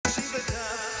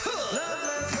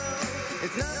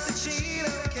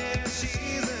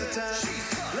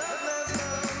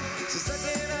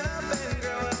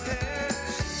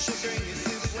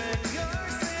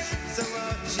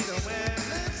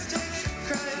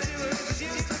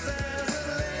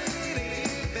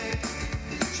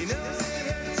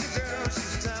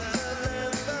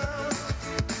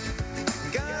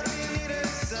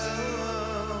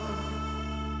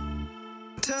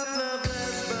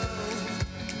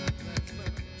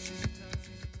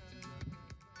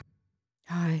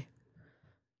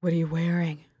What are you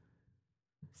wearing?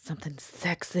 Something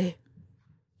sexy.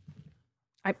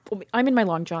 I'm in my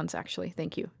long johns, actually.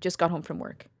 Thank you. Just got home from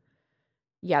work.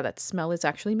 Yeah, that smell is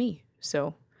actually me.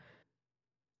 So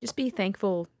just be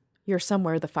thankful you're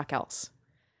somewhere the fuck else.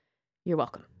 You're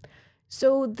welcome.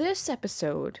 So this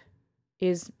episode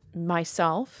is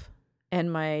myself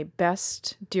and my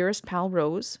best, dearest pal,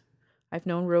 Rose. I've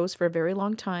known Rose for a very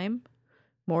long time,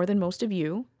 more than most of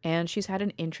you, and she's had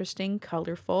an interesting,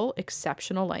 colorful,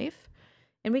 exceptional life.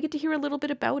 And we get to hear a little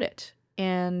bit about it.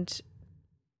 And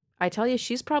I tell you,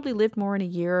 she's probably lived more in a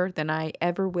year than I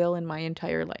ever will in my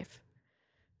entire life.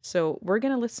 So we're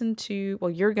going to listen to, well,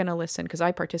 you're going to listen because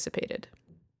I participated,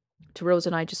 to Rose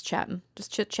and I just chatting,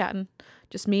 just chit chatting.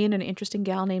 Just me and an interesting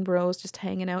gal named Rose, just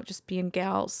hanging out, just being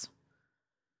gals.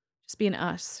 Just being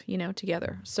us,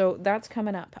 together. So that's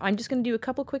coming up. I'm just going to do a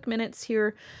couple quick minutes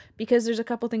here because there's a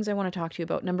couple things I want to talk to you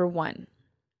about. Number one,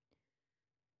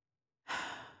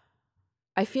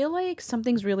 I feel like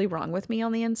something's really wrong with me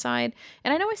on the inside.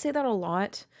 And I know I say that a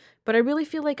lot, but I really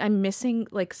feel like I'm missing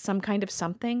like some kind of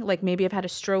something. Like maybe I've had a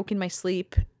stroke in my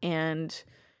sleep, and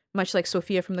much like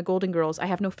Sophia from the Golden Girls, I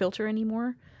have no filter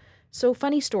anymore. So,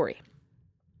 funny story.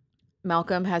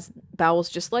 Malcolm has bowels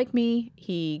just like me.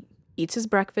 He eats his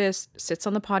breakfast, sits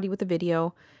on the potty with a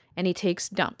video, and he takes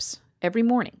dumps every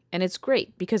morning. And it's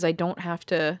great because I don't have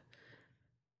to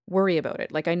worry about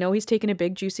it. Like, I know he's taken a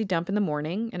big juicy dump in the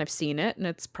morning, and I've seen it, and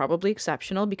it's probably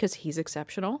exceptional because he's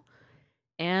exceptional.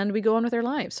 And we go on with our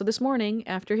lives. So this morning,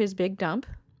 after his big dump,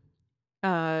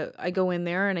 I go in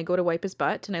there and I go to wipe his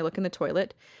butt, and I look in the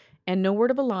toilet, and no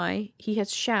word of a lie, he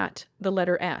has shat the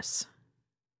letter S.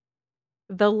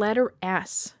 The letter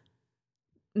S.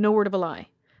 No word of a lie.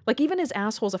 Like, even his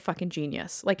asshole's a fucking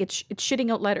genius. Like, it's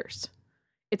shitting out letters.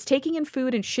 It's taking in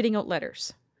food and shitting out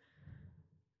letters.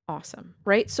 Awesome,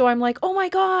 right? So I'm like, oh my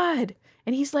God.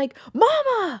 And he's like,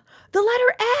 Mama, the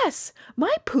letter S.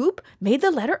 My poop made the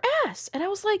letter S. And I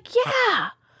was like, yeah,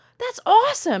 that's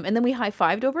awesome. And then we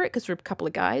high-fived over it because we're a couple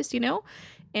of guys,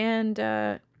 And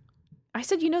I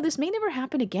said, this may never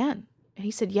happen again. And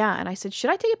he said, yeah. And I said,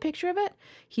 should I take a picture of it?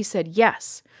 He said,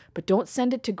 yes, but don't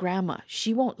send it to Grandma.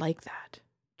 She won't like that.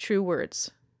 True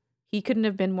words. He couldn't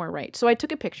have been more right. So I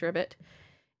took a picture of it,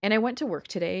 and I went to work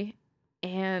today,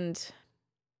 and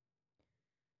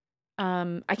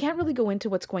I can't really go into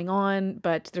what's going on,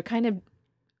 but they're kind of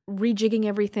rejigging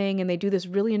everything, and they do this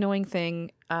really annoying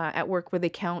thing at work where they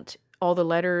count all the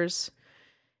letters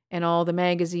and all the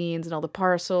magazines and all the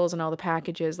parcels and all the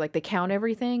packages. Like, they count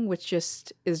everything, which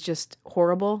just is just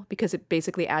horrible because it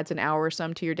basically adds an hour or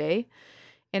some to your day,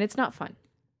 and it's not fun.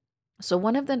 So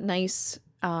one of the nice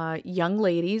young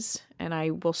ladies, and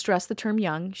I will stress the term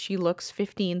young, she looks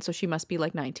 15, so she must be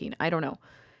like 19. I don't know.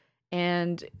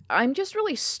 And I'm just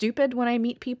really stupid when I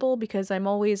meet people because I'm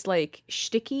always like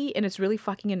shticky, and it's really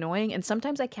fucking annoying. And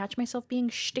sometimes I catch myself being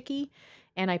shticky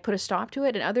and I put a stop to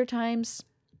it. And other times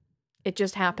it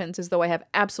just happens as though I have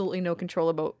absolutely no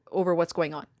control over what's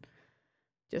going on.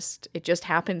 It just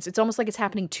happens. It's almost like it's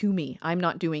happening to me. I'm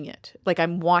not doing it. Like,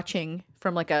 I'm watching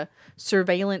from like a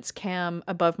surveillance cam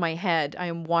above my head. I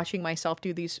am watching myself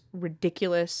do these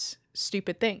ridiculous,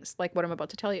 stupid things like what I'm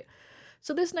about to tell you.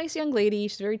 So this nice young lady,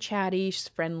 she's very chatty, she's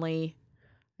friendly.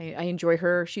 I enjoy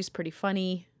her. She's pretty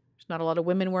funny. There's not a lot of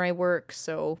women where I work,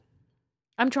 so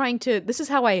this is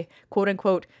how I, quote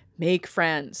unquote, make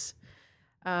friends.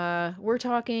 We're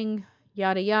talking,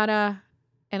 yada yada,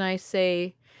 and I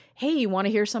say, hey, you want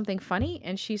to hear something funny?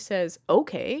 And she says,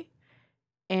 okay.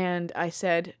 And I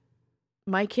said,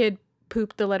 my kid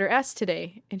pooped the letter S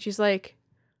today. And she's like,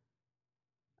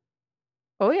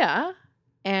 oh yeah?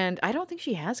 And I don't think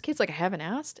she has kids. Like, I haven't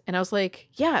asked. And I was like,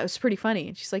 yeah, it was pretty funny.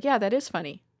 And she's like, yeah, that is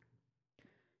funny.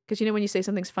 Because when you say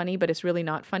something's funny, but it's really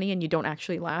not funny and you don't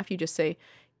actually laugh, you just say,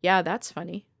 yeah, that's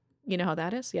funny. You know how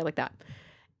that is? Yeah, like that.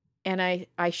 And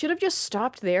I should have just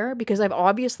stopped there because I've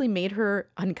obviously made her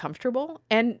uncomfortable.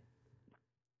 And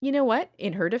you know what?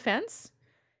 In her defense,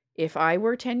 if I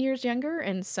were 10 years younger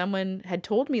and someone had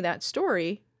told me that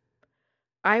story,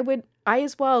 I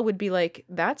as well would be like,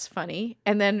 that's funny,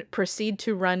 and then proceed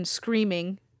to run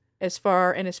screaming as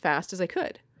far and as fast as I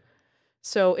could.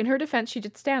 So in her defense, she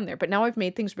did stand there, but now I've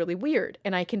made things really weird,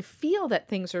 and I can feel that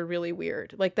things are really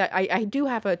weird. Like that, I do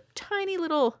have a tiny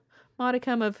little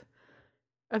modicum of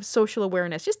social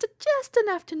awareness, just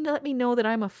enough to let me know that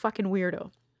I'm a fucking weirdo.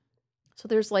 So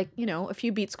there's like, a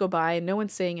few beats go by and no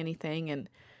one's saying anything, and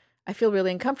I feel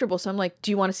really uncomfortable. So I'm like,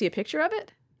 do you want to see a picture of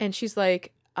it? And she's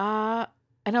like,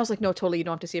 and I was like, no, totally, you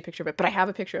don't have to see a picture of it, but I have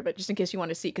a picture of it just in case you want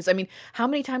to see. Because, I mean, how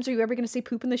many times are you ever going to see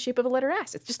poop in the shape of a letter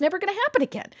S? It's just never going to happen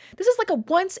again. This is like a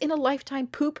once-in-a-lifetime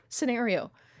poop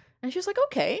scenario. And she was like,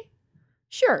 okay.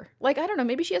 Sure. Like, I don't know,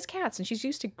 maybe she has cats and she's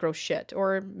used to gross shit,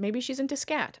 or maybe she's into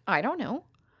scat. I don't know.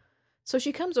 So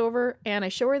she comes over and I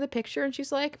show her the picture and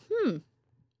she's like,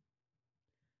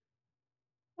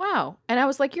 wow. And I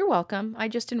was like, you're welcome. I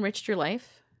just enriched your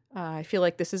life. I feel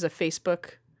like this is a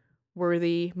Facebook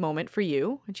worthy moment for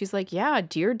you. And she's like, yeah,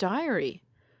 dear diary.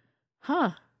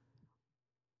 Huh.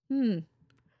 Hmm.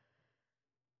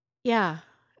 Yeah.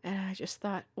 And I just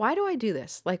thought, why do I do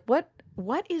this? Like,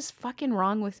 what is fucking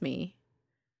wrong with me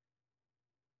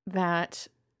that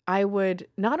I would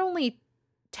not only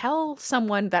tell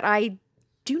someone that I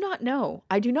do not know.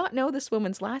 I do not know this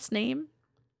woman's last name.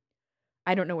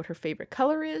 I don't know what her favorite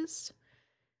color is.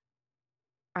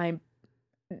 I'm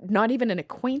not even an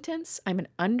acquaintance. I'm an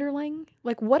underling.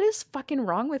 Like, what is fucking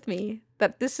wrong with me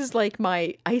that this is like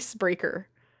my icebreaker?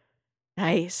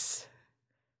 Nice.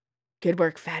 Good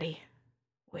work, fatty.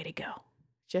 Way to go.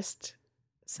 Just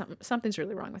something's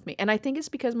really wrong with me. And I think it's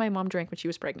because my mom drank when she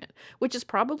was pregnant, which is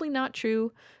probably not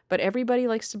true, but everybody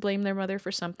likes to blame their mother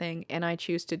for something, and I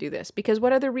choose to do this because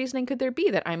what other reasoning could there be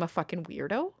that I'm a fucking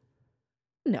weirdo?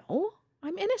 No,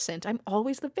 I'm innocent. I'm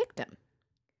always the victim,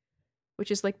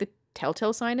 which is like the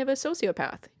telltale sign of a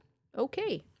sociopath.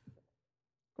 Okay,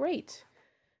 great.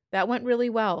 That went really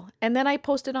well. And then I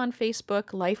posted on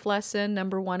Facebook life lesson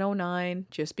number 109.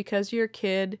 Just because your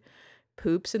kid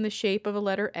poops in the shape of a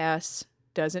letter S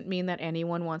doesn't mean that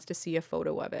anyone wants to see a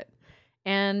photo of it.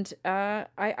 And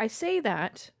I say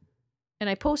that and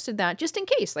I posted that just in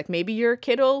case. Like maybe your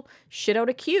kid will shit out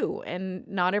a Q and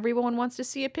not everyone wants to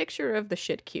see a picture of the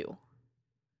shit Q.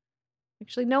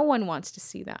 Actually, no one wants to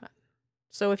see that.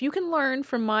 So if you can learn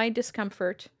from my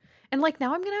discomfort, and like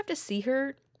now I'm going to have to see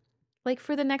her like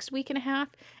for the next week and a half.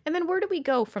 And then where do we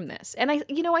go from this? And I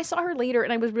saw her later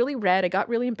and I was really red. I got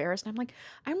really embarrassed. And I'm like,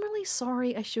 I'm really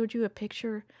sorry I showed you a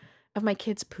picture of my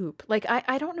kid's poop. Like,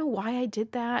 I don't know why I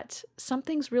did that.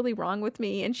 Something's really wrong with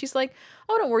me. And she's like,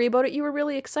 oh, don't worry about it. You were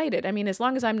really excited. I mean, as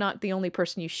long as I'm not the only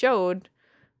person you showed,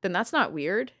 then that's not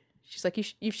weird. She's like,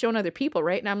 you've shown other people,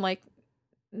 right? And I'm like,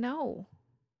 no,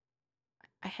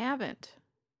 I haven't.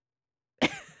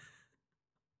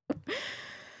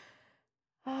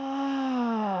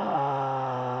 Ah.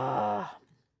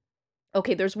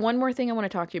 Okay, there's one more thing I want to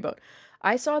talk to you about.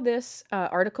 I saw this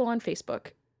article on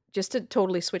Facebook just to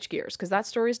totally switch gears because that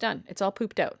story's done. It's all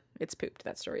pooped out. It's pooped.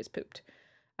 That story is pooped.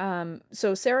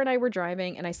 So Sarah and I were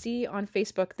driving and I see on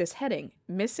Facebook this heading,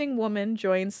 missing woman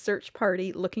joins search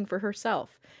party looking for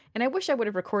herself. And I wish I would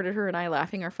have recorded her and I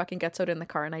laughing our fucking guts out in the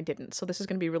car and I didn't. So this is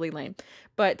going to be really lame.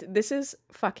 But this is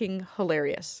fucking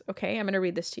hilarious. Okay, I'm going to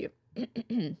read this to you.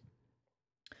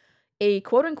 A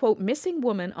quote-unquote missing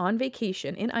woman on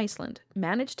vacation in Iceland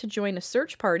managed to join a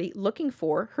search party looking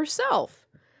for herself.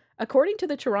 According to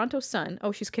the Toronto Sun,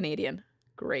 oh, she's Canadian.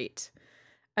 Great.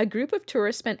 A group of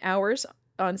tourists spent hours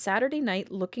on Saturday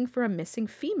night looking for a missing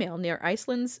female near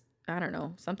Iceland's, I don't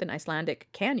know, something Icelandic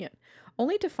canyon,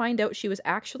 only to find out she was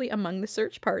actually among the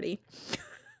search party.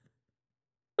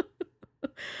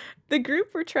 The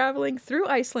group were traveling through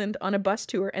Iceland on a bus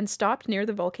tour and stopped near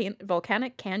the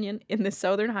volcanic canyon in the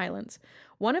Southern Highlands.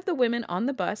 One of the women on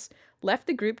the bus left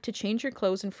the group to change her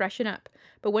clothes and freshen up,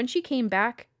 but when she came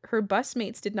back, her bus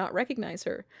mates did not recognize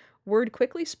her. Word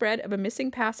quickly spread of a missing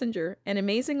passenger, and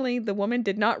amazingly, the woman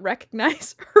did not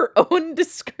recognize her own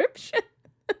description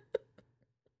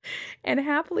and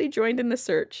happily joined in the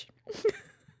search.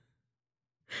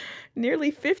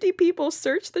 Nearly 50 people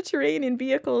searched the terrain in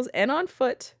vehicles and on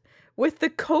foot, with the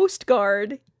Coast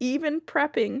Guard even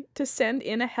prepping to send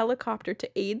in a helicopter to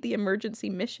aid the emergency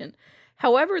mission.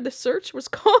 However, the search was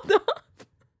called off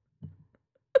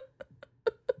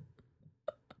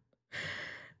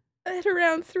at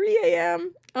around 3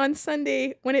 a.m. on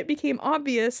Sunday when it became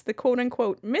obvious the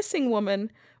quote-unquote missing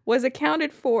woman was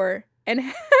accounted for and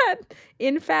had,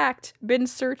 in fact, been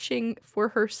searching for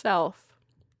herself.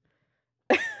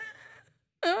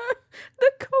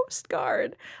 The Coast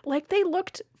Guard. Like, they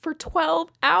looked for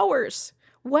 12 hours,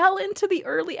 well into the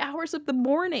early hours of the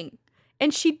morning,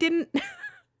 and she didn't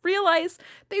realize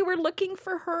they were looking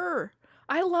for her.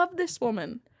 I love this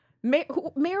woman.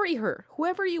 Marry her.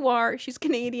 Whoever you are, she's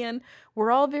Canadian.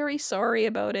 We're all very sorry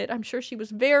about it. I'm sure she was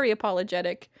very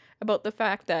apologetic about the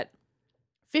fact that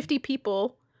 50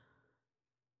 people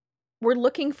were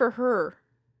looking for her.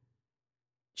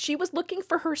 She was looking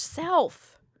for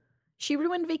herself. She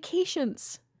ruined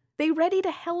vacations. They readied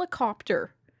a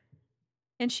helicopter.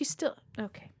 And she's still...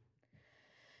 Okay.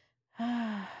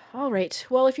 All right.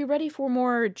 Well, if you're ready for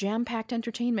more jam-packed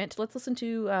entertainment, let's listen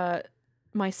to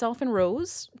myself and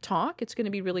Rose talk. It's going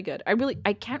to be really good.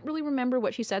 I can't really remember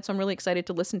what she said, so I'm really excited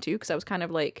to listen to because I was kind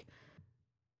of like...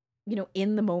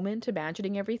 in the moment,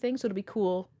 imagining everything. So it'll be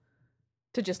cool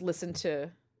to just listen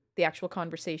to the actual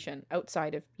conversation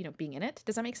outside of, being in it.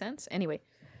 Does that make sense? Anyway,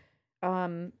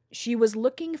 she was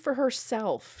looking for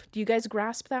herself. Do you guys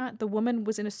grasp that? The woman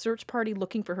was in a search party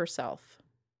looking for herself.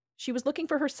 She was looking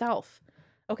for herself.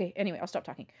 Okay, anyway, I'll stop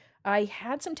talking. I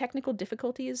had some technical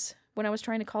difficulties when I was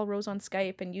trying to call Rose on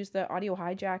Skype and use the audio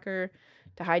hijacker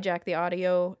to hijack the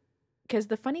audio. Because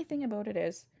the funny thing about it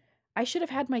is, I should have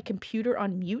had my computer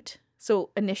on mute. So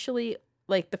initially,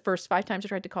 like the first 5 times I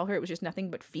tried to call her, it was just nothing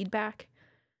but feedback.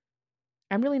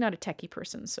 I'm really not a techie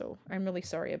person, so I'm really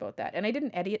sorry about that. And I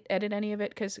didn't edit any of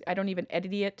it because I don't even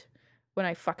edit it when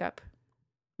I fuck up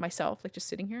myself, like just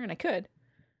sitting here. And I could.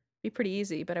 Be pretty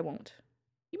easy, but I won't.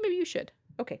 Maybe you should.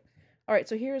 Okay. All right,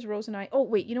 so here's Rose and I. Oh,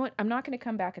 wait, you know what? I'm not going to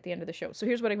come back at the end of the show. So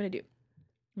here's what I'm going to do.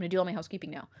 I'm going to do all my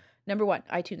housekeeping now. Number 1,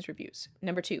 iTunes reviews.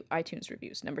 Number 2, iTunes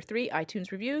reviews. Number 3,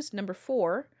 iTunes reviews. Number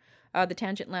 4, The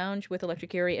Tangent Lounge with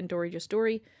Electric Airy and Dory Just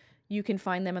Dory. You can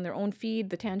find them on their own feed,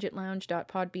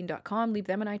 thetangentlounge.podbean.com. Leave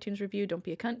them an iTunes review. Don't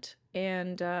be a cunt.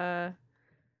 And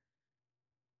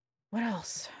what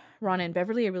else? Ronna and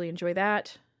Beverly, I really enjoy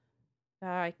that.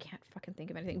 I can't fucking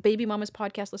think of anything. Baby Mama's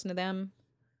podcast, listen to them.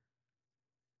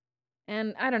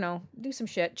 And I don't know, do some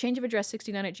shit.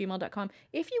 changeofaddress69@gmail.com.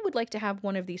 If you would like to have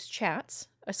one of these chats,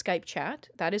 a Skype chat,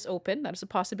 that is open. That is a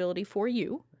possibility for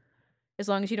you, as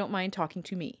long as you don't mind talking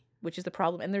to me, which is the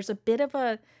problem. And there's a bit of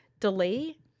a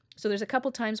delay. So there's a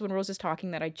couple times when Rose is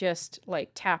talking that I just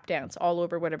like tap dance all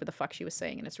over whatever the fuck she was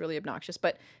saying. And it's really obnoxious.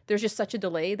 But there's just such a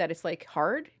delay that it's like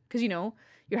hard. Because,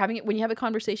 you're having it when you have a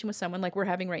conversation with someone like we're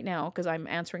having right now, because I'm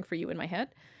answering for you in my head.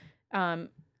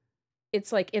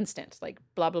 It's like instant, like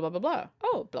blah, blah, blah, blah, blah.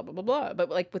 Oh, blah, blah, blah, blah. But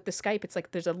like with the Skype, it's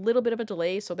like there's a little bit of a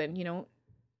delay. So then,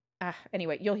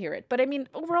 anyway, you'll hear it. But I mean,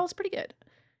 overall, it's pretty good.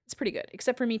 It's pretty good.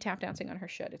 Except for me tap dancing on her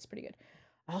shit. It's pretty good.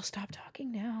 I'll stop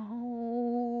talking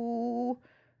now.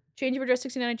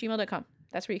 changeofaddress69@gmail.com.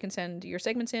 That's where you can send your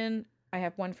segments in. I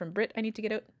have one from Britt I need to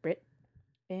get out. Britt.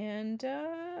 And,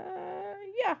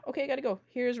 yeah. Okay, I gotta go.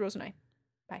 Here's Rose and I.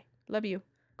 Bye. Love you.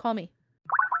 Call me.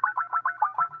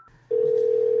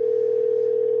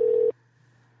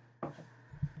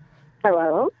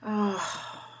 Hello?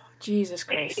 Oh, Jesus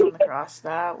Christ on the cross.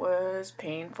 That was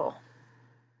painful.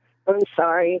 I'm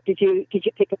sorry. Did you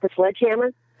pick up the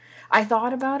sledgehammer? I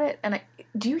thought about it, and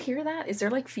do you hear that? Is there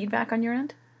like feedback on your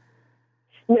end?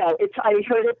 No, I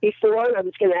heard it before, and I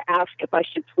was going to ask if I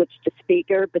should switch to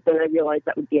speaker, but then I realized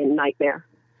that would be a nightmare.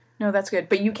 No, that's good.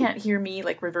 But you can't hear me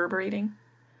like reverberating?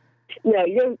 No,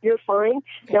 you're fine.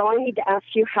 Okay. Now I need to ask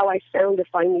you how I sound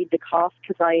if I need to cough,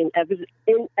 because I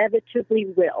inevitably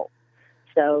will.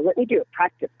 So let me do a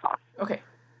practice cough. Okay.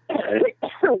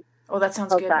 Oh, that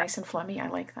sounds good. Nice and phlegmy. I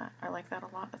like that. I like that a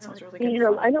lot. That sounds really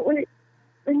good. I don't want to.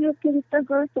 I know it's so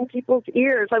gross in people's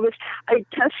ears. I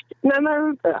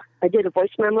did a voice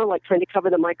memo, like trying to cover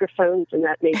the microphones, and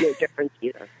that made no difference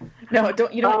either. No,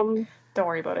 don't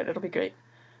worry about it. It'll be great.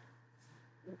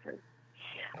 Okay.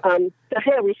 So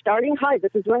hey, are we starting? Hi,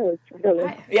 this is Rose. I don't know.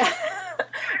 Hi. Yeah.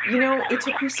 It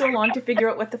took me so long to figure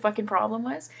out what the fucking problem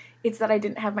was. It's that I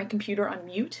didn't have my computer on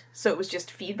mute, so it was just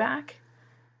feedback.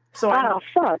 So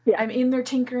I'm in there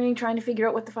tinkering, trying to figure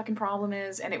out what the fucking problem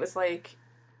is, and it was like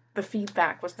the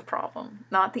feedback was the problem.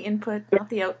 Not the input, not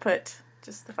the output,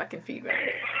 just the fucking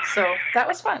feedback. So that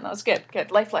was fun. That was good.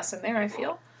 Good. Life lesson there, I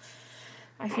feel.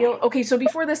 Okay, so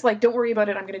before this, don't worry about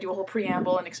it. I'm going to do a whole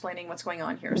preamble and explaining what's going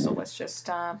on here. So let's just,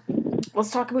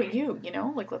 let's talk about you,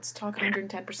 let's talk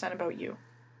 110% about you.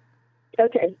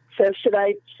 Okay, so should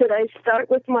I start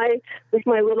with my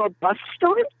little bus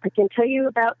story? I can tell you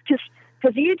about,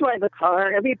 because you drive a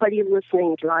car. Everybody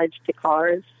listening drives to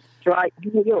cars.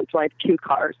 You don't drive 2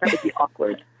 cars. That would be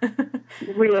awkward.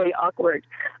 Really awkward.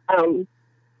 Sorry.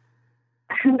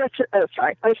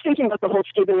 I was thinking about the whole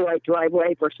Stephen Wright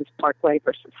driveway versus parkway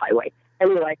versus highway.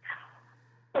 Anyway,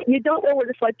 you don't know what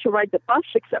it's like to ride the bus,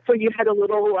 except for you had a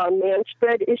little man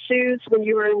spread issues when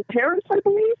you were in Paris, I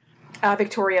believe?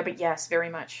 Victoria, but yes, very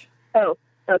much. Oh,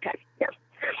 okay, yeah.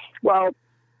 Well,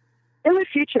 in the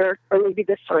future, or maybe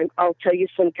this time, I'll tell you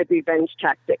some good revenge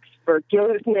tactics for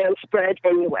dealing with man spread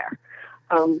anywhere.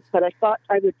 But I thought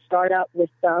I would start out with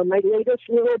my latest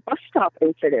little bus stop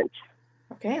incident.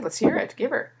 Okay, let's hear it.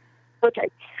 Give her. Okay,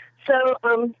 so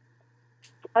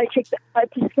let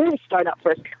me start out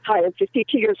first. Hi, I'm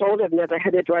 52 years old. I've never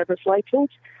had a driver's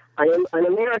license. I am an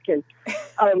American.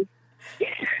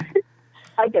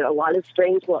 I get a lot of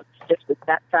strange looks just with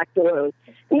that fact alone.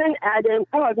 And then add in,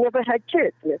 I've never had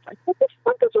kids. And it's like, what the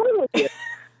fuck is wrong with you?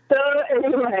 So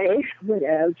anyway,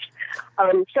 whatever.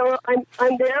 So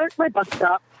I'm there at my bus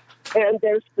stop, and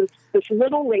there's this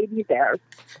little lady there.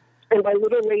 and by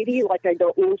little lady, like I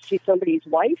don't mean she's somebody's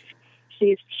wife.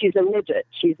 She's a midget.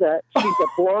 She's a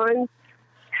blonde,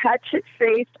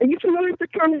 hatchet-faced. Are you familiar with the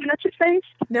term hatchet-faced?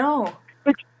 No.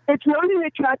 It's not an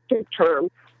attractive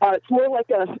term. It's more like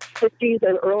a 50s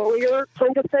and earlier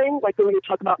kind of thing, like when you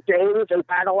talk about dames and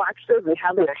battle axes and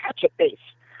having a hatchet face.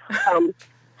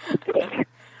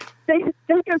 They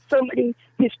think of somebody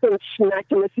who's been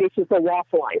smacked in the face with a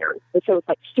waffle iron, and so it's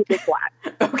like super flat.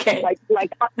 Okay.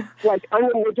 Like I'm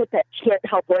a midget that can't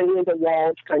help running into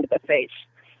walls kind of a face.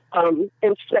 And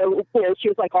so, she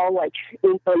was like all like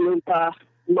Oompa Loompa,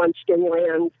 Munchkin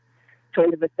Land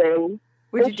kind of a thing.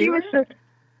 Would you do her?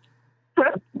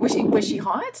 Was she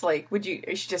hot? Like,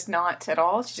 is she just not at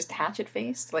all? She's just hatchet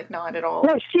faced? Like, not at all?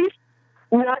 No, she's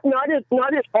not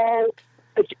at all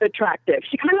attractive.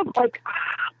 She kind of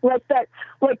like that,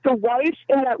 like the wife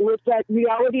in that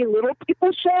reality Little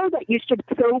People show that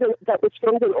that was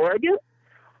filmed in Oregon.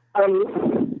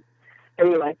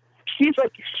 Anyway, she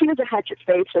was a hatchet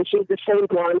face, and she was the same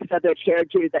blonde feathered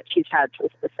hairdo that she's had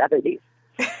since the 70s.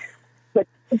 but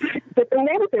the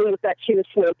main thing was that she was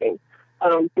smoking,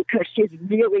 because she's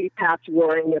really past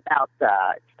worrying about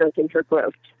stunting her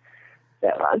growth.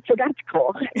 So that's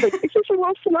cool. Like, this is a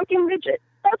little smoking midget.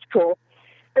 That's cool.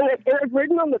 And I've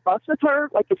ridden on the bus with her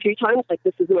like a few times. Like,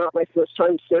 this is not my first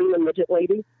time seeing a midget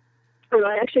lady. And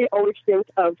I actually always think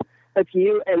of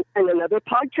you and another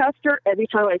podcaster every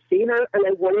time I see her, and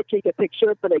I want to take a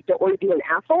picture, but I don't want to be an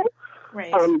asshole.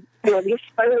 Right. And at least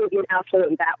I don't want to be an asshole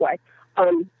in that way.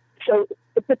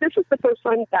 But this is the first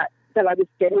time that I was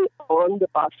getting on the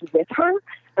bus with her,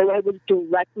 and I was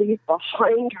directly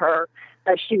behind her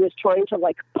as she was trying to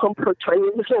like pump her tiny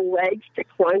little legs to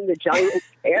climb the giant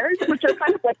stairs, which are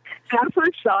kind of like half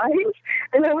her size.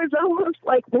 And I was almost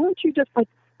like, why don't you just like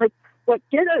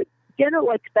get a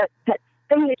like that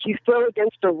thing that you throw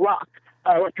against a rock,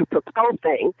 like a propel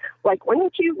thing. Like, why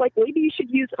don't you maybe you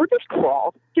should use, or just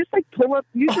crawl, just like pull up,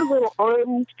 use your little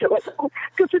arms to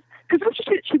because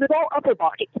she was all upper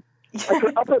body. Like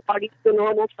her upper body's the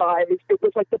normal size. It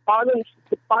was like the bottom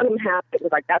half. It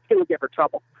was like, that's going to give her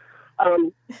trouble.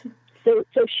 So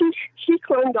she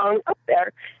climbed on up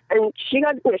there, and she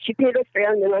paid her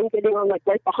fare, and then I'm getting on like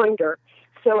right behind her.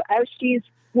 So as she's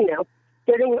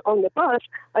getting on the bus,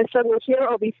 I suddenly hear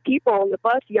all these people on the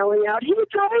bus yelling out, "Hey,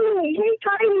 Tiny! Hey,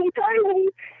 Tiny! Tiny!"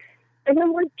 And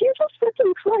I'm like, Jesus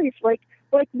fucking Christ! Like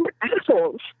we're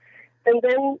assholes. And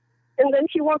then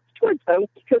she walks towards them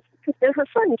because they're her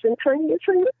friends, and Tiny is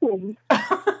her nickname.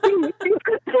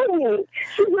 Tiny.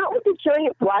 She's not with a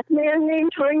giant black man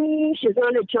named Tiny. She's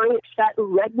not a giant fat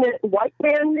redneck white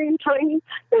man named Tiny.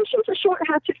 And she's a short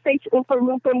hatchet-faced Oompa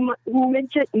Loompa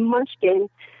midget munchkin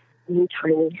named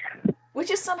Tiny. Which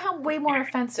is somehow way more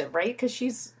offensive, right? Because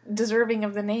she's deserving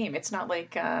of the name. It's not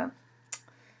like...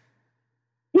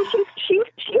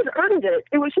 She's earned it.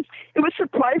 It was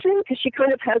surprising because she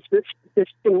kind of has this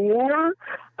demeanor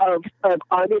of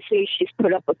obviously she's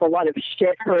put up with a lot of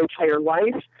shit her entire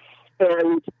life,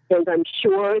 and I'm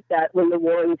sure that when the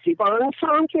Warren Zevon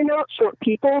song came out, Short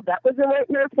People, that was a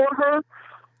nightmare for her.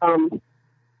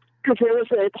 Because there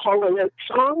was a Hall & Oates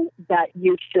song that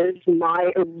uses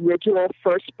my original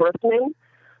first birth name,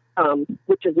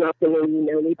 which is not the name you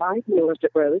know me by, nor is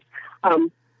it Rose.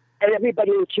 And everybody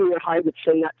in junior high would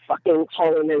sing that fucking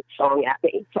Hall & Oates song at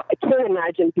me. So I can't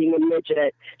imagine being a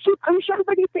midget. So I'm sure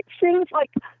everybody sings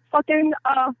like fucking,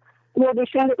 they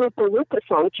sang the Oompa Loompa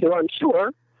song too, I'm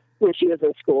sure, when she was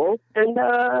in school, and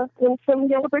some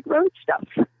Yellow Brick Road stuff.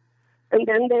 And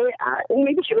then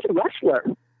maybe she was a wrestler.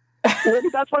 Maybe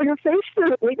that's why her face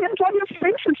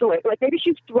is like maybe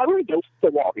she's thrown against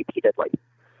the wall repeatedly.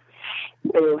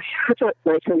 Anyway, it's not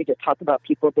nice for me to talk about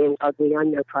people being ugly.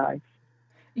 I'm no prize.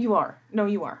 You are. No,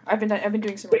 you are. I've been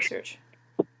doing some research.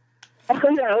 Oh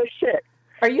no, shit.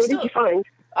 Are you what still? Did you find?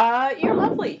 You're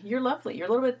lovely. You're lovely. You're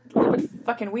a little bit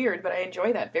fucking weird, but I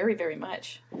enjoy that very, very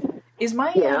much. Is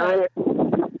my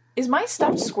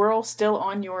stuffed squirrel still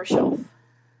on your shelf?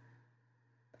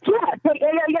 Yeah.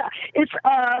 It's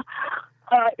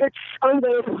on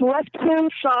the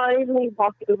left-hand side when you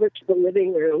walk over to the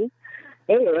living room.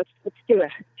 Hey, let's do a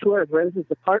tour of Rose's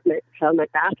apartment. My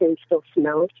bathroom still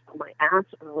smells from my ass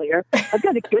earlier. I've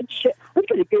got a good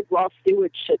raw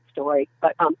sewage shit story.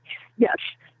 But yes,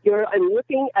 I'm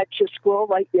looking at your squirrel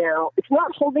right now. It's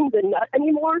not holding the nut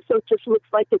anymore, so it just looks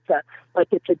like it's a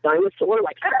dinosaur,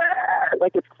 like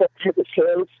it's has its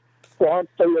hands clawed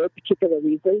for no particular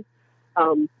reason.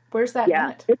 Where's that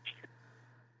nut?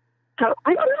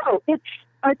 I don't know.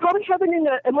 I probably have it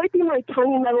it might be in my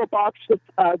tiny metal box with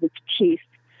teeth,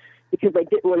 because I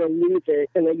didn't want to lose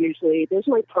it. And there's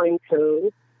my pine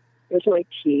cone, there's my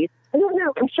teeth. I don't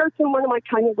know. I'm sure it's in one of my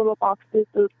tiny little boxes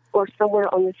or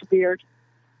somewhere on this weird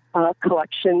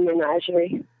collection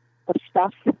menagerie of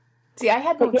stuff. See, I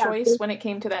had no choice when it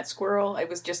came to that squirrel. It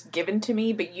was just given to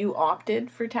me, but you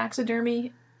opted for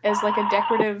taxidermy as like a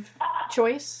decorative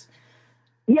choice.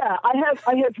 Yeah, I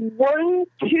have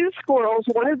two squirrels.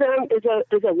 One of them is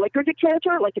a liquor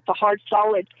decanter, like it's a hard,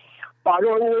 solid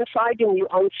bottle on the inside, and you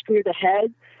unscrew the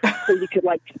head, so you could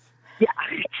it's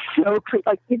so creepy.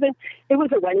 Like even it was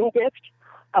a wedding gift,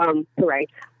 right?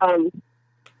 And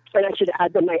I should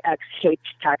add that my ex hates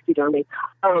taxidermy,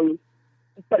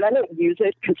 but I don't use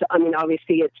it because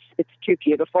obviously it's too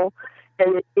beautiful.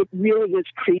 And it really was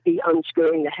creepy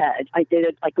unscrewing the head. I did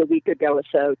it like a week ago or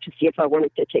so to see if I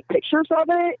wanted to take pictures of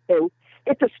it, and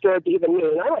it disturbed even me.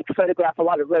 And I photograph a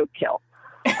lot of roadkill.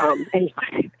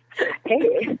 Anyway,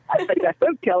 hey, I photograph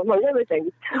roadkill among other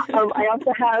things. I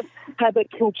also have a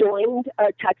conjoined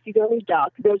taxidermy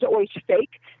duck. Those are always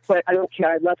fake, but I don't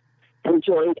care. I love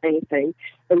conjoined anything.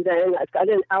 And then I've got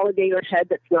an alligator head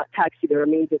that's not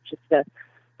taxidermy. It's just a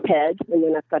head. And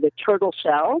then I've got a turtle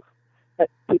shell. But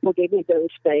people gave me those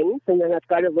things, and then I've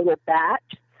got a little bat.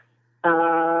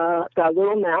 I've got a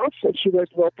little mouse, and she wears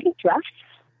a little pink dress.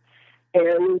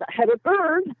 And I had a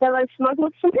bird that I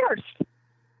smuggled some hairs.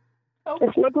 Oh.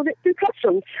 I smuggled it through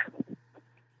customs.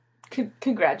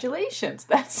 Congratulations!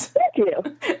 Thank you.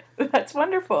 That's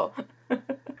wonderful.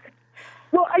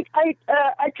 Well,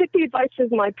 I took the advice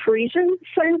of my Parisian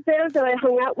friend there that I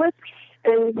hung out with.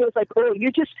 And he was like, oh,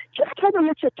 you just tell them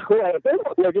it's a toy. They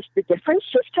won't notice the difference.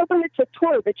 Just tell them it's a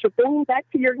toy that you're bringing back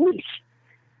to your niece.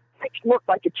 It looked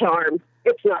like a charm.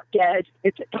 It's not dead.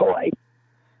 It's a toy.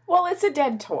 Well, it's a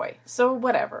dead toy, so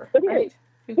whatever, right?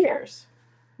 Who cares?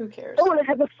 Who cares? I want to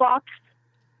have a fox.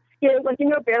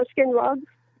 Bearskin rugs?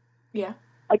 Yeah.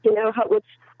 How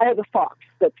I have a fox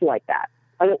that's like that.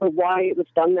 I don't know why it was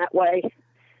done that way.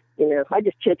 I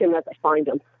just take them as I find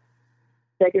them.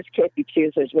 Beggars can't be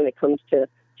choosers when it comes to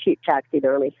cheap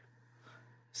taxidermy.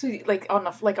 So, like on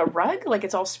a rug, like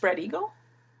it's all spread eagle.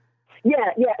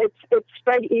 Yeah, it's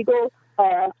spread eagle.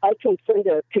 I can send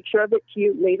a picture of it to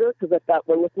you later because I've got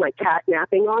one with my cat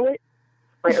napping on it.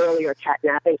 My earlier cat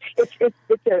napping. It's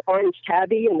an orange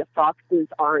tabby, and the fox is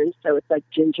orange, so it's like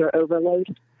ginger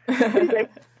overload.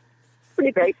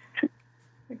 Pretty great.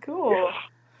 Cool.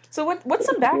 So, what's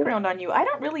some background on you? I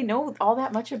don't really know all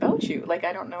that much about you. Like,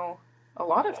 I don't know a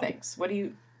lot of things. What do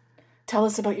you tell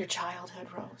us about your childhood,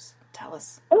 Rose? Tell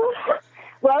us.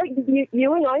 Well,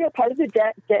 you and I are part of the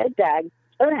Dead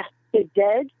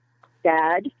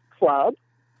Dad Club.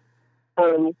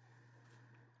 Does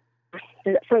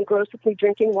that sound gross with me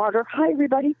drinking water? Hi,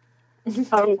 everybody.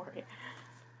 Don't worry.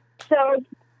 So,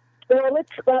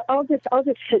 I'll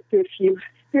just hit through a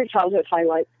few childhood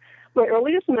highlights. My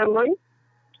earliest memory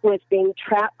was being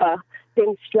strapped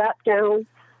down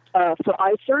for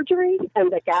eye surgery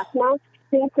and the gas mask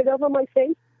being put over my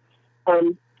face.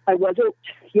 I wasn't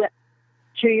yet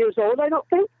 2 years old, I don't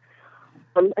think.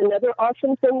 Another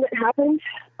awesome thing that happened,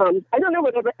 I don't know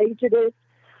whatever age it is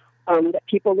that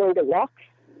people learn to walk.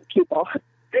 People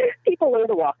learn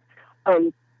to walk.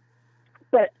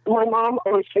 But my mom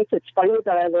always thinks it's funny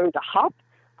that I learned to hop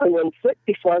on one foot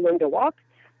before I learned to walk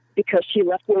because she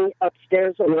left me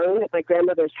upstairs alone at my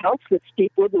grandmother's house with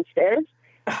steep wooden stairs.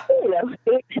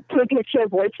 They can hear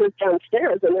voices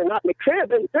downstairs and they're not in the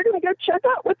crib and they're going to go check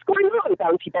out what's going on.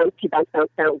 Bouncy, bouncy, bounce,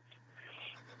 bounce, bounce.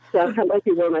 So that might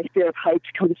be where my fear of heights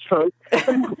comes from. I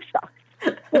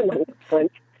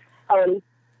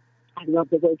love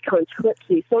the word cunt. Let's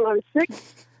see. So when I was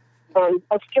 6,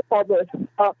 I'll skip all the...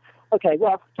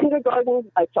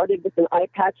 kindergarten, I started with an eye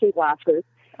patch and glasses.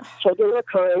 Children were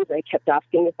kind. They kept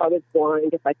asking if I was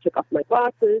blind, if I took off my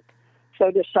glasses.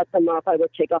 So to shut them up, I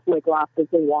would take off my glasses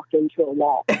and walk into a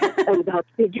wall. And that's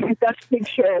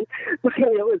began my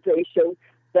realization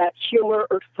that humor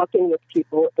or fucking with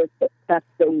people is the best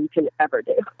thing you can ever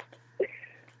do.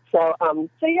 And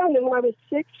then when I was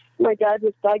 6, my dad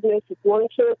was diagnosed with lung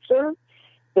cancer,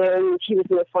 and he was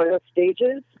in the final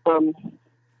stages. And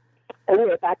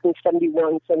back in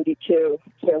 71, 72,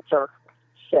 cancer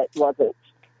shit wasn't,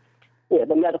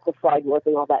 the medical side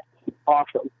wasn't all that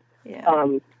awesome.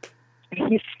 Yeah.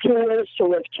 He managed to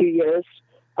live 2 years,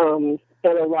 and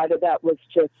a lot of that was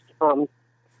just,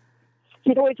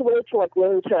 he'd always wanted to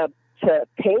learn to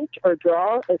paint or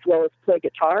draw as well as play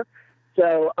guitar.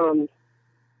 So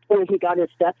when he got his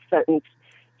death sentence,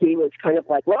 he was kind of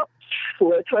like, well,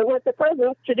 what do I want the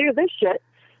president to do this shit?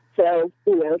 So,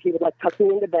 he would tuck me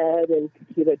into bed and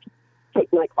he would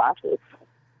take my classes.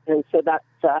 And so that's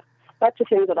the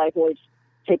thing that I've always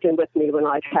taken with me when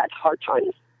I've had hard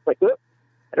times. Like,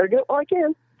 better do it while I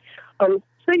can.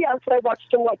 So I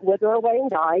watched him like wither away and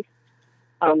die.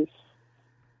 Um,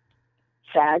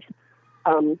 Sad.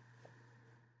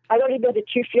 I'd already been to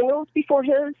 2 funerals before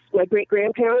his, my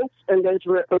great-grandparents, and those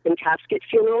were open casket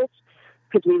funerals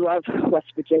because we love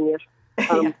West Virginia.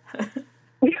 Yeah.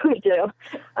 We do.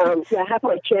 Half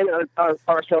my chin are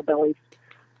hillbillies.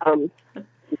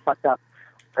 We fucked up.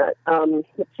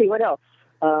 Let's see, what else?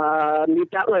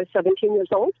 Moved out when I was 17 years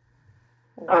old.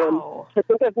 Wow. I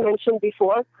think I've mentioned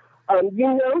before, you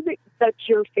know that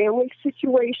your family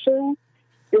situation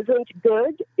isn't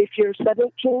good if you're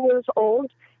 17 years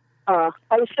old. I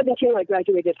was 17 when I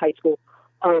graduated high school.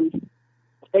 And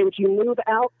you move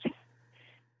out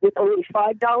with only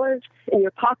 $5 in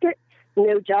your pocket,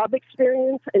 no job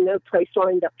experience, and no place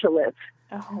lined up to live.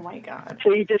 Oh my God.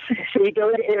 So you go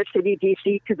into inner city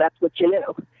DC because that's what you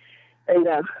know. And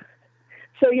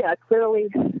clearly.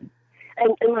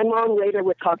 And my mom later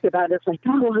would talk about it. It's like,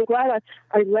 oh, I'm glad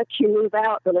I let you move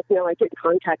out. But, no, I didn't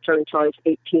contact her until I was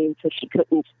 18, so she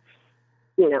couldn't,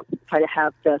 try to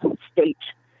have the state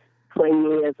claim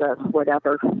me as a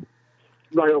whatever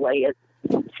runaway at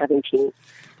 17.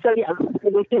 So,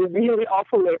 we lived in really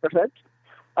awful neighborhoods.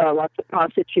 Lots of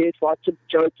prostitutes, lots of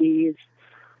junkies,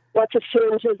 lots of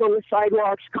syringes on the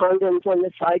sidewalks, condoms on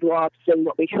the sidewalks, and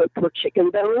what we hoped were chicken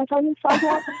bones on the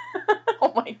sidewalks.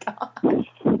 Oh, my God.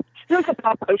 There's a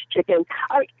Popeyes chicken.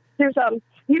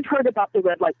 You've heard about the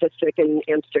red light district in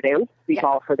Amsterdam. We've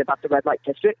all heard about the red light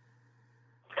district.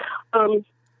 Well,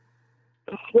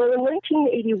 in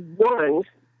 1981,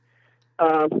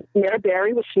 Mayor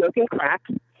Barry was smoking crack.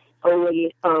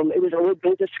 It was only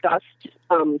being discussed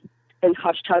in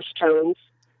hush-hush tones.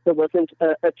 There wasn't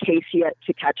a case yet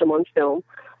to catch him on film.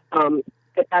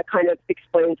 That kind of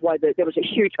explains why there was a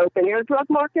huge open-air drug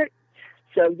market.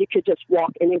 So you could just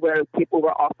walk anywhere and people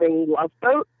were offering Love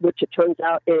Boat, which it turns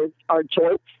out are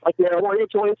joints, like marijuana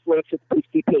joints laced with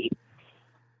PCP.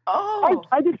 Oh.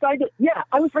 I decided,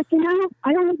 I was like,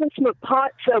 I don't even smoke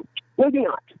pot, so maybe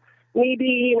not.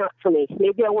 Maybe not for me.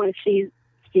 Maybe I want to see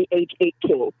age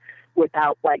 18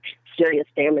 without, serious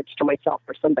damage to myself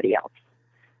or somebody else.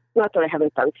 Not that I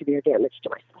haven't done severe damage to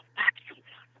myself.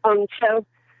 So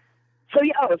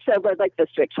red light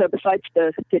district. So besides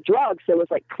the drugs, there was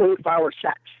clean flower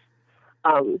sex.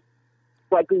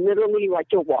 Literally,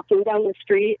 you're walking down the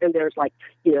street and there's the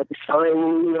sign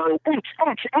on X,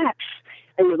 X, X.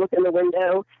 And you look in the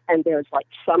window and there's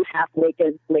some half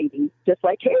naked lady just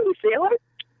hey, sailor,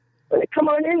 want to come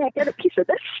on in and get a piece of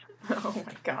this? Oh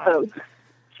my God.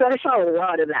 So I saw a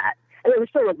lot of that. And I was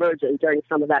still a virgin during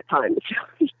some of that time.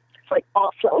 So it's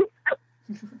awesome.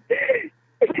 It's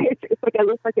I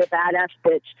looked like a badass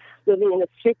bitch living in a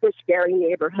super scary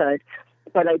neighborhood,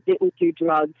 but I didn't do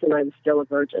drugs and I was still a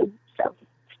virgin. So,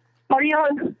 party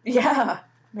on. Yeah,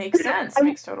 makes sense.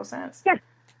 Makes total sense. Yeah.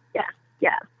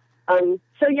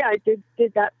 I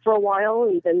did that for a while,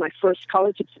 and then my first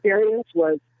college experience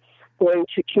was going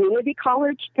to community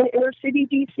college in inner city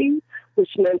DC, which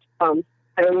meant I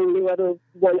only knew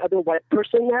one other white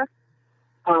person there,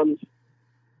 and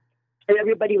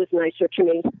everybody was nicer to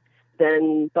me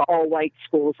than the all-white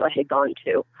schools I had gone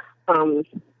to. And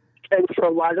for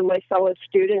a lot of my fellow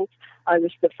students, I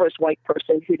was the first white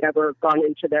person who'd ever gone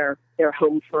into their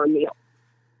home for a meal.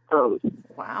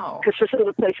 Wow. Because for some of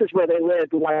the places where they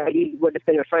lived, whitey would have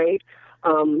been afraid.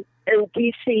 And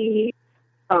D.C.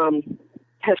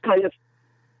 has kind of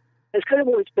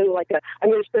always been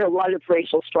there's been a lot of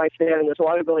racial strife there, and there's a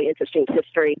lot of really interesting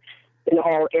history in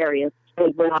all areas.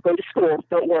 And we're not going to school.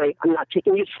 Don't worry. I'm not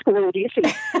taking you to school in D.C.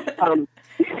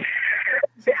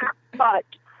 But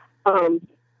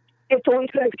it's always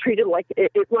kind of treated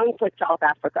it runs like South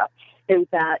Africa, in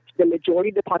that the majority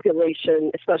of the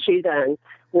population, especially then,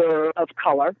 were of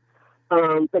color,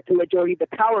 but the majority of the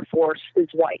power force is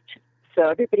white. So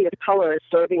everybody of color is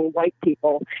serving white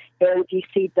people, and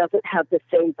D.C. doesn't have the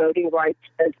same voting rights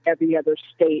as every other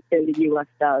state in the U.S.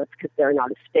 does because they're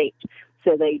not a state.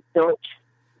 So they don't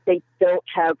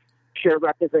have pure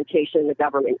representation in the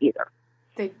government either.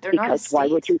 They're not a state. Why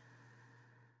would you?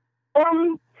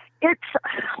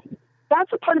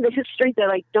 That's a part of the history that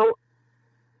I don't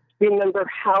remember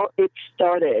how it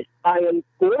started. I am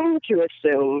going to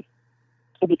assume,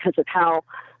 because of how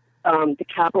the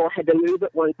capital had to move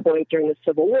at one point during the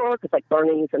Civil War, because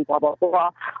burnings and blah, blah,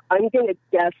 blah, I'm going to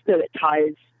guess that it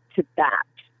ties to that,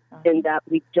 in that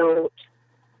we don't,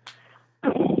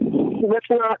 let's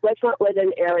not let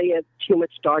an area of too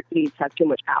much darkies have too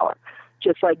much power.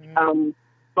 Just like in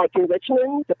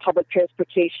Richmond, the public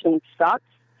transportation sucks,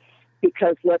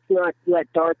 because let's not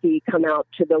let darky come out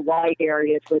to the white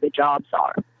areas where the jobs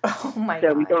are. Oh my God.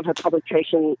 So we don't have public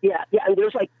transportation. Yeah. And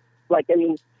there's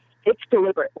it's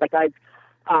deliberate.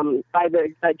 I have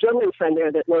a German friend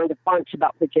there that learned a bunch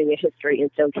about Virginia history,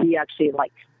 and so he actually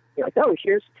oh,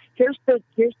 here's the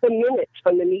minutes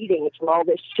from the meetings where all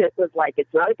this shit was like,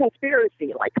 it's not a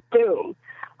conspiracy, like boom.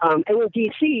 And in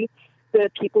D.C., the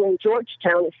people in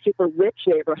Georgetown, a super rich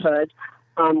neighborhood,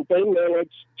 they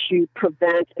managed to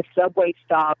prevent a subway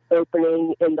stop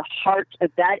opening in the heart of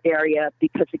that area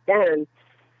because, again,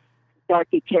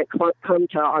 darky can't come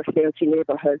to our fancy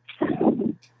neighborhoods.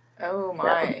 Oh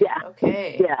my! So, yeah.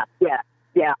 Okay.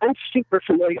 Yeah. I'm super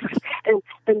familiar with it.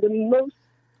 And the most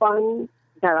fun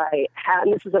that I had,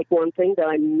 and this is like one thing that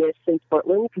I miss in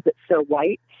Portland because it's so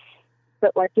white,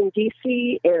 but like in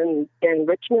D.C. and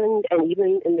Richmond and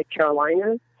even in the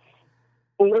Carolinas,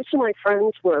 most of my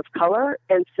friends were of color,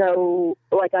 and so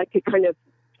like I could kind of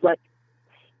like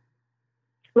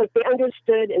they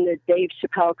understood in the Dave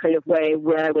Chappelle kind of way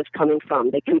where I was coming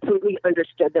from. They completely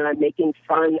understood that I'm making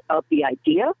fun of the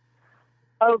idea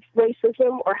of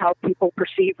racism or how people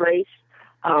perceive race.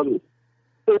 And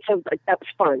so like, that was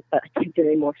fun, but I can't do it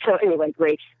anymore. So anyway,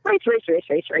 race. So,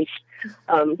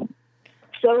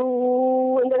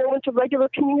 and then I went to regular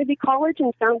community college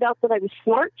and found out that I was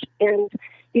smart. And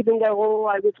even though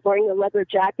I was wearing a leather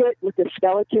jacket with a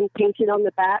skeleton painted on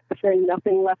the back saying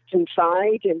nothing left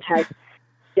inside and had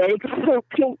big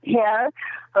pink hair,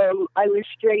 I was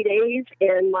straight A's,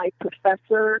 and my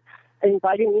professor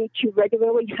invited me to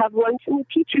regularly have lunch in the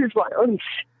teacher's lounge.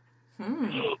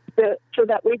 So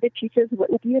that way the teachers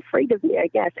wouldn't be afraid of me, I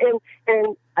guess.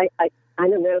 And I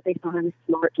don't know, they thought I was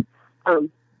smart. And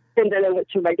then I went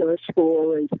to regular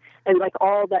school and like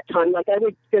all that time, like I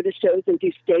would go to shows and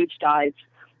do stage dives,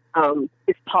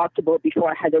 if possible, before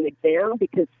I had an exam,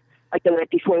 because like the night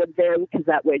before an exam, because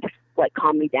that would like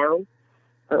calm me down.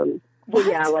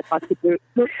 Yeah, like lots of groups.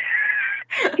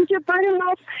 Because you're burning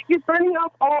off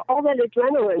all that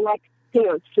adrenaline, like, you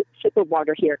know, sip of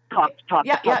water here, talk.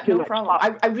 Yeah, no much, problem.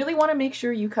 I really want to make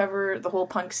sure you cover the whole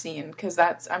punk scene, because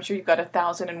I'm sure you've got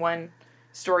 1,001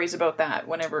 stories about that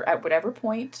at whatever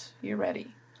point you're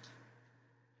ready.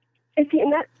 And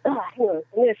that, hang on, I'm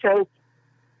going to sound,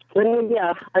 I'm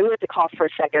going to cough for a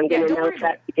second. I'm going to announce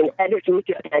that you can edit and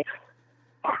do it.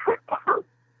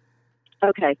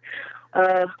 Okay.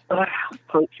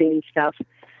 Punk scene stuff.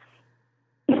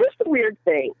 Here's the weird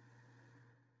thing.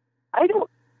 I don't,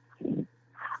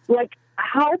 like,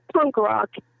 how punk rock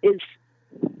is,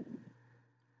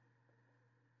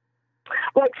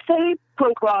 like, say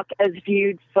punk rock as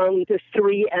viewed from the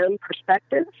 3M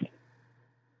perspective,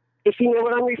 if you know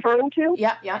what I'm referring to.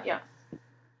 Yeah.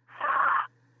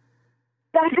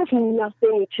 That has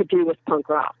nothing to do with punk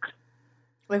rock.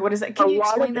 Like, what is that? Can you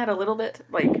explain that a little bit?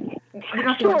 Like, you don't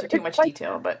have to go into too much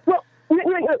detail, but... Well,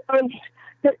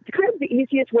 the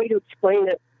easiest way to explain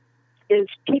it is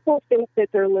people think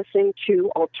that they're listening to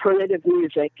alternative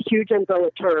music, huge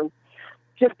umbrella term,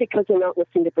 just because they're not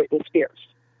listening to Britney Spears.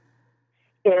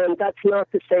 And that's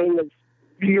not the same as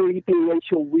really being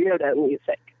into weirdo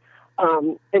music.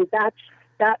 And that's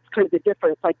kind of the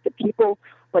difference. Like the people,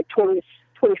 like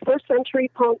 21st century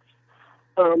punks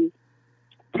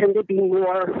tend to be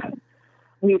more,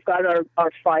 we've got our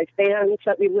 5 bands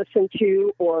that we listen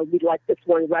to, or we like this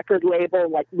one record label,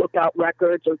 like Lookout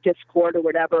Records or Discord or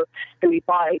whatever, and we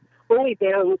buy only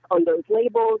bands on those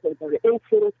labels, or they're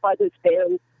influenced by those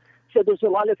bands. So there's a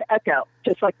lot of echo,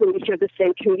 just like when we hear the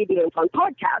same comedians on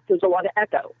podcasts, there's a lot of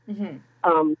echo. Mm-hmm.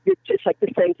 It's just like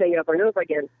the same thing over and over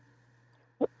again.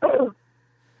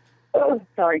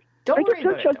 Sorry. Don't worry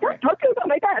about it. Talking about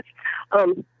my best.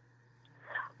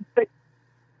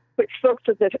 But folks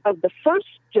of the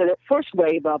first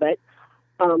wave of it,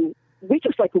 we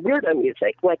just like weirdo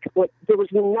music. Like there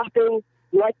was nothing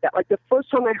like that. Like the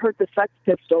first time I heard the Sex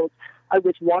Pistols, I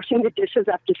was washing the dishes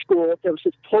after school. There was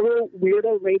this total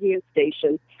weirdo radio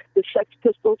station. The Sex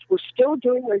Pistols were still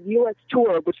doing their U.S.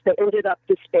 tour, which they ended up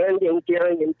disbanding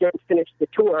during and didn't finish the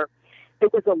tour.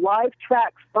 It was a live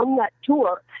track from that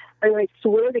tour, and I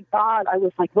swear to God, I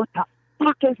was like, what the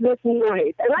fuck is this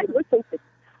noise? And I listened to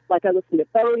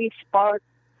Bowie, Sparks,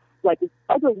 like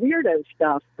other weirdo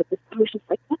stuff, but I was just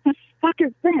like, what the fuck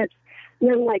is this?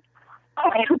 And I'm like,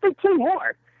 oh, I hope they play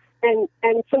more. And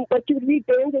so, like, you would read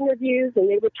band interviews, and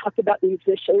they would talk about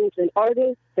musicians and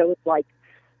artists. So it's like,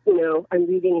 you know, I'm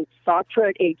reading Sartre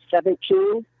at age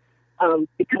 17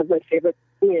 because my favorite,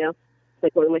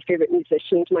 like one of my favorite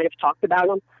musicians might have talked about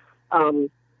him. And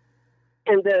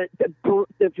the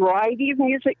variety of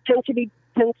music tends to be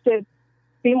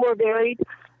more varied.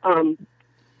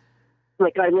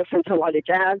 Like I listen to a lot of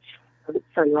jazz.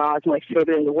 Sun Ra is my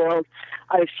favorite in the world.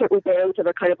 I have certain bands that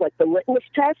are kind of like the litmus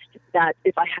test, that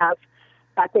if I have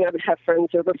back then I would have friends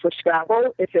over for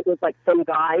Scrabble. If it was like some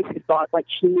guy who thought like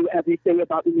he knew everything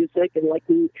about music and like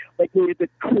knew the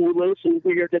coolest and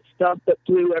weirdest stuff that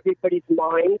blew everybody's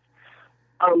minds,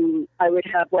 I would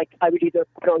either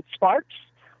put on Sparks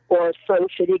or Sun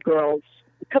City Girls,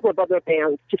 a couple of other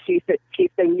bands, to see if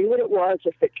they knew what it was,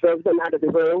 if it drove them out of the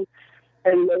room.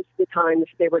 And most of the time, if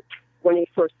they were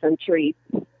 21st century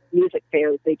music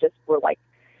fans, they just were like,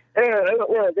 I don't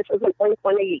know, this isn't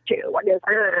Blink-182. What is,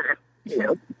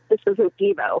 this isn't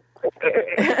Devo.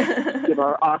 Devo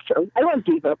are awesome. I love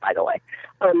Devo, by the way.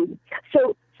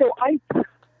 So I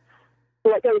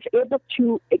was able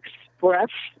to express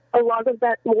a lot of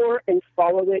that more and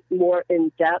follow it more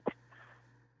in depth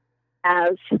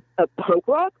as a punk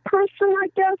rock person, I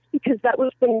guess, because that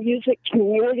was the music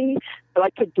community that I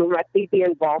could directly be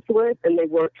involved with, and they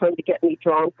weren't trying to get me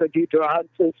drunk or do drugs,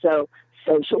 and so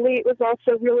socially it was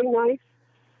also really nice.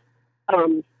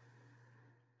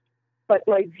 But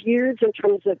my views in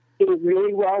terms of being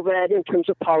really well-read, in terms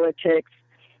of politics,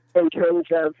 in terms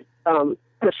of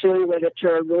pursuing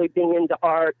literature, really being into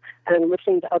art, and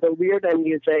listening to other weirdo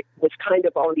music was kind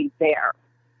of already there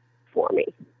for me.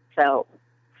 So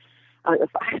I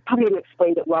probably haven't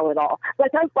explained it well at all.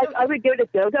 I would go to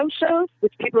go-go shows,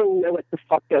 which people don't know what the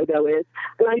fuck go-go is,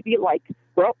 and I'd be like,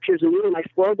 well, here's me and my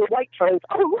Florida white friends.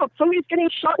 Oh, look, somebody's getting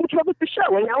shot and killed at the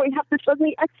show, and now we have to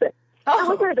suddenly exit. Oh. I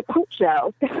wasn't at a punk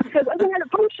show, because I wasn't at a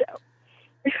punk show.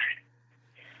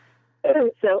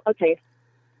 So, okay,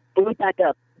 let's back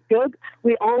up.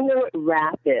 We all know what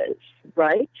rap is,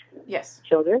 right? Yes.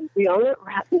 Children, we all know what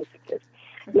rap music is.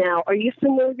 Now, are you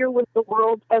familiar with the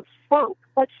world of funk?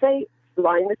 Let's say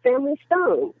Sly and the Family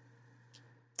Stone.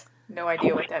 No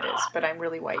idea what that is, but I'm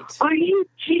really white. Are you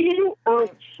kidding? Oh,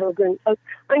 children. Oh,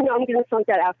 I know, I'm going to sound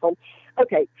that asshole.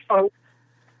 Okay, funk.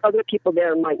 Other people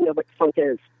there might know what funk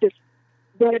is. Just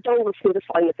don't listen to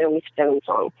Sly and the Family Stone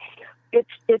song.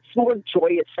 It's more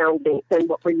joyous sounding than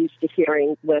what we're used to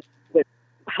hearing with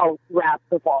how rap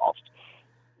evolved.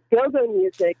 Go-go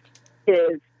music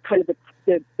is kind of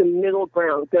the middle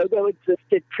ground. Go-go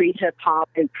existed pre-hip-hop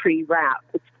and pre-rap.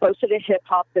 It's closer to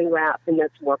hip-hop than rap, and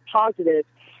that's more positive.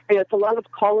 And it's a lot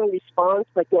of call and response,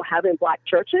 like we'll have in black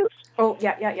churches. Oh,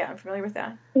 yeah. I'm familiar with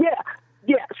that. Yeah.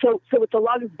 So it's a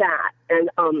lot of that, and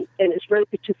it's very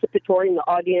participatory in the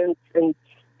audience, and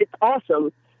it's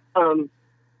awesome.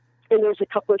 And there's a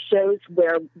couple of shows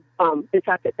where, in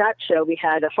fact, at that show, we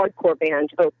had a hardcore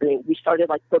band opening. We started,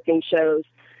 booking shows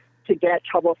to get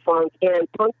Trouble Funk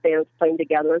and punk bands playing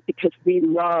together because we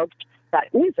loved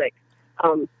that music.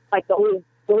 The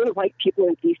only white people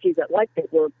in D.C. that liked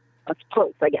it were us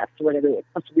punks, I guess, or whatever,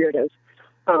 us weirdos.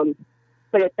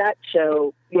 But at that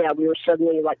show, we were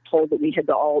suddenly, told that we had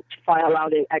to all file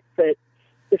out and exit.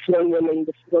 This one woman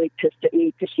was really pissed at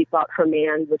me because she thought her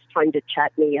man was trying to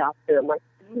chat me up. And I'm like,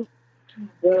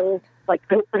 well,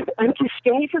 I'm too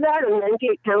skinny for that. I'm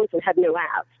 98 pounds and have no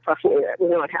abs. Trust me, that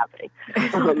was not happening.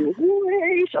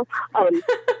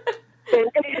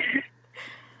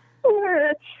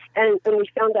 And we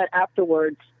found out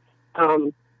afterwards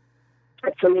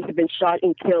that somebody had been shot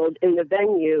and killed in the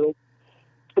venue.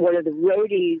 One of the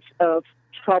roadies of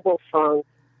Trouble Funk,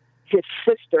 his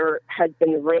sister had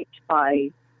been raped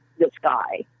by this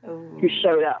guy who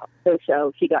showed up. And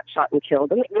so he got shot and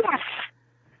killed. I'm like, yes!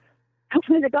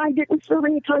 Hopefully the guy didn't serve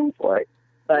any time for it.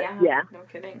 But, yeah. No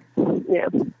kidding. Yeah.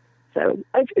 So,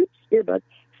 it's earbuds.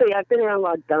 So, I've been around a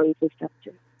lot of guns and stuff,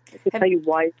 too. I can tell you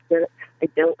why I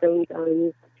don't own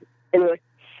guns. Anyway.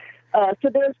 So,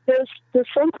 there's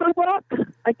some punk rock.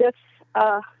 I guess,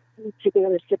 let me take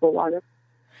another sip of water.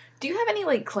 Do you have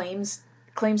any, claims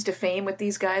to fame with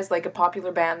these guys? Like a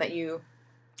popular band that you,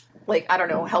 I don't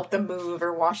know, help them move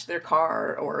or wash their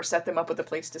car or set them up with a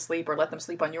place to sleep or let them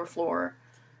sleep on your floor?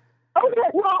 Okay,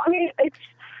 well, I mean,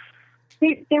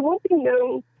 they won't be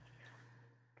known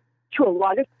to a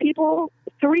lot of people.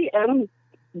 3M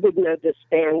would know this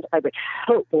band, I would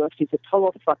hope, unless he's a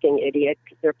total fucking idiot.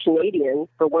 They're Canadian,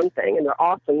 for one thing, and they're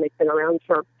awesome. They've been around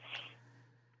for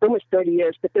almost 30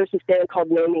 years, but there's this band called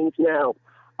No Means No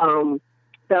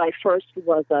that I first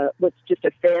was just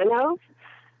a fan of.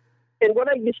 And what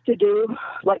I used to do,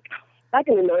 back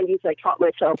in the 90s, I taught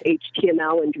myself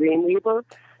HTML and Dreamweaver,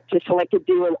 just so I could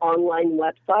do an online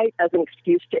website as an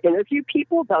excuse to interview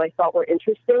people that I thought were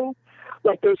interesting.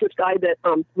 There's this guy that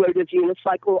rode a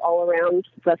unicycle all around,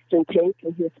 dressed in pink,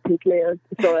 and he was a pink man.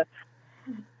 So,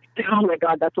 oh my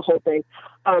God, that's a whole thing.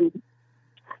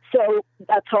 So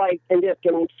that's how I ended up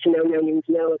getting to know No Means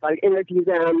No. I would interview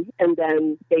them, and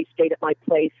then they stayed at my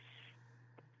place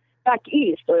back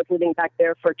east. I was living back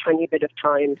there for a tiny bit of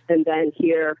time, and then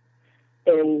here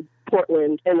in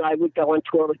Portland, and I would go on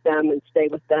tour with them and stay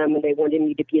with them, and they wanted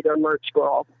me to be their merch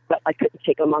girl, but I couldn't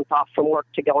take a month off from work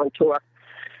to go on tour,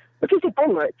 which is a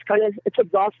bummer. It's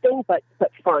exhausting, but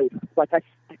fun. Like I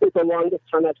think the longest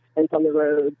time I've spent on the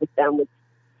road with them was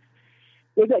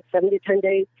maybe like 7 to 10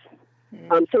 days.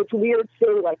 So it's weird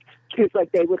seeing because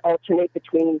they would alternate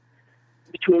between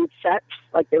sets.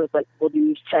 Like there was we'll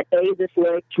do set A this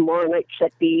night, tomorrow night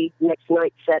set B, next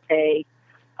night set A.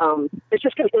 It's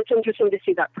interesting to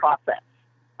see that process.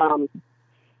 Trying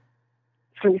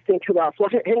to think who else. Well,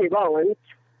 Henry Rollins.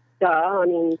 I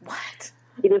mean, What?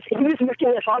 he was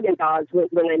working at Haagen-Dazs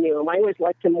when I knew him. I always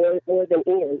liked him more than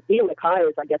Ian. Ian MacKaye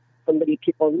is, I guess, somebody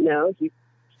people know. He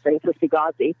sang for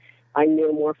Fugazi. I knew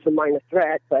him more from Minor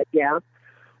Threat, but yeah.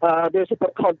 There's a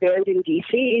book called Banned in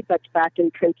D.C. that's back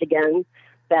in print again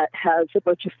that has a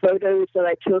bunch of photos that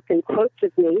I took and quotes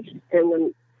of me, and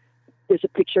then there's a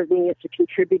picture of me as a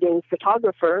contributing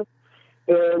photographer,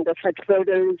 and I've had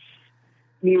photos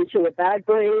used in a Bad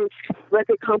Brains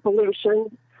record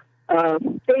compilation.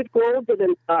 Dave Grohl did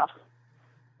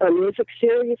a music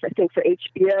series, I think, for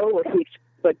HBO, where he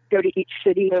would go to each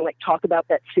city and talk about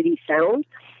that city sound.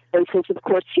 And since, of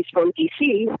course, he's from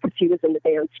D.C., because he was in the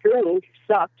band Screaming,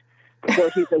 sucked before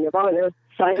he was in Nirvana.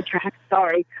 Sidetrack,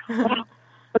 sorry.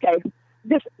 Okay,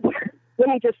 let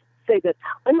me just say this.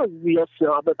 I'm a real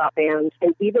snob about bands,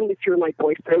 and even if you're my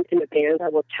boyfriend in a band, I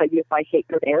will tell you if I hate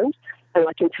your band, and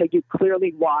I can tell you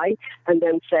clearly why, and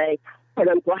then say, but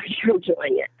I'm glad you're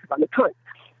enjoying it, because I'm a cunt.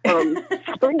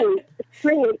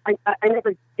 Screaming, I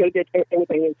never dated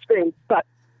anybody in Scream, but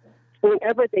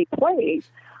whenever they played,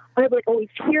 I would always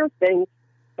hear things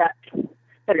that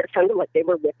it sounded like they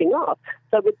were ripping off.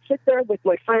 So I would sit there with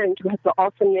my friend who has the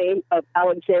awesome name of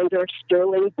Alexander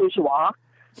Sterling Bourgeois,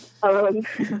 and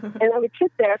I would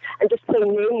sit there and just play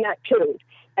Name That Tune.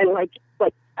 And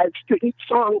as to each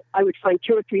song, I would find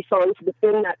 2 or 3 songs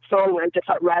within that song, and I just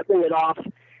start rattling it off,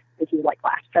 and he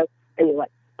laugh. So anyway,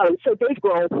 so Dave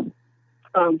Grohl,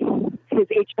 his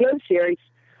HBO series,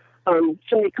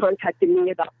 somebody contacted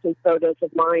me about some photos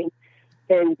of mine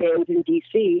and bands in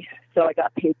D.C., so I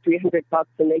got paid $300,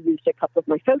 and they used a couple of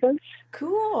my photos.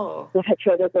 Cool. I had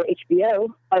photos on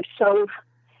HBO. I've sung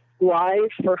live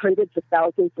for hundreds of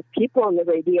thousands of people on the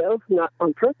radio, not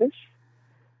on purpose.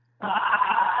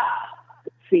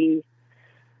 Let's see.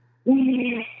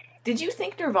 Did you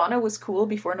think Nirvana was cool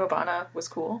before Nirvana was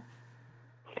cool?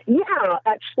 Yeah,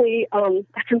 actually,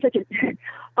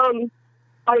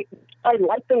 I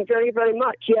liked them very, very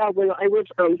much. Yeah, when I was,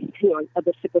 hang on, a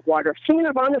sip of water. Sing a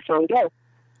Nirvana song, go.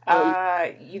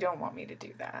 You don't want me to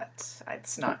do that.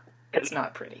 It's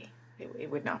not pretty.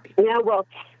 It would not be. Yeah, well,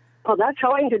 that's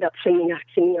how I ended up singing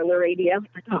on the radio.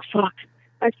 Like, oh, fuck.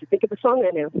 I have to think of a song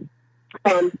I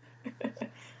know.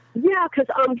 Yeah, because,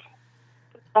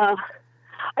 I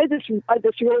had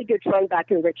this really good friend back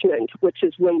in Richmond, which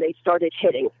is when they started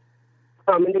hitting.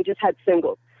 And they just had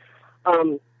singles.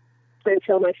 And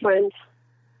so my friend,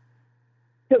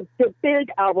 the big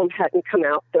album hadn't come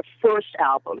out. The first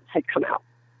album had come out.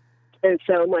 And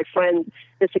so my friend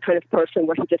is the kind of person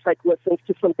where he just listens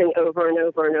to something over and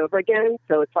over and over again.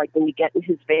 So it's like when you get in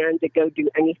his van to go do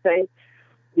anything,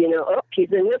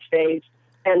 he's in this phase.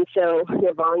 And so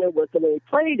Nirvana was the one he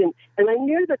played. And I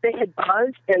knew that they had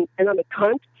buzz, and I'm a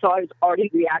cunt, so I was already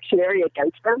reactionary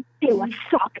against them. They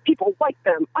suck. People like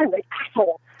them. I'm an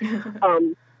asshole.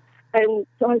 And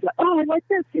so I was like, oh, I like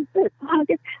this. It's this. Oh,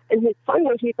 and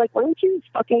finally, he's like, why don't you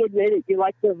just fucking admit it? You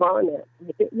like Nirvana. I'm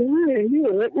like, yeah,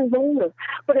 I like Nirvana.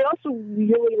 But I also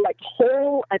really liked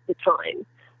Hole at the time.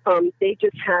 They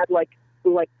just had like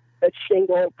a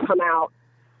single come out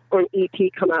or an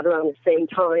EP come out around the same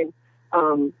time.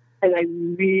 And I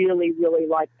really, really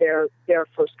liked their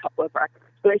first couple of records.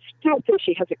 But I still think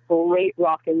she has a great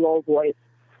rock and roll voice.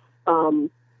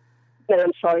 And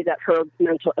I'm sorry that her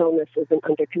mental illness isn't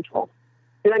under control.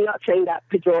 And I'm not saying that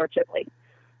pejoratively.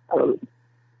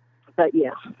 But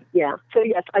yeah. So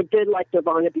yes, I did like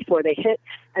Nirvana before they hit.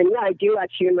 And yeah, I do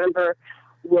actually remember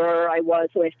where I was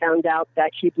when I found out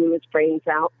that he blew his brains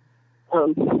out.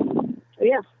 So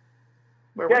yeah.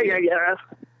 Where were you? Yeah.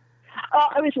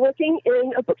 I was working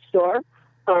in a bookstore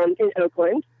in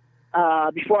Oakland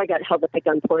before I got held up at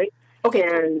gunpoint. Okay.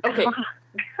 And,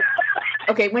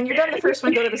 Okay, when you're done the first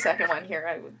one, go to the second one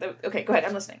here. Okay, go ahead.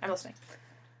 I'm listening.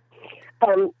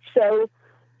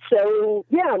 So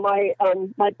yeah, my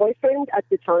boyfriend at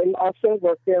the time also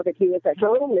worked there, but he was at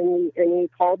home, and he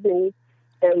called me,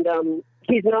 and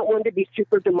he's not one to be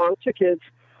super demonstrative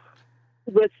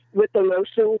with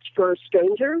emotions for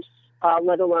strangers,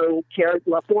 let alone cared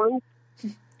loved ones.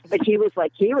 But he was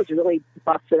really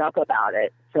busted up about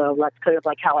it. So that's kind of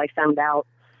like how I found out.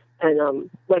 and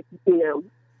like,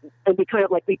 and we kind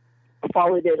of like we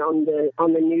followed it on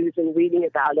the news and reading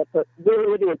about it, but we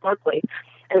were living in Berkeley,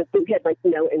 and we had like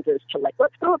no interest to like,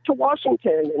 let's go up to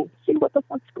Washington and see what the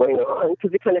fuck's going on,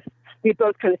 because we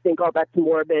both kind of think, oh, that's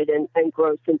morbid and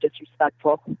gross and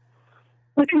disrespectful.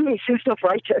 Look at me, so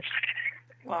self-righteous.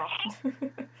 Wow.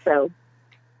 So,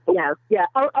 yeah.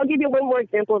 I'll give you one more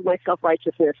example of my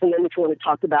self-righteousness, and then if you want to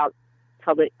talk about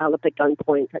how the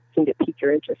gunpoint that seemed to pique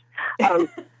your interest.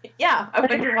 Yeah, I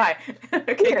wonder why.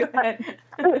 Okay, go ahead.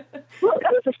 Look,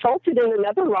 I was assaulted in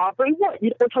another robbery. What?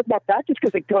 You don't talk about that just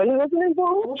because a gun wasn't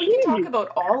involved? Well, we can talk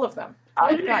about all of them.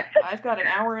 I've got an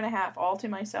hour and a half all to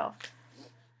myself.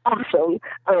 Awesome.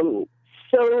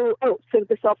 So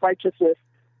the self-righteousness.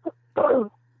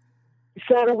 So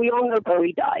we all know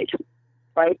Bowie died,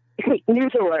 right?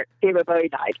 News alert, David Bowie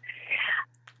died.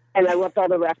 And I loved all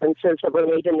the references that were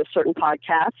made in a certain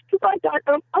podcast, because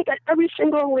I got every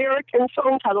single lyric and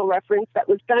song title reference that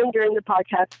was done during the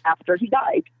podcast after he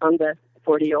died on the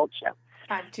 40-year-old show.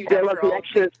 I'm too dumb for all of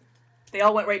them. They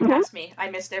all went right past me. I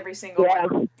missed every single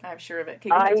one. I'm sure of it.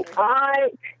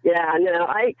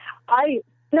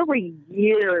 There were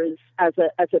years as a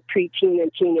preteen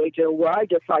and teenager where I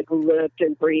just like lived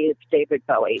and breathed David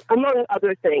Bowie, among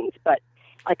other things. But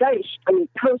like I mean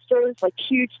posters, like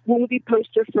huge movie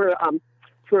poster for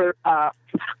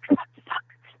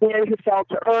Man Who Fell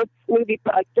to Earth movie,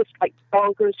 like just like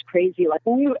bonkers crazy, like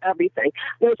knew everything.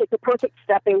 And it was like the perfect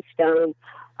stepping stone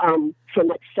from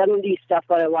like 70s stuff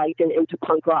that I liked and into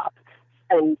punk rock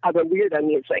and other weirdo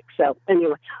music. So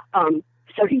anyway,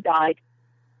 so he died.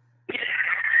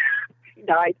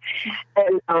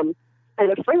 And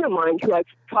a friend of mine who I've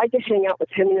tried to hang out with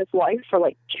him and his wife for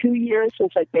like 2 years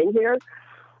since I've been here,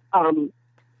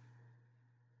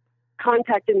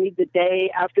 contacted me the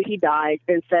day after he died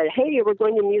and said, hey, we're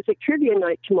going to music trivia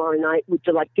night tomorrow night. Would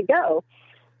you like to go?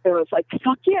 And I was like,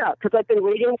 fuck yeah, because I've been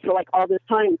waiting for like all this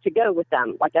time to go with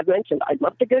them. Like I've mentioned, I'd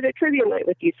love to go to trivia night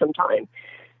with you sometime.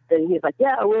 And he's like,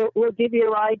 yeah, we'll give you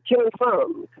a ride to and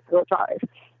from, because we'll drive.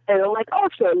 And I'm like,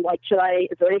 awesome. Like,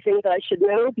 is there anything that I should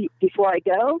know before I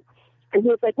go? And he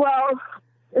was like, well,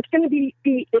 it's going to be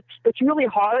it's really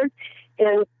hard,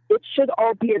 and it should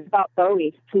all be about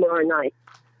Bowie tomorrow night.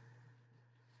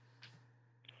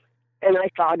 And I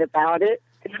thought about it,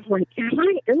 and I'm like,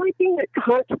 am I being a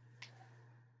cunt,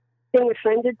 being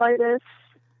offended by this?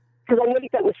 Because I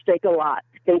make that mistake a lot,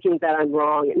 thinking that I'm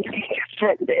wrong and being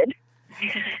offended.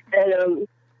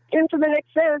 And so the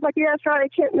next day, I was like, yeah, sorry, I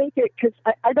can't make it, because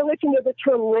I don't know if you know the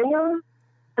term ringer.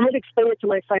 I had to explain it to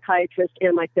my psychiatrist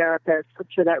and my therapist. I'm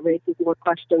sure that raises more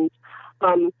questions.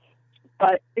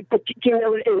 But do you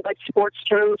know in like sports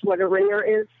terms what a ringer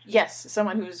is? Yes,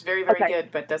 someone who's very, very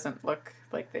good but doesn't look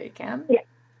like they can.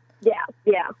 Yeah.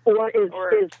 Or is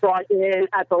brought in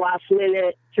at the last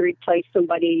minute to replace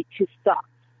somebody who sucks.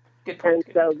 Good point.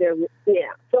 And so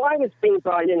so I was being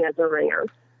brought in as a ringer.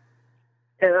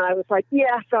 And I was like,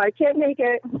 yeah, so I can't make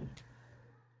it.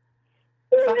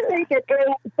 But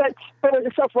when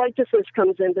the self-righteousness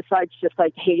comes in, besides just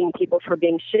like hating people for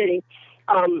being shitty, is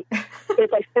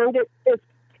I found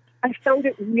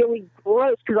it really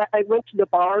gross, because I went to the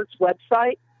bar's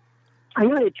website. I'm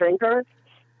not a drinker.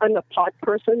 I'm a pot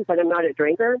person, but I'm not a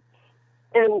drinker.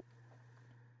 And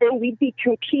we'd be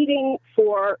competing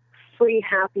for free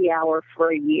happy hour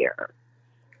for a year.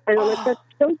 And I'm like, that's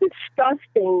so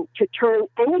disgusting to turn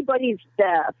anybody's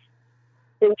death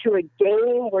into a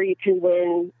game where you can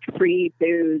win free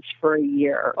booze for a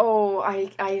year. Oh, I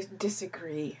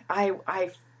disagree. I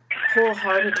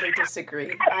wholeheartedly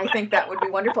disagree. I think that would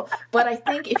be wonderful. But I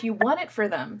think if you want it for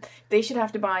them, they should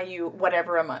have to buy you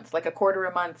whatever a month, like a quarter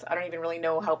a month. I don't even really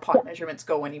know how pot measurements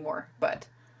go anymore, but.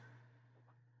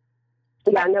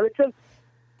 Yeah, no,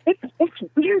 it's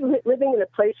weird living in a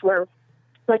place where,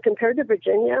 like, compared to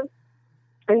Virginia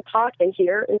and pot and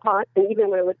here and pot, and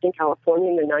even when I lived in California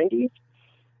in the 90s,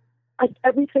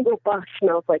 every single bus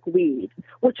smells like weed,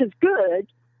 which is good,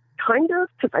 kind of,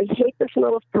 because I hate the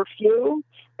smell of perfume,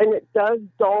 and it does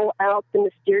dull out the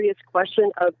mysterious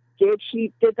question of, did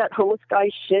that homeless guy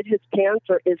shit his pants,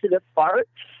 or is it a fart?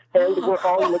 And we're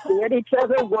all looking at each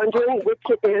other, wondering which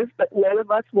it is, but none of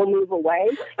us will move away.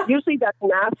 Usually that's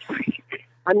masked.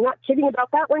 I'm not kidding about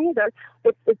that one either.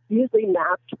 It's usually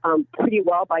masked pretty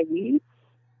well by weed.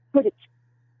 But it's,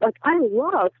 like, I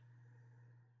enjoy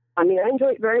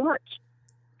it very much,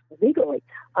 legally.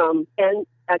 And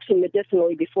actually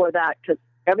medicinally before that, because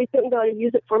everything that I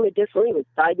use it for medicinally was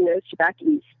diagnosed back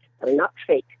east. They're not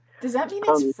fake. Does that mean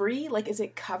it's free? Like, is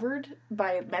it covered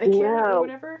by Medicare or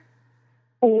whatever?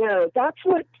 No, that's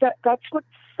what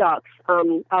sucks.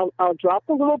 I'll drop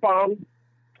a little bomb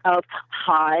of,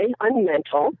 hi, I'm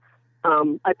mental.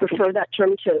 I prefer that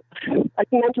term to,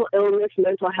 like, mental illness,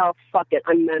 mental health. Fuck it,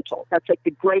 I'm mental. That's like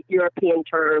the great European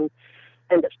term,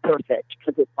 and it's perfect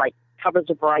because it like covers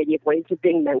a variety of ways of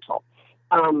being mental.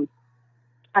 I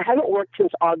haven't worked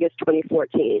since August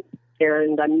 2014,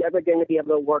 and I'm never going to be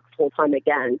able to work full time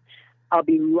again. I'll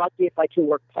be lucky if I can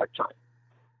work part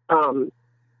time,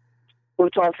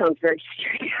 which all sounds very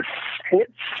serious, and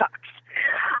it sucks.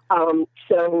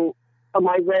 So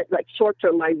my rent, like short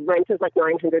term, my rent is like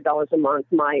 $900 a month.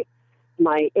 My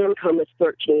income is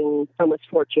almost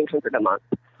 $1,400 a month.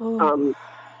 Oh.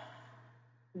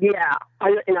 Yeah,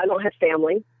 and I don't have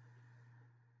family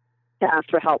to ask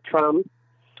for help from.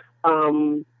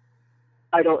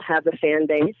 I don't have a fan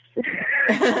base to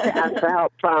ask for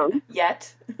help from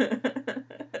Yet.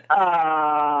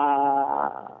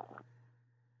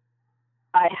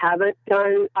 I haven't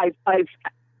done. I've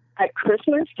at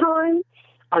Christmas time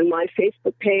on my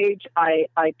Facebook page, I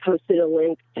posted a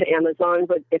link to Amazon,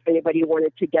 but if anybody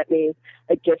wanted to get me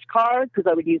a gift card, because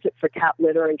I would use it for cat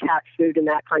litter and cat food and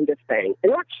that kind of thing.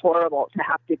 And that's horrible to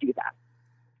have to do that.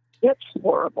 It's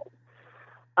horrible.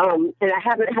 And I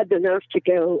haven't had the nerve to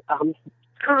go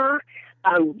to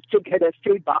get us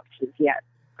food boxes yet,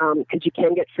 because you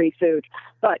can get free food.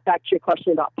 But back to your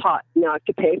question about pot. Now, I have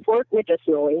to pay for it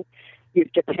medicinally. You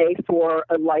have to pay for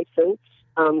a license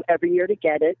every year to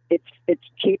get it. It's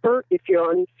cheaper if you're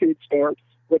on food stamps,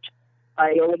 which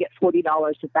I only get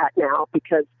 $40 of that now,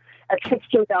 because at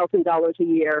 $16,000 a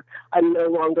year, I'm no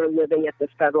longer living at the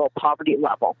federal poverty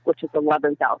level, which is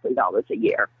 $11,000 a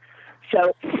year.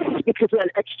 So because of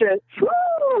that extra,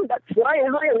 that's flying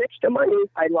high on extra money,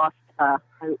 I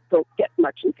don't get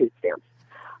much in food stamps.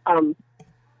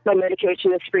 My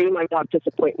medication is free. My doctor's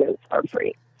appointments are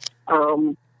free.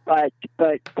 But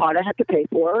pot I have to pay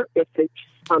for. If it's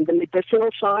on the medicinal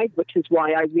side, which is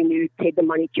why I paid the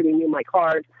money to renew my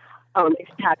card,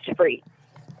 it's tax-free.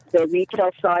 The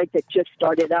retail side that just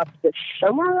started up this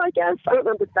summer, I guess. I don't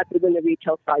remember exactly when the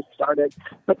retail side started,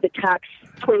 but the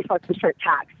 25%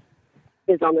 tax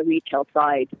is on the retail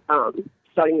side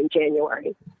starting in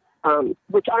January,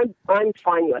 which I'm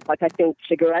fine with. Like, I think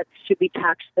cigarettes should be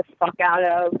taxed the fuck out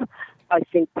of. I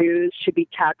think booze should be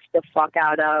taxed the fuck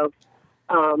out of.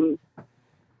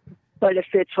 But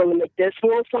if it's on the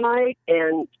medicinal side,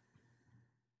 and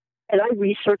I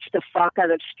researched the fuck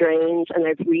out of strains, and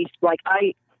I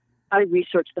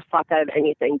researched the fuck out of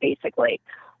anything, basically.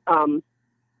 And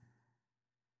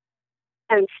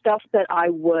stuff that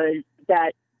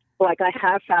like, I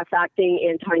have fast-acting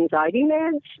anti-anxiety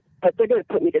meds, but they're going to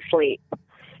put me to sleep.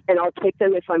 And I'll take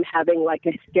them if I'm having, like,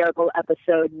 a hysterical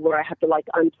episode where I have to, like,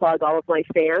 unplug all of my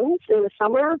fans in the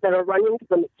summer that are running,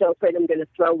 because I'm so afraid I'm going to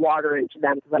throw water into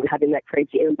them because I'm having that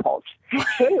crazy impulse.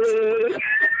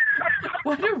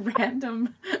 What a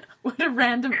random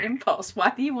impulse. Why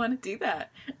do you want to do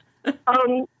that?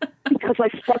 Because I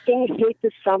fucking hate the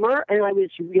summer, and I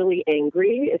was really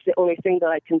angry. It's the only thing that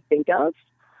I can think of.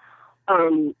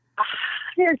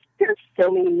 There's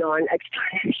so many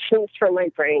non-explanations for my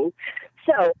brain.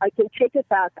 So I can take a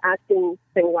fast-acting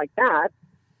thing like that,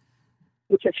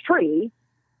 which is free,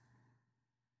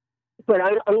 but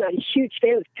I'm not a huge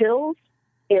fan of pills,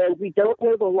 and we don't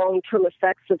know the long-term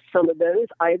effects of some of those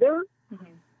either.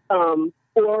 Mm-hmm.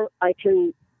 Or I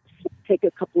can take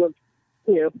a couple of,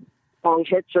 bong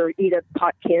hits or eat a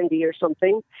pot candy or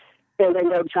something, and I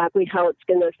know exactly how it's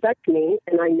going to affect me,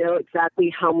 and I know exactly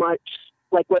how much,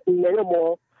 like, what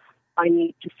minimal I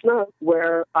need to smoke,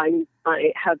 where I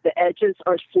have the edges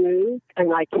are smooth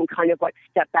and I can kind of, like,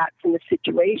 step back from the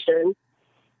situation,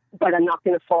 but I'm not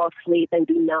going to fall asleep and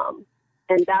be numb.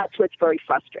 And that's what's very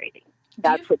frustrating.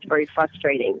 What's very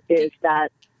frustrating is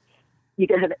that you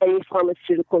can have any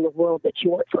pharmaceutical in the world that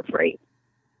you want for free.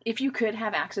 If you could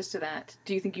have access to that,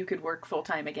 do you think you could work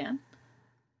full-time again?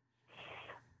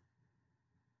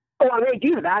 Oh, I mean, I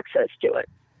do have access to it.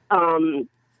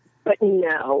 But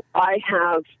no, I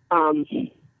have,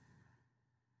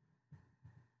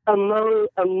 among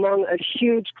a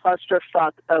huge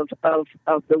clusterfuck of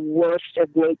the worst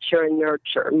of nature and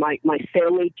nurture. My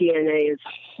family DNA is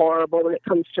horrible when it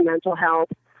comes to mental health,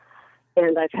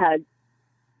 and I've had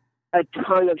a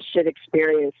ton of shit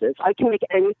experiences. I can make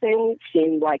anything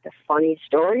seem like a funny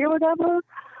story or whatever,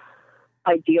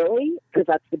 ideally, because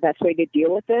that's the best way to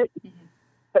deal with it. Mm-hmm.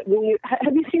 But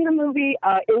have you seen the movie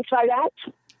Inside Out?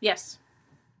 Yes.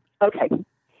 Okay.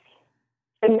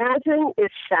 Imagine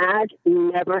if Sad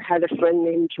never had a friend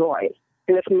named Joy.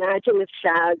 And imagine if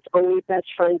Sad's only best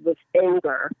friend was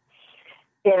anger.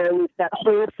 And that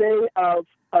whole thing of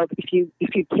if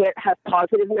you can't have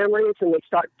positive memories and they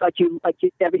start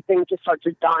everything just starts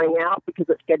dying out because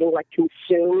it's getting, like,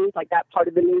 consumed, like that part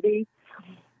of the movie.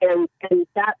 and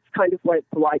that's kind of what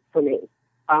it's like for me.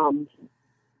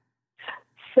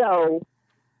 So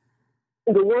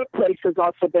the workplace has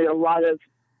also been a lot of,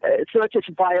 it's not just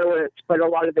violence, but a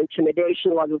lot of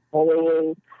intimidation, a lot of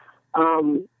bullying.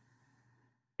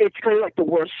 It's kind of like the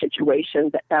worst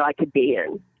situation that I could be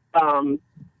in.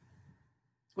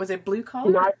 Was it blue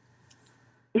collar?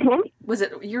 Mm-hmm. Was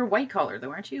it, you're white collar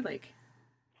though, aren't you? Like,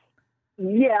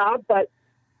 yeah, but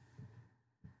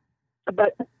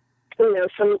you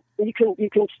know, you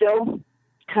can still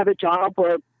have a job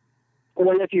where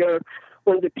one of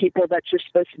the people that you're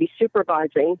supposed to be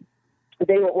supervising,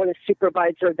 they don't want a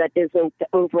supervisor that isn't the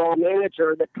overall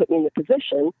manager that put me in the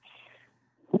position.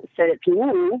 Said it to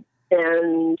me,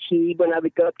 and when I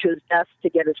would go up to his desk to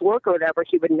get his work or whatever,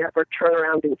 he would never turn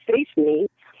around and face me.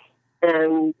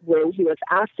 And when he was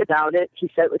asked about it, he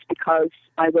said it was because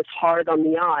I was hard on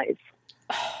the eyes.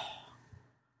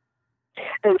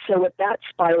 And so what that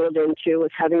spiraled into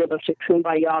was having a bunch of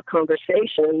kumbaya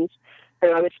conversations,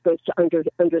 and I was supposed to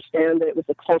understand that it was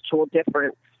a cultural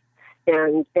difference,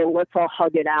 and let's all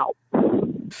hug it out.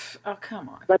 Oh, come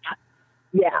on.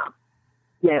 Yeah.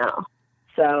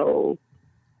 So,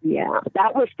 yeah,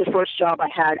 that was the first job I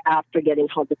had after getting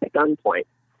held at the gunpoint,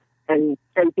 and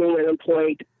being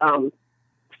unemployed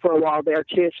for a while there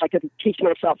too, so I could teach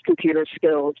myself computer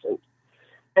skills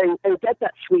and get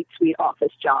that sweet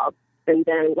office job. And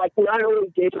then, like, not only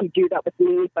did he do that with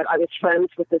me, but I was friends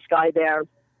with this guy there.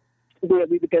 You know,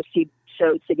 we would go see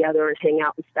shows together and hang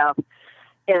out and stuff.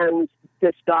 And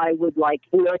this guy would, like,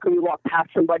 you know, like when you walk past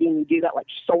somebody and you do that, like,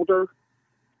 shoulder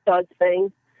thud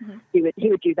thing, mm-hmm. he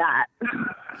would do that.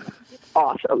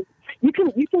 Awesome. You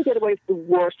can get away with the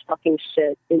worst fucking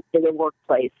shit in a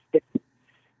workplace. It's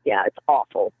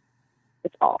awful.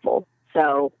 It's awful.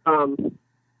 So,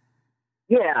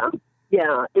 yeah,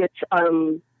 it's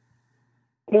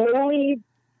mainly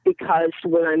because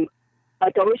when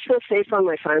I always feel safe on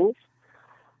my friends.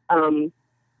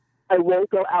 I won't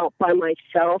go out by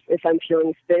myself if I'm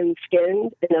feeling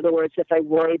thin-skinned. In other words, if I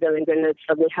worry that I'm going to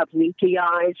suddenly have leaky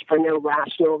eyes for no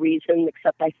rational reason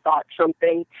except I thought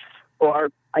something, or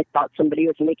I thought somebody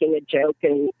was making a joke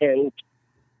and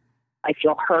I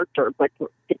feel hurt, but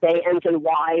the day ends in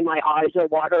Y, my eyes are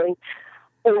watering.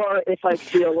 Or if I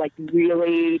feel like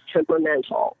really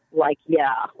temperamental, like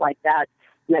that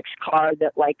next car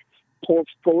that like pulls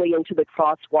fully into the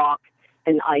crosswalk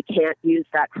and I can't use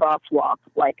that crosswalk,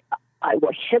 like I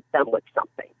will hit them with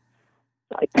something.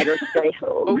 I better stay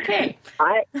home. Okay.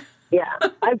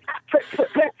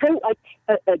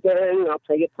 Again, I'll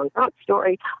tell you a punk rock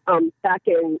story. Back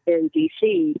in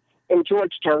D.C., in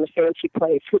Georgetown, the fancy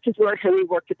place, which is where Henry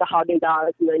worked at the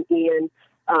Haagen-Dazs, and then Ian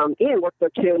worked there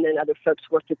too, and then other folks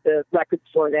worked at the record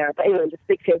store there. But anyway, this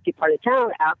big fancy part of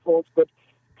town, assholes would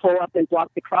pull up and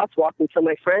block the crosswalk, and so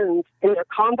my friends, in their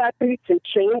combat boots and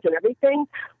chains and everything,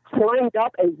 climbed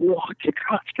up and walked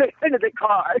across into the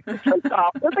car on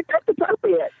top. I was like, that's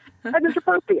appropriate. That is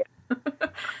appropriate.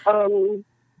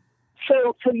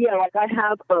 So yeah, like I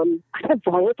have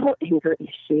volatile anger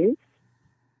issues.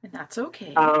 And that's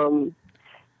okay. But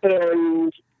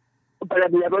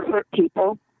I've never hurt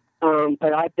people.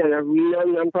 But I've done a real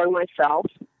number on myself.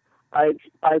 I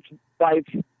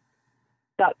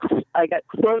got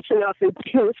close enough and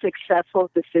too successful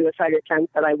with the suicide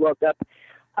attempt that I woke up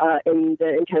in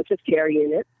the intensive care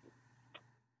unit.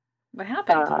 What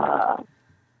happened?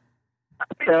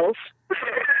 Pills.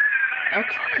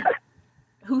 Okay.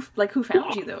 Who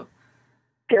found you though?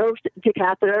 Pills,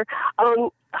 decatheter.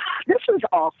 This was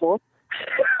awful.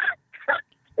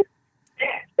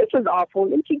 This was awful.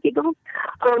 And she giggled.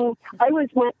 I was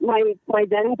my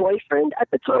then boyfriend at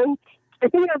the time. I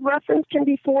think I've referenced him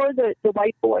before, the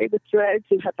white boy with dreads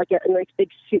who had like a nice big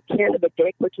soup can of a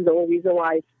dick, which is the only reason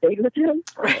why I stayed with him.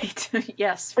 Right.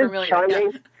 Yes, familiar.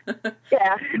 Charming.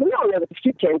 Yeah, we all know the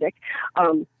soup can dick.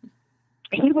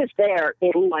 He was there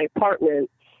in my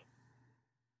apartment.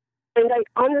 And I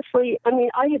honestly,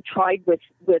 I had tried with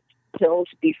pills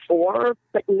before,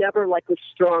 but never like with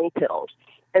strong pills.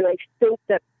 And I think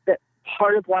that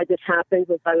part of why this happened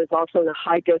was I was also in a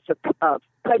high dose of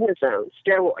prednisone,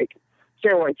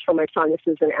 steroids for my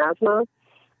sinuses and asthma.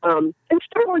 And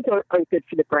steroids aren't good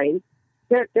for the brain.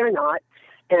 They're not.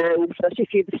 And especially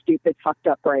if you have a stupid, fucked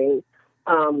up brain.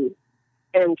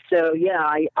 And so, yeah,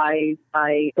 I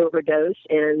overdosed,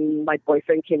 and my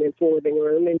boyfriend came into the living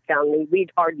room and found me.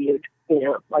 We'd argued,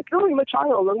 like, oh, I'm a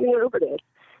child, I'm going to overdose.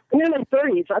 And in my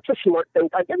 30s, that's a smart thing.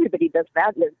 Like, everybody does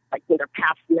that when they're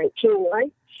past 19,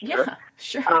 right? Sure. Yeah,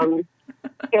 sure.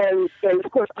 And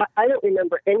of course, I don't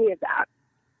remember any of that.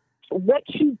 What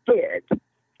he did,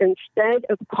 instead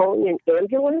of calling an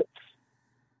ambulance,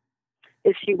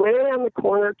 is she went around the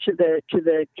corner to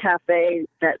the cafe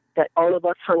that all of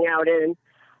us hung out in,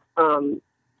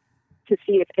 to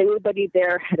see if anybody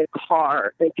there had a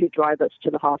car that could drive us to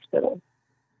the hospital.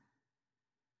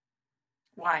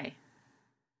 Why?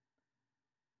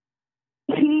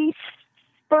 He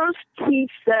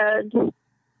said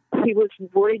he was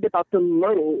worried about the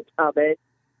money of it.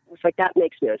 I was like, that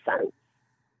makes no sense.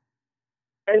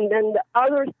 And then the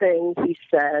other thing he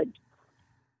said,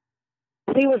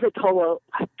 he was a total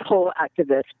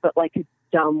activist, but like a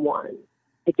dumb one.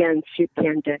 Again, soup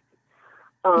can dick.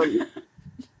 And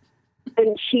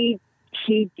he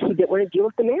didn't want to deal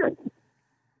with the man.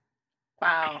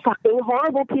 Wow. Fucking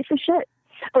horrible piece of shit.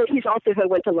 Oh, he's also who I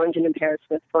went to London and Paris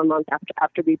with for a month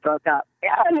after we broke up.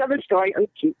 Yeah, another story. I'm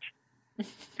cute.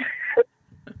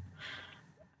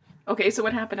 Okay, so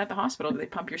what happened at the hospital? Did they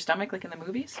pump your stomach like in the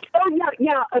movies? Oh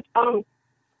yeah.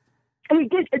 And we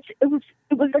did. It was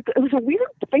a weird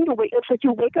thing to wake. It's like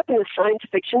you wake up in a science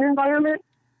fiction environment,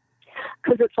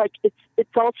 because it's like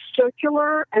it's all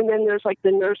circular, and then there's like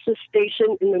the nurses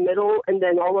station in the middle, and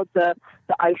then all of the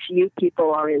ICU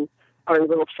people are in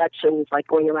little sections, like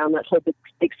going around that whole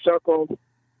big circle.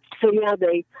 So yeah,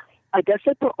 I guess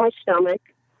they put my stomach.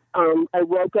 I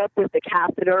woke up with the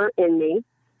catheter in me,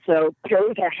 so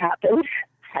apparently that happened.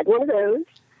 Had one of those.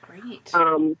 Great.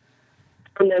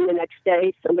 And then the next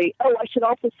day, I should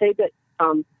also say that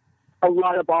a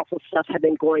lot of awful stuff had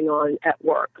been going on at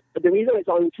work. But the reason I was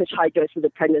on such high doses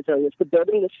of prednisone is the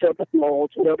building was filled with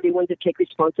mold. Nobody wanted to take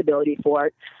responsibility for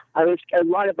it. A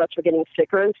lot of us were getting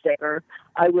sicker and sicker.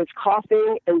 I was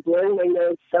coughing and blowing my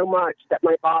nose so much that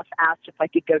my boss asked if I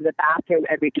could go to the bathroom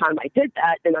every time I did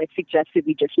that, and I suggested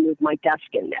we just move my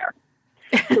desk in there.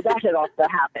 So that had also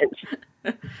happened.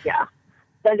 Yeah,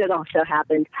 that had also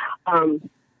happened.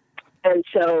 And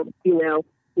so,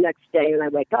 next day when I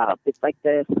wake up, it's like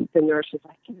the nurse is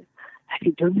like, have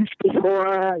you done this before?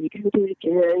 Are you going to do it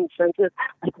again? Sensitive,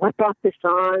 like, what brought this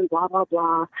on? Blah, blah,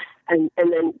 blah. And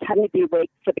then having to be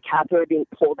awake for the catheter being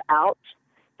pulled out.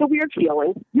 It's a weird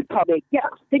feeling. You probably,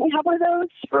 didn't you have one of those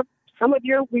for some of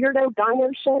your weirdo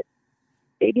gyno shit?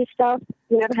 Baby stuff?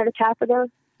 You never had a catheter?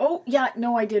 Oh, yeah.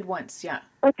 No, I did once. Yeah.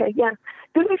 Okay, yeah.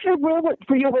 Didn't you feel weird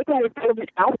for you awake when they pulled it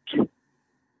out?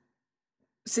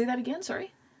 Say that again,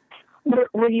 sorry?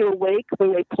 Were you awake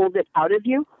when they pulled it out of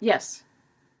you? Yes.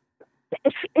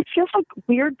 It feels like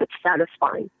weird but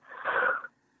satisfying.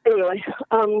 Anyway,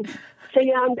 and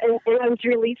I was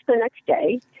released the next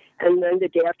day, and then the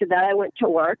day after that I went to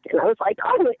work, and I was like,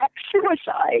 I'm an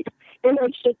ex-suicide. And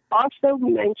I should also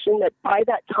mention that by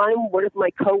that time, one of my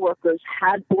coworkers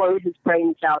had blown his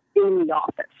brains out in the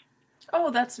office. Oh,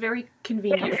 that's very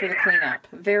convenient for the cleanup.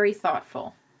 Very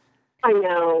thoughtful. I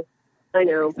know.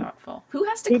 Very thoughtful. Who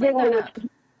has to clean that up?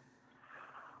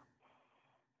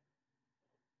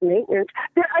 Maintenance.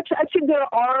 Actually,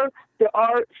 there are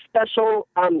special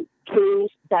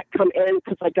teams that come in,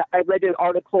 because I read an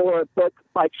article or a book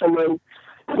by someone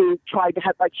who tried to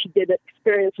have, like, she did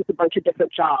experience with a bunch of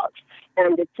different jobs,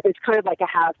 and it's kind of like a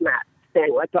hazmat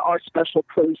thing. Like, there are special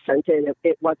crews sent in.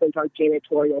 It wasn't our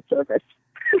janitorial service.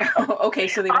 Oh, okay,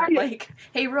 so they weren't like,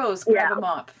 hey, Rose, grab a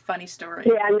mop. Funny story.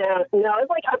 Yeah, no. It's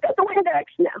like, I've got the Windex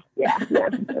now. Yeah, no,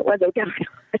 it wasn't going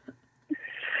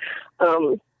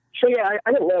on. So, yeah,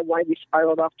 I don't know why we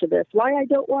spiraled off to this. Why I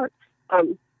don't work.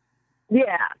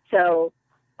 Yeah, so,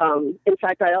 in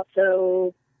fact, and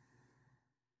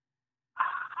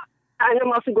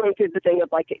I'm also going through the thing of,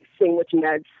 like, seeing which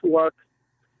meds work.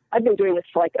 I've been doing this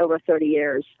for, like, over 30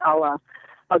 years. I'll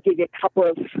give you a couple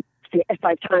of, if I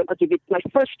have time, I'll give you my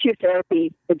first two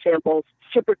therapy examples,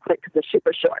 super quick because they're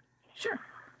super short. Sure.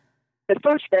 The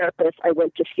first therapist I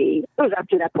went to see, it was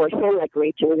after that boyfriend, like,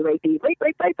 raped me, rape.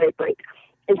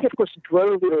 And he, of course,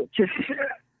 drove me to,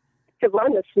 because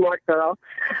I'm a smart girl.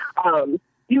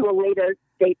 You will later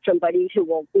date somebody who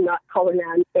will not call an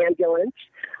ambulance.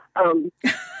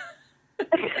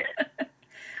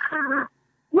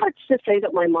 Let's just say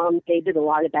that my mom dated a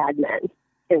lot of bad men,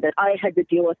 and that I had to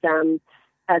deal with them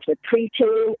as a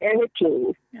preteen and a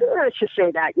teen. Yeah. Let's just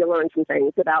say that you learn some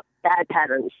things about bad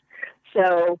patterns.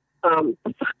 So, so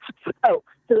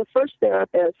the first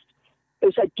therapist, it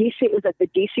was at DC. It was at the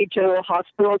DC General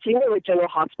Hospital. So you know what General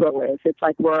Hospital is? It's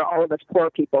like where all of us poor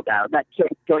people go that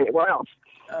can't go anywhere else.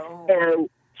 Oh. And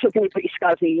so it can be pretty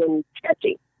scuzzy and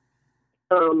sketchy.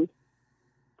 And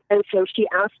so she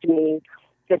asked me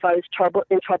if I was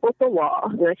in trouble with the law,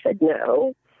 and I said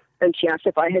no. And she asked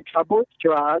if I had trouble with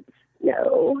drugs.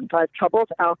 No. If I had trouble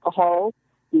with alcohol.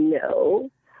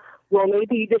 No. Well,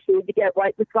 maybe you just need to get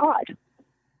right with God.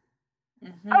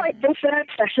 Mm-hmm. All right, thanks for that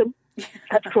session.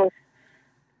 That's cool.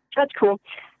 That's cool.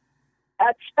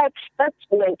 That's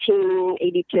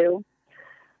 1982.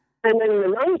 And then in the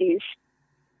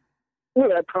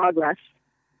 90s, progress.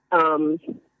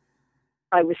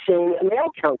 I was seeing a male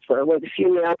counselor, one of the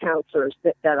few male counselors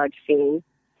that I've seen.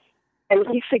 And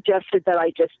he suggested that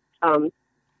I just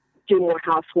do more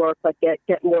housework, like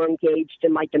get more engaged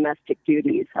in my domestic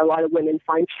duties. A lot of women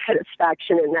find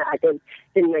satisfaction in that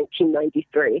in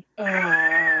 1993.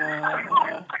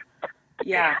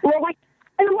 Yeah. Well,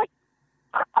 and I'm like,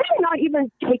 I'm not even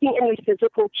taking any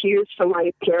physical cues from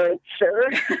my appearance,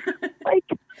 sir. My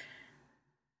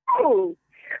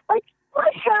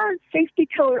hair is safety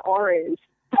tone orange.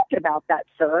 Talk about that,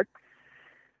 sir.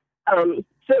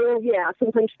 So yeah,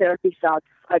 sometimes therapy sucks.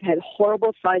 I've had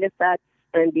horrible side effects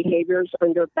and behaviors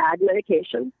under bad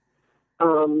medication,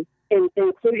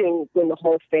 including when the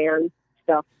whole fan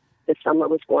stuff this summer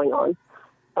was going on.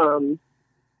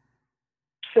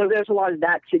 So there's a lot of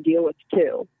that to deal with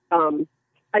too.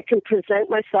 I can present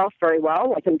myself very well,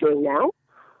 like I'm doing now.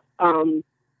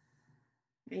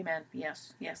 Amen.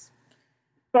 Yes.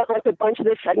 But like a bunch of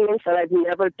the segments that I've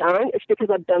never done, it's because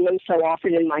I've done them so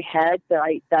often in my head that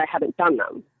I haven't done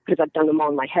them, because I've done them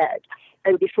on my head.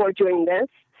 And before doing this,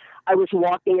 I was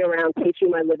walking around,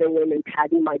 pacing my living room and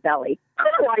patting my belly. Oh,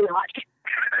 why not?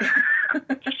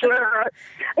 Sure.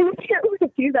 And you can't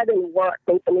really do that in work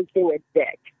when someone's being a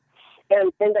dick.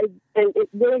 And it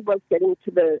really was getting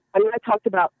to I talked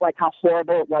about like how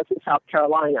horrible it was in South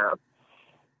Carolina,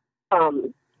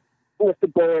 with the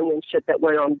bullying and shit that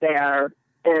went on there.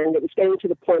 And it was getting to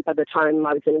the point by the time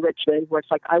I was in Richmond where it's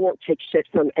like, I won't take shit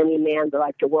from any man that I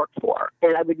have to work for.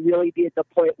 And I would really be at the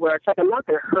point where it's like, I'm not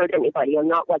going to hurt anybody. I'm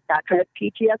not like that kind of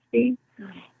PTSD,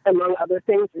 among other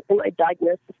things in my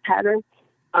diagnosis pattern.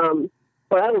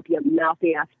 But I will be a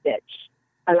mouthy-ass bitch.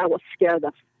 And I will scare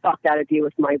the fuck out of you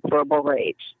with my verbal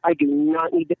rage. I do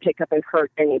not need to pick up and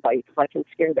hurt anybody because I can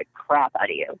scare the crap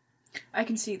out of you. I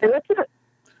can see that.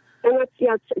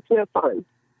 It's no fun.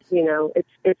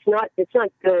 It's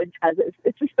not good.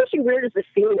 It's especially weird as a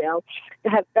female to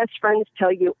have best friends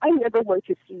tell you, I never want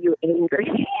to see you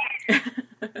angry.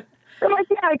 I'm like,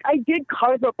 yeah, I did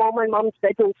carve up all my mom's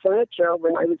bedroom furniture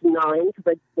when I was 9 because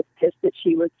I was pissed that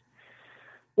she was,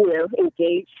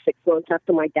 engaged 6 months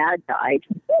after my dad died.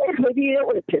 Maybe you don't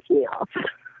want to piss me off.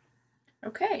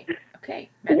 Okay.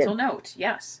 Mental note,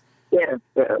 yes. Yeah.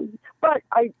 But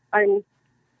I'm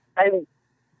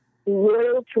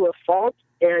loyal to a fault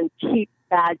and keep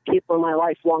bad people in my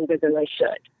life longer than I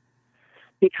should,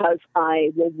 because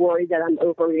I will worry that I'm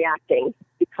overreacting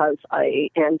because I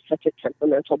am such a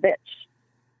temperamental bitch.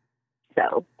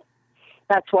 So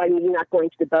that's why me not going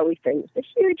to the Bowie thing is a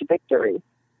huge victory.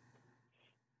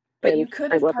 But you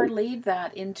could have parlayed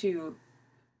that into,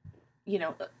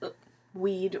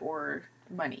 weed or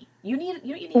money. You need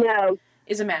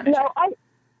is a manager. I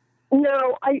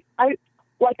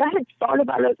had thought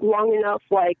about it long enough.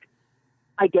 Like,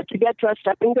 I get to get dressed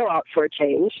up and go out for a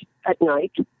change at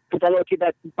night because I don't do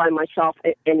that by myself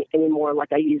anymore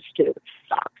like I used to. It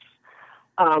sucks.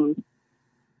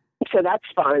 So that's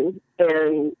fun,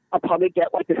 and I'll probably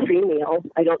get like a free meal.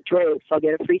 I don't drink, so I'll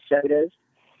get a free sodas.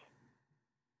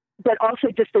 But also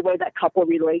just the way that couple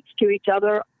relates to each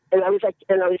other. And I was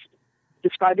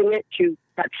describing it to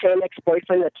that same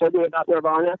ex-boyfriend that told me about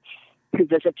Nirvana, who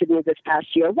visited me this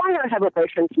past year. Why not have a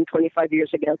boyfriend from 25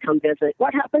 years ago come visit?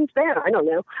 What happens there? I don't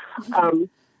know.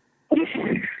 Do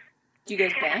you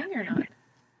guys bang or not?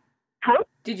 Huh?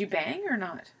 Did you bang or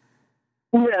not?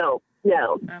 No.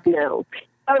 Okay. No.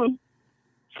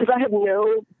 Because I have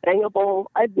no bangable.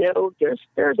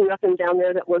 There's nothing down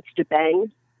there that wants to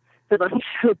bang. Because I'm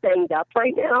so banged up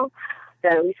right now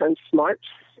that at least I'm smart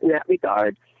in that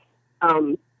regard.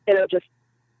 I'm just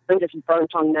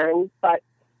burnt on men. But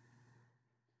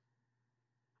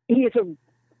he's a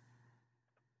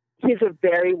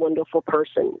very wonderful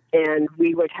person, and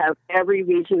we would have every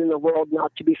reason in the world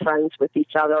not to be friends with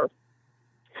each other.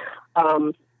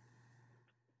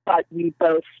 But we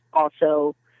both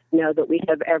also know that we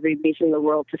have every reason in the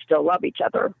world to still love each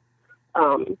other.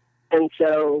 And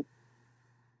so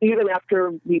even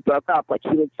after we broke up, like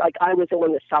he was like, I was the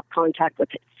one that stopped contact with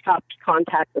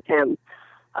him.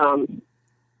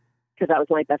 Because that was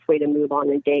my best way to move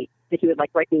on and date. He would like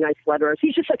write me nice letters.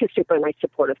 He's just like a super nice,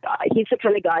 supportive guy. He's the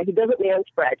kind of guy who doesn't man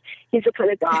spread. He's the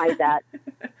kind of guy that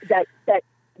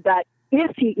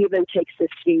if he even takes his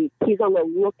seat, he's on the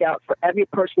lookout for every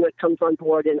person that comes on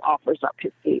board and offers up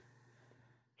his seat.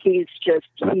 He is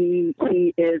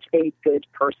a good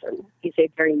person. He's a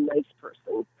very nice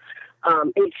person.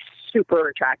 He's super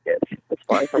attractive as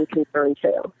far as I'm concerned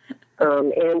too.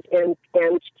 And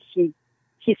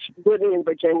he's living in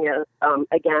Virginia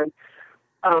again.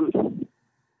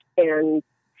 and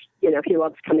he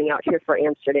loves coming out here for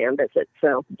Amsterdam visits.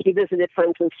 So he visited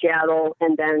friends in Seattle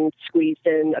and then squeezed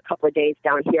in a couple of days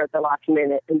down here at the last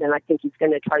minute. And then I think he's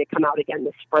going to try to come out again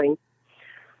this spring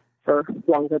for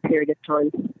a longer period of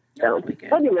time. So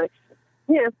that'd be nice.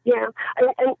 Yeah, yeah.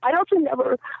 And I also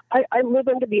I live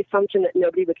under the assumption that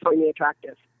nobody would find me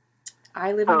attractive.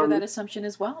 I live under that assumption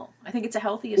as well. I think it's a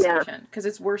healthy assumption because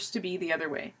it's worse to be the other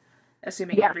way,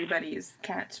 assuming everybody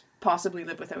can't possibly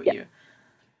live without you.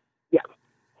 Yeah.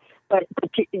 But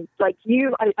like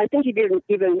you, I think you didn't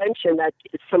even mention that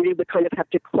somebody would kind of have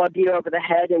to club you over the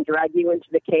head and drag you into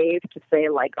the cave to say,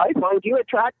 like, I find you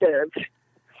attractive.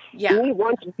 Yeah. We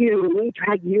want you. We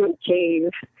drag you in the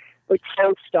cave, which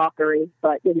sounds stalkery,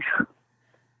 but,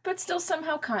 But still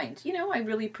somehow kind. I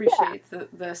really appreciate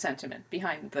the sentiment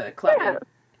behind the clubbing,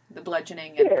 the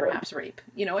bludgeoning, and perhaps rape.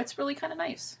 It's really kind of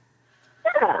nice.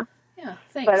 Yeah. Yeah,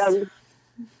 thanks. But,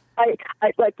 I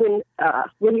like when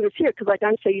he was here, because like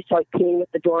I'm so used to like peeing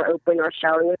with the door open or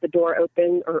showering with the door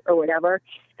open or whatever,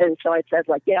 and so I said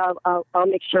like, yeah, I'll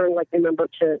make sure and like remember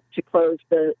to close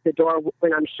the door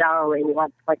when I'm showering.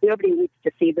 Like nobody needs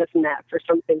to see this and that or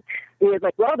something. And he was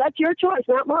like, well, that's your choice,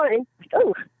 not mine. Like,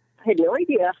 oh, I had no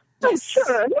idea. Oh,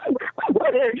 sure, I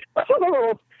would.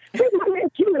 Oh, where's my man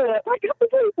Cuba? I got the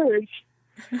papers.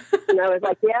 And I was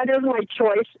like, yeah, it is my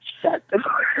choice. Shut the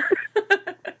door.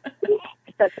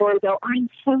 That door and go, I'm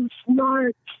so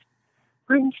smart.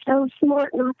 I'm so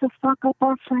smart not to fuck up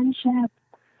our friendship.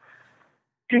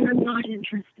 And I'm not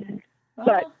interested.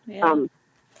 Well,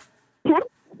 but,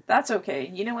 that's okay.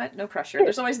 You know what? No pressure.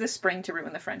 There's always this spring to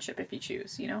ruin the friendship if you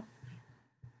choose, Yeah,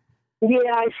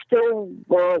 I still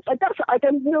want.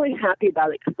 I'm really happy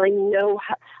about it because I know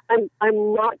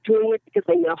I'm not doing it because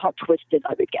I know how twisted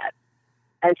I would get,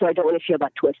 and so I don't want to feel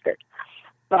that twisted.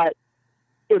 But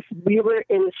if we were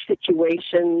in a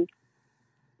situation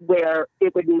where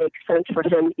it would make sense for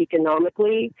him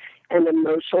economically and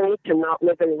emotionally to not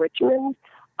live in Richmond,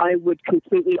 I would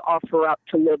completely offer up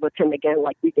to live with him again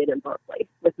like we did in Berkeley,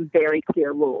 with very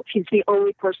clear rules. He's the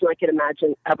only person I could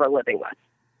imagine ever living with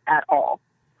at all.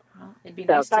 Well, it'd be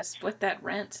nice to split that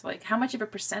rent. Like, how much of a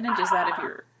percentage is that of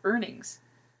your earnings?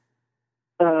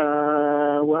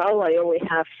 Well, I only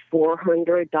have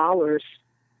 $400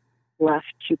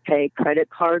 left to pay credit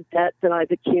card debt that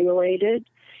I've accumulated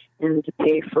and to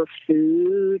pay for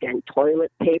food and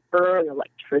toilet paper and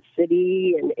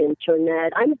electricity and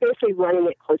internet. I'm basically running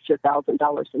it close to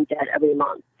 $1,000 in debt every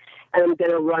month, and I'm going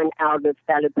to run out of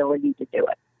that ability to do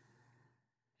it.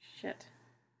 Shit.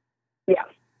 Yeah.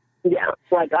 Yeah.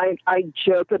 Like, I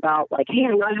joke about, like, hey,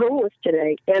 I'm not homeless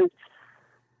today, and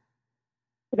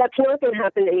that's not going to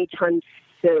happen anytime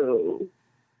soon.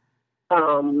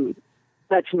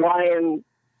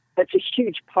 That's a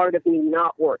huge part of me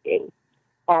not working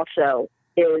also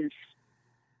is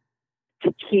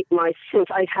to keep since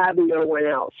I have no one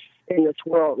else in this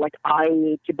world, like I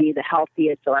need to be the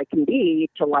healthiest that I can be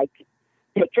to like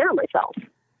take care of myself.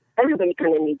 Everybody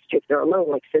kind of needs to if they're alone,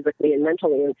 like physically and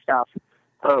mentally and stuff.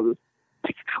 I forgot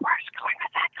where I was going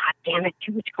with that. God damn it,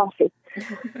 too much coffee.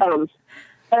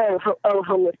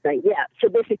 Homeless thing. Yeah. So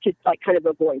basically to like kind of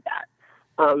avoid that.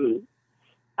 I'm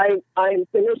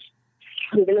going to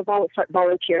start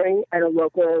volunteering at a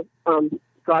local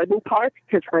garden park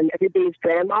because I'm everybody's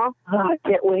grandma. I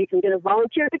can't wait. I'm going to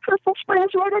volunteer at the Crystal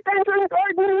Springs Rhododendron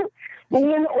Garden.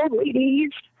 Me and the old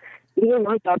ladies, me and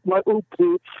my Doc Martin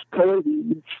boots, pulling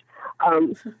weeds.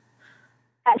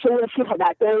 So I'm going to see how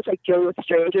that goes, like dealing with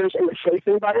strangers in a safe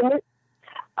environment.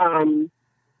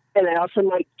 And I also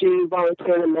might do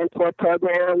volunteer in a mentor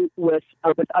program with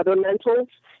other mentors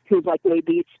who've like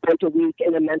maybe spent a week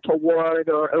in a mental ward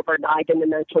or overnight in the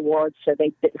mental ward so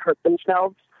they didn't hurt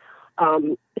themselves.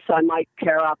 So I might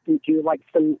pair up and do like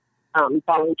some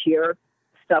volunteer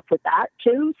stuff with that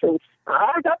too, since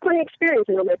I've got plenty of experience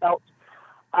in my belt.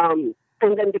 And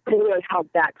then depending on how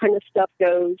that kind of stuff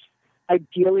goes,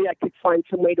 ideally I could find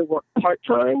some way to work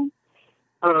part-time.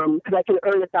 Because I can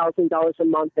earn $1,000 a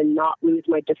month and not lose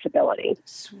my disability.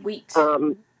 Sweet.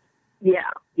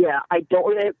 Yeah. I don't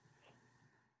want to,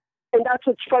 and that's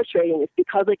what's frustrating is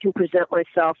because I can present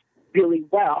myself really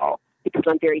well, because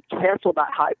I'm very careful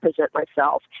about how I present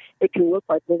myself, it can look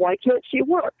like, well, why can't she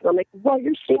work? And I'm like, well,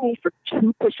 you're seeing me for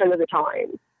 2% of the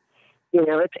time.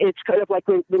 It's kind of like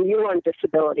when you're on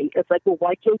disability. It's like, well,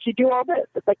 why can't you do all this?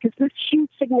 It's like, because this huge,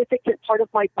 significant part of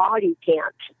my body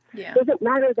can't. Yeah. It doesn't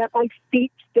matter that my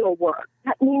feet still work.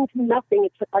 That means nothing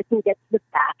except I can get to the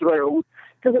bathroom.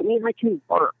 Doesn't mean I can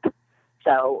work.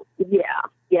 So, yeah.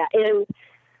 And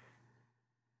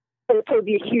it would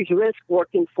be a huge risk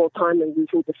working full-time and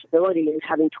losing disability and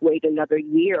having to wait another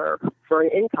year for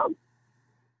an income.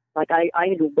 Like I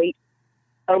had to wait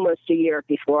almost a year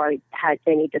before I had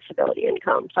any disability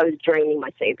income. So I was draining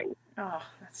my savings. Oh,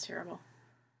 that's terrible.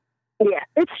 Yeah,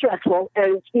 it's stressful,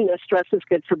 and stress is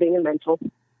good for being mental.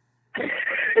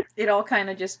 It all kind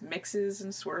of just mixes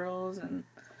and swirls and.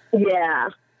 Yeah.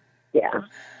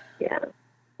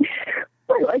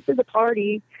 My life is a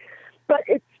party, but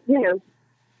it's no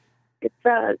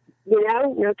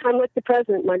time like the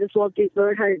present. Might as well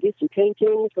learn how to do some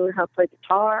paintings, learn how to play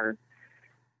guitar,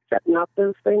 setting up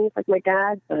those things like my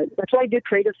dad. But that's why I do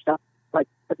creative stuff, like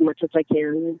as much as I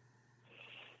can.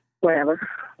 Whatever.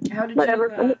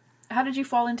 How did you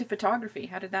fall into photography?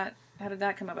 How did that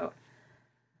come about?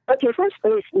 Okay, first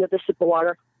let me snip a sip of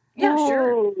water. Yeah,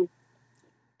 sure.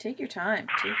 Take your time.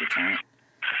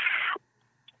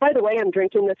 By the way, I'm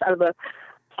drinking this out of a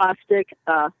plastic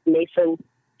mason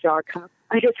jar cup.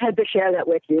 I just had to share that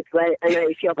with you because I know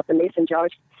you feel about the mason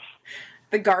jars.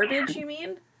 The garbage, you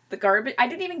mean? The garbage? I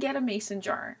didn't even get a mason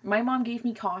jar. My mom gave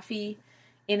me coffee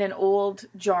in an old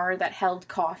jar that held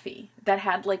coffee, that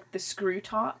had like the screw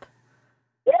top.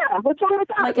 Yeah, what's wrong with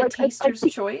that? Like a taster's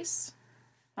choice?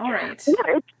 All right.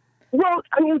 Yeah, well,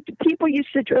 I mean, people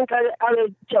used to drink out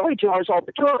of jelly jars all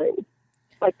the time.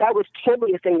 Like, that was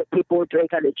totally a thing that people would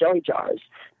drink out of jelly jars.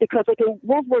 Because, like, in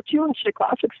World War II and shit,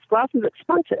 glass is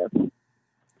expensive.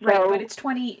 Right, so, but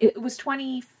it was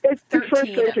 2013 at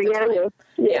the time.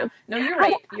 Yeah. No, you're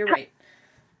right.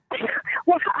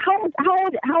 Well, how old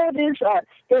is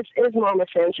Mama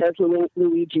Sanchez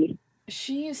Luigi? Is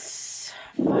she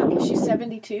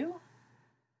 72?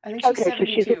 I think she's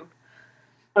 72.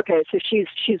 Okay, so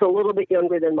she's a little bit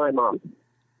younger than my mom.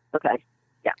 Okay,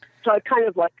 yeah. So I kind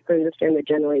of like understand the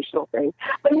generational thing.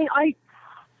 But I mean,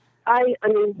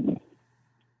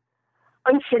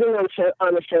 I'm sitting on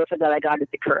a sofa that I got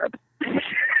at the curb.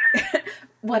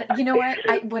 What, you know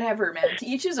what? Whatever, man. To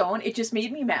each his own. It just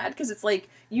made me mad because it's like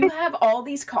you have all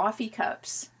these coffee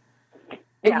cups.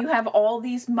 And you have all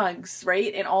these mugs,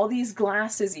 right? And all these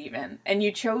glasses even. And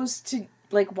you chose to,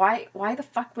 like, why the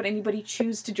fuck would anybody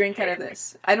choose to drink out of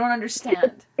this? I don't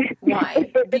understand.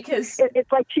 Why? Because...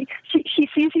 It's like she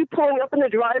sees you pulling up in the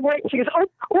driveway and she goes, oh,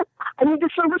 I need to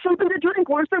serve her something to drink.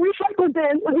 Where's the recycle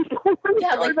bin?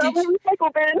 Yeah, like,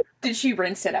 did she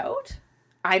rinse it out?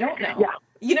 I don't know. Yeah.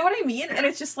 You know what I mean? And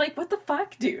it's just like, what the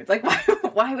fuck, dude? Like,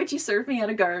 why would you serve me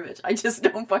out of garbage? I just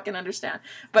don't fucking understand.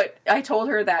 But I told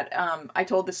her that, I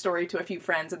told this story to a few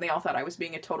friends and they all thought I was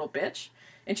being a total bitch.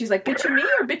 And she's like, bitch of me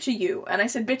or bitch of you? And I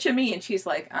said, bitch of me. And she's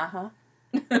like, uh-huh.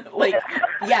 Like,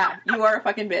 yeah, you are a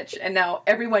fucking bitch. And now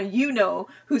everyone you know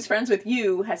who's friends with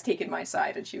you has taken my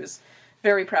side. And she was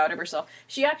very proud of herself.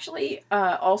 She actually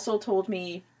also told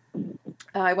me,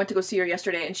 I went to go see her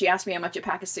yesterday, and she asked me how much a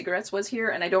pack of cigarettes was here,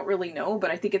 and I don't really know,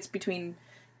 but I think it's between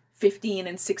 15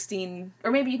 and 16,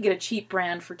 or maybe you can get a cheap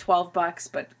brand for $12,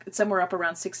 but somewhere up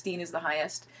around 16 is the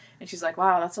highest. And she's like,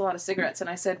 wow, that's a lot of cigarettes. And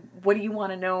I said, what do you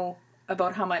want to know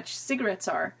about how much cigarettes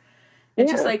are? And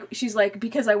she's like,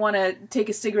 because I want to take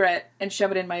a cigarette and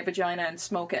shove it in my vagina and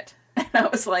smoke it. And I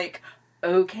was like,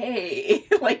 okay,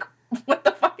 like, what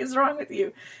the fuck is wrong with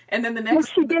you? And then the next... Was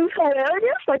she being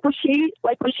hilarious? Was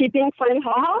she being funny,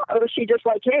 haha? Or was she just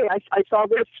like, hey, I saw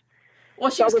this,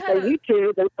 she was on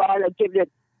YouTube and thought I'd give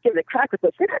it a crack with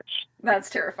the finish. That's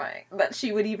terrifying. That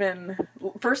she would even,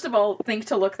 first of all, think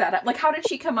to look that up. Like, how did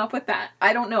she come up with that?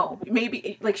 I don't know.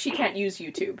 Maybe, like, she can't use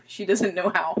YouTube. She doesn't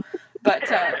know how. But,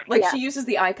 she uses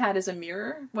the iPad as a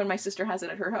mirror when my sister has it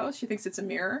at her house. She thinks it's a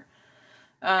mirror.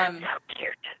 That's so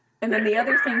cute. And then the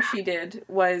other thing she did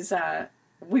was,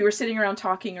 we were sitting around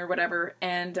talking or whatever,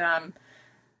 and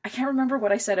I can't remember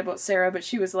what I said about Sarah, but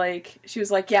she was like,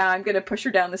 yeah, I'm going to push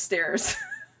her down the stairs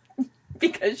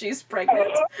because she's pregnant.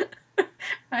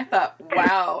 I thought,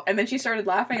 wow. And then she started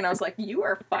laughing, and I was like, you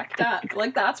are fucked up.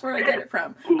 Like, that's where I get it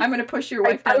from. I'm going to push your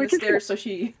wife down the stairs so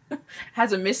she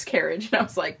has a miscarriage. And I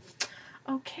was like,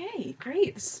 okay,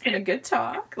 great. This has been a good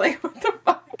talk. Like, what the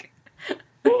fuck?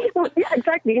 Well, yeah,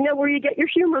 exactly. You know where you get your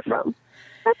humor from.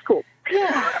 That's cool.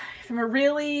 Yeah, from a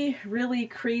really, really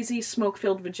crazy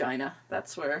smoke-filled vagina.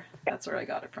 That's where I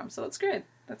got it from. So that's good.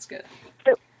 That's good.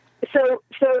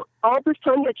 So all this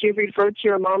time that you've referred to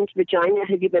your mom's vagina,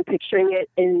 have you been picturing it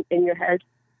in your head?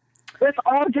 Let's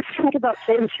all just think about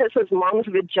Sanchez's mom's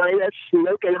vagina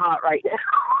smoking hot right now.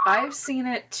 I've seen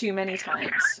it too many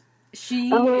times.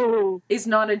 She is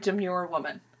not a demure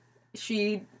woman.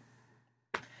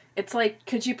 It's like,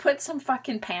 could you put some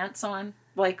fucking pants on?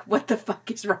 Like, what the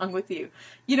fuck is wrong with you?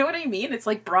 You know what I mean? It's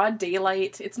like broad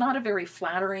daylight. It's not a very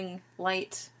flattering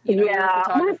light. You know, you're a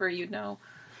photographer, you'd know.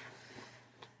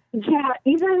 Yeah,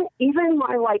 even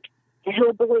my,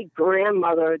 hillbilly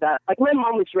grandmother that, like, my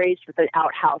mom was raised with an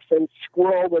outhouse, and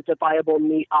squirrel was a viable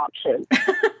meat option.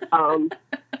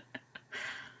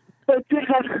 But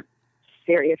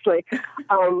seriously,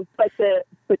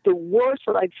 but the worst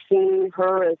that I've seen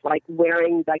her is like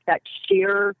wearing like that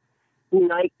sheer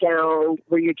nightgown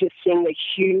where you're just seeing the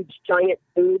huge giant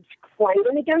boobs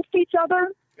clanging against each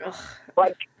other,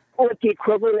 like the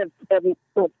equivalent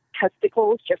of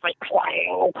testicles, just like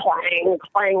clang, clang,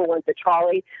 clang like the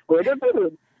trolley with a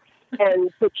boob.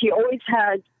 But she always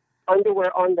had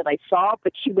underwear on that I saw,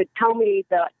 but she would tell me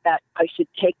that I should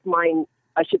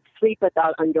sleep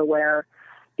without underwear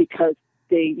because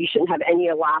you shouldn't have any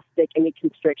elastic, any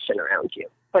constriction around you.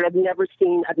 But I've never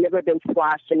been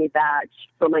flashed any badge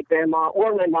from my grandma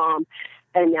or my mom,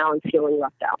 and now I'm feeling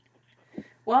left out.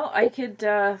 Well, I could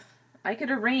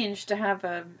arrange to have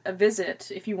a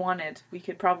visit if you wanted. We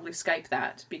could probably Skype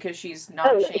that because she's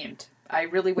not ashamed. I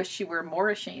really wish she were more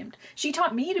ashamed. She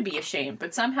taught me to be ashamed,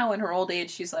 but somehow in her old age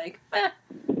she's like,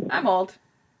 I'm old.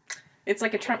 It's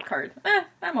like a trump card.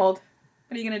 I'm old.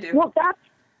 What are you going to do? Well,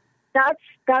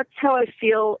 that's how I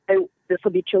feel, and this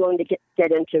will be too long to get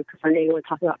into because I know you want to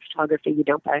talk about photography. You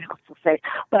don't, but I have to say.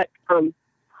 But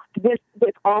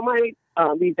with all my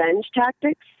revenge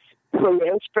tactics for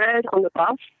man spread on the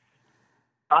bus,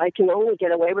 I can only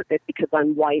get away with it because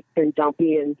I'm white and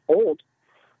dumpy and old,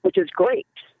 which is great.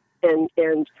 And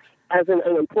as an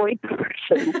unemployed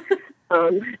person,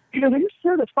 you're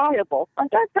certifiable. I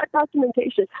got that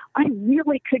documentation. I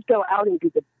really could go out and be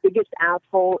the biggest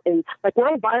asshole and, like,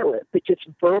 not violent, but just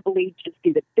verbally just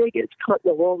be the biggest cunt in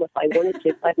the world if I wanted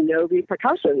to, have no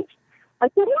repercussions.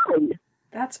 Like, none.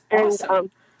 That's awesome.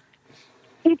 And,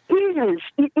 it is.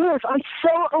 I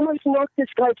so almost knocked this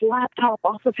guy's laptop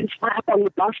off of his lap on the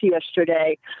bus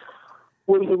yesterday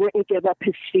when he wouldn't give up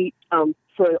his seat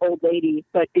for an old lady.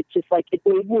 But it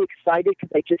made me excited because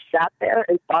I just sat there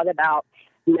and thought about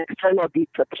next time I'll be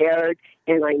prepared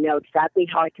and I know exactly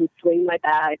how I can swing my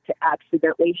bag to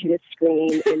accidentally hit a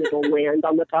screen and it'll land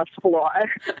on the bus floor.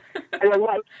 And I'm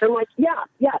like, yeah,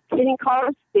 hitting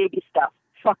cars, baby stuff.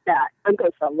 Fuck that. I'm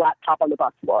going for a laptop on the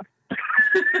bus floor.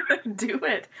 Do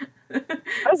it.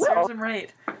 Serves him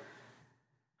right.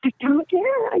 I don't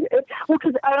care. Well,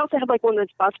 because I also have like one of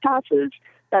those bus passes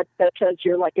that says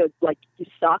you're you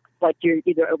suck, like you're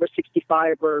either over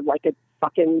 65 or like a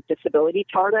fucking disability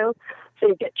tardo. So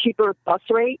you get cheaper bus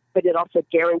rate, but it also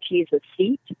guarantees a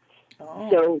seat. Oh.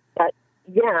 So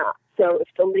So if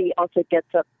somebody also gets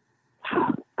up,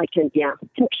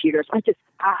 computers.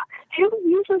 Who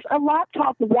uses a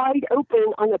laptop wide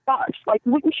open on a bus? Like,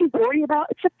 wouldn't you worry about?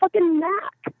 It's a fucking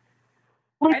Mac.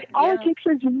 Like, all it takes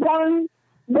is one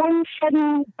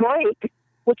sudden break,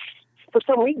 which for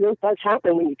some reason does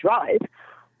happen when you drive.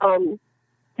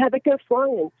 Have it go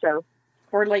flying. So,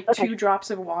 or like 2 drops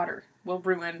of water will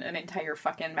ruin an entire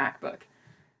fucking MacBook.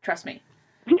 Trust me.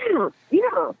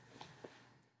 Yeah.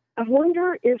 I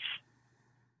wonder if.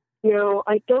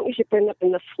 I don't usually bring up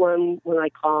in the phlegm when I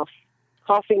cough.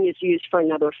 Coughing is used for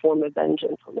another form of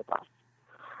vengeance on the bus.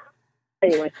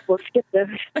 Anyway, we'll skip this.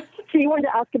 So you wanted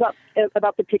to ask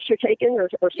about the picture taking, or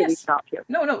should we stop here?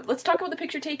 No. Let's talk about the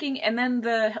picture taking and then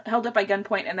the held up by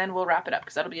gunpoint, and then we'll wrap it up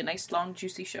because that'll be a nice, long,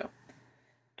 juicy show.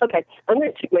 Okay, I'm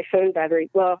going to check my phone battery.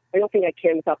 Well, I don't think I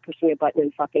can without pushing a button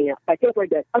and fucking it. I think we're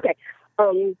good. Okay,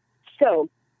 so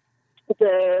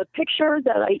the picture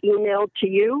that I emailed to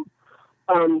you,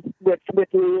 with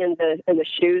me and the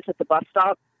shoes at the bus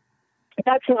stop,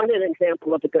 that's not an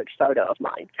example of a good photo of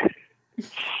mine.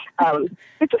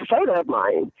 It's a photo of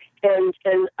mine, and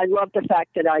I love the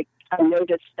fact that I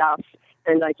noticed stuff,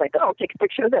 and I was like, I'll take a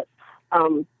picture of this.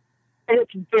 And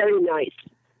it's very nice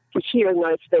to hear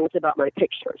nice things about my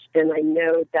pictures, and I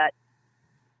know that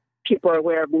people are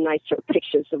aware of nicer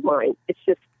pictures of mine. It's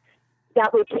just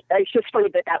funny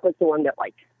that was the one that,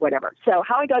 like, whatever. So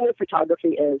how I got into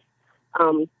photography is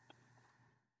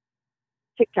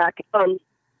tic-tac.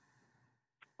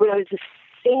 When I was a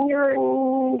senior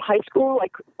in high school,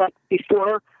 like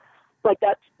before, like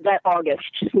that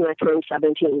August when I turned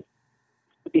 17,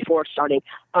 before starting,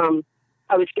 I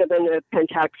was given a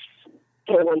Pentax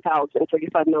K1000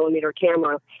 35 millimeter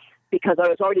camera because I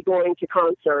was already going to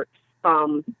concerts.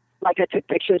 Like, I took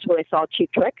pictures when I saw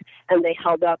Cheap Trick, and they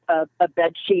held up a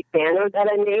bed sheet banner that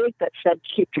I made that said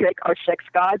Cheap Trick are sex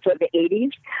gods of the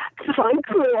 80s. Because I'm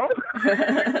cool.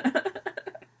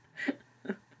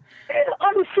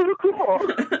 I'm so cool.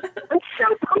 I'm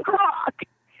so punk rock.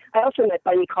 I also met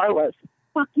Bunny Carlos.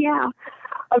 Fuck yeah.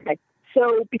 Okay,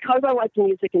 so because I liked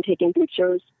music and taking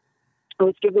pictures, I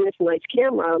was given this nice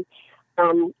camera,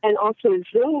 and also a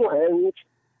zoom lens.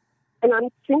 And I'm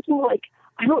thinking, like,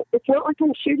 it's not like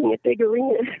I'm shooting at big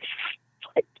arenas.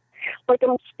 like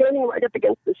I'm standing right up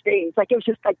against the stage. Like it was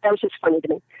just like, that was just funny to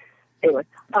me. Anyway,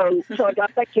 so I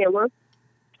got that camera,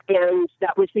 and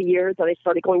that was the year that I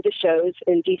started going to shows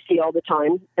in D.C. all the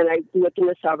time. And I lived in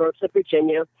the suburbs of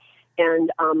Virginia,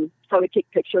 and so I would take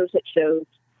pictures at shows.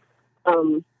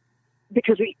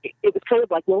 Because it was kind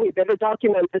of like, well, we better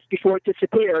document this before it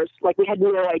disappears. Like we had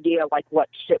no idea like what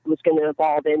shit was going to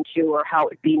evolve into or how it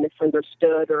would be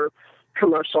misunderstood or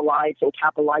commercialized and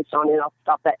capitalized on, and I'll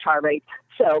stop that tirade.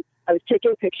 So I was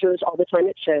taking pictures all the time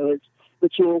at shows,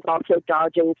 which means also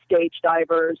dodging stage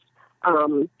divers,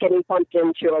 getting bumped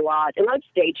into a lot. And I've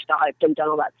stage dived and done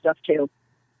all that stuff too.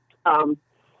 And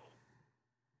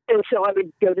so I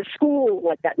would go to school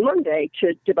like that Monday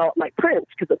to develop my prints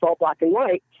because it's all black and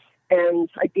white. And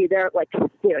I'd be there at like,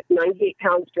 98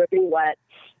 pounds dripping wet,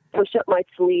 push up my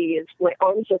sleeves. My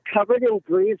arms are covered in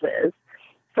bruises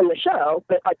from the show,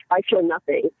 but like I feel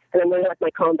nothing. And I'm wearing like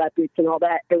my combat boots and all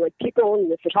that. And like people in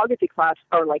the photography class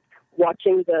are like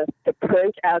watching the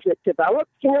print as it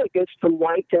develops. It goes from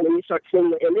white and then you start seeing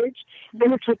the image.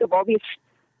 And it's like of all these,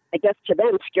 I guess to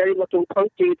them, scary looking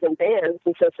punk dudes and bands.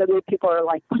 And so suddenly people are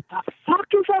like, what the fuck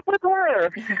is up with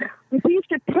her? We used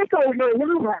to pick on her,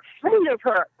 now we're afraid of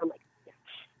her. I'm like, yes.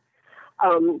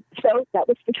 So that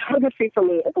was photography for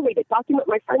me. It's a way to document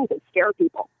my friends and scare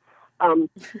people. And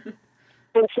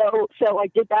so I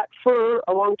did that for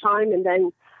a long time. And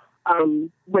then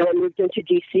when I moved into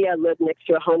DC, I lived next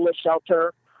to a homeless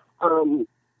shelter. And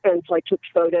so I took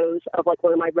photos of like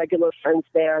one of my regular friends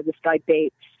there, this guy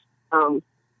Bates.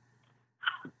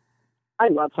 I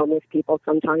love homeless people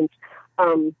sometimes.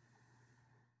 And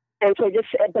so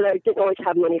but I didn't always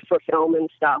have money for film and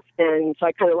stuff. And so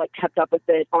I kind of like kept up with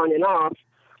it on and off.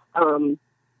 And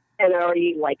I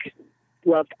already like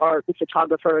loved art and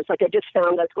photographers. Like I just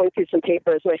found, I was going through some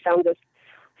papers and I found this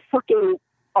fucking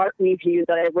art review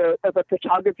that I wrote of a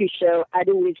photography show at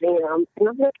a museum. And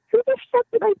I'm like, who the fuck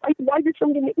did why did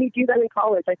somebody make me do that in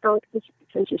college? I found this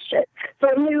pretentious shit. So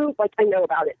I knew, like, I know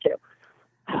about it too.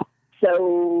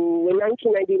 So in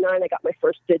 1999, I got my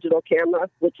first digital camera,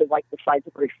 which is like the size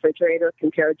of a refrigerator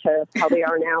compared to how they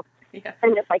are now. Yeah.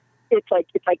 And it's like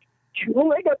 2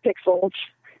 megapixels.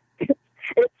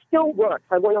 It still works.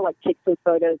 I want to like take some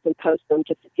photos and post them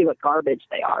just to see what garbage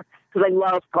they are, because I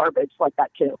love garbage like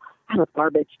that too. I love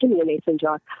garbage. Give me a mason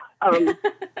jar.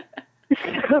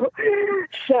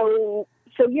 So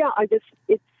yeah,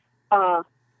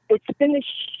 it's been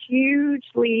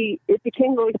it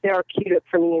became really therapeutic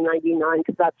for me in 99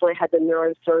 because that's when I had the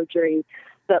neurosurgery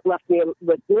that left me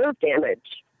with nerve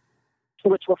damage,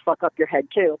 which will fuck up your head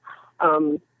too.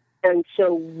 And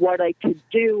so what I could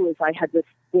do is I had this,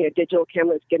 digital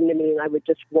cameras given to me, and I would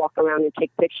just walk around and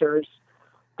take pictures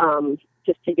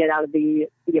just to get out of the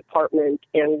apartment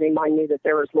and remind me that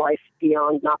there was life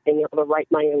beyond not being able to write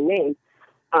my own name.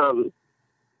 And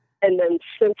then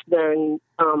since then,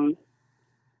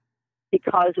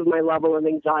 because of my level of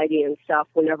anxiety and stuff,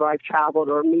 whenever I've traveled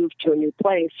or moved to a new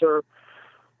place or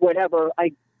whatever,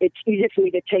 it's easier for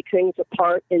me to take things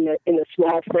apart in a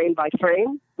small frame by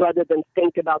frame rather than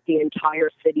think about the entire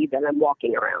city that I'm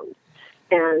walking around.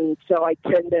 And so I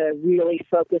tend to really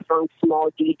focus on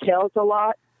small details a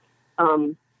lot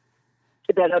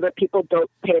that other people don't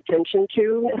pay attention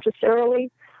to necessarily.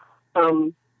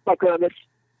 Like when I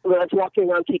was walking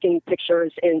around taking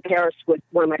pictures in Paris with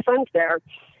one of my friends there,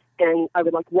 and I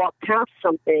would like walk past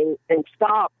something and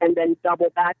stop and then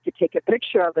double back to take a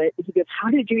picture of it. And he goes, "How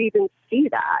did you even see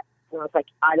that?" And I was like,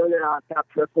 "I don't know. I've got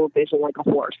peripheral vision like a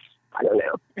horse. I don't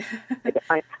know.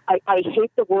 I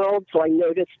hate the world, so I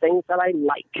notice things that I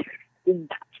like.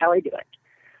 That's how I do it."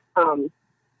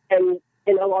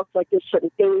 And also like there's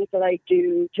certain things that I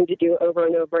tend to do over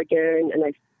and over again. And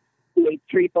I've made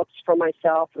 3 books for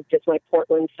myself of just my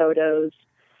Portland photos.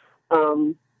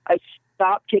 I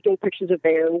stopped taking pictures of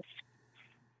bands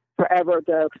forever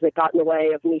ago because it got in the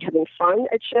way of me having fun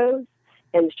at shows,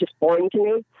 and it's just boring to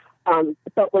me.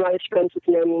 But when I was friends with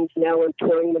No Means No and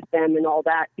touring with them and all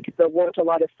that, because there weren't a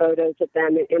lot of photos of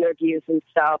them and interviews and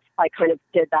stuff, I kind of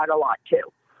did that a lot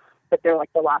too. But they're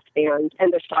like the last band,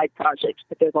 and they're side projects,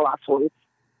 but they're the last ones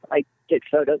I did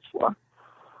photos for.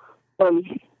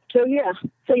 So yeah,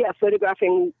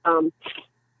 photographing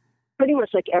pretty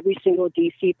much like every single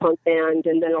DC punk band,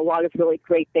 and then a lot of really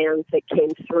great bands that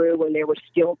came through when they were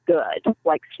still good,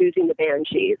 like Susie and the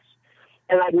Banshees.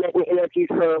 And I met and interviewed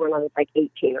her when I was like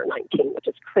 18 or 19, which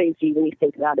is crazy when you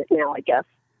think about it now, I guess.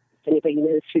 If anybody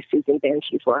knows who Susie and the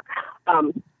Banshees were.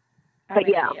 But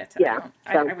yeah.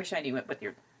 I wish I knew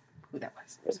who that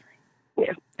was. I'm sorry.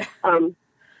 Yeah.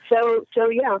 So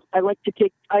yeah, I like to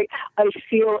take, I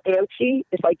feel antsy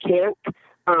if I can't.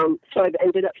 So I've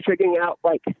ended up figuring out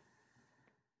like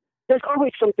there's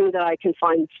always something that I can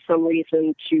find some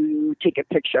reason to take a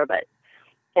picture of it.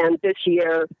 And this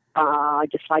year, I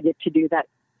decided to do that,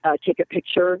 take a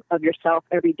picture of yourself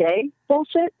every day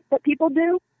bullshit that people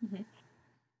do. Mm-hmm.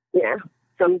 Yeah,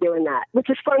 so I'm doing that, which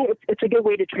is fun. It's a good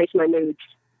way to trace my moods,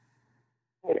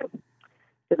 you know.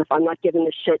 Because if I'm not giving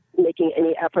a shit, making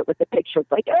any effort with the picture,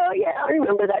 it's like, oh, yeah, I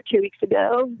remember that 2 weeks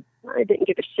ago. I didn't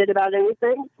give a shit about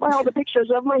anything. Well, the pictures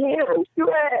of my hands.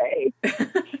 Hooray!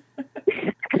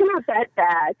 It's not that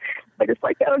bad. But it's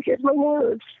like, oh, here's my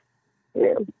nose. You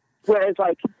know? Whereas,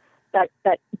 like, that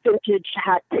vintage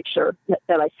hat picture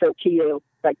that I sent to you,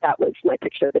 like, that was my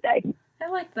picture of the day. I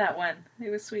liked that one. It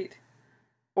was sweet.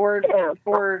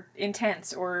 Or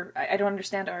intense, or I don't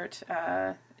understand art.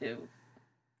 Ew.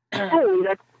 Hey,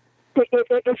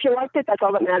 if you liked it, that's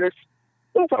all that matters.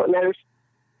 That's all that matters.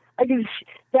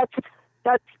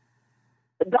 That's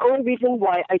the only reason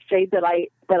why I say that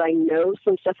I know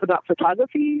some stuff about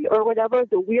photography or whatever.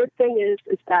 The weird thing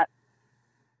is that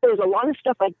there's a lot of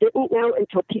stuff I didn't know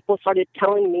until people started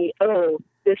telling me, oh,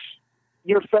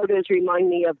 your photos remind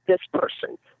me of this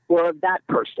person or of that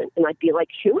person. And I'd be like,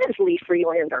 who is Lee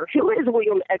Freelander? Who is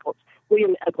William Eggleston,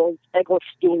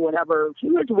 whatever?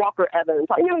 Who is Walker Evans?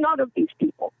 I know none of these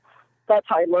people. That's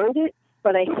how I learned it.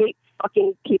 But I hate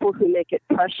fucking people who make it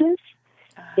precious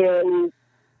and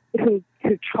who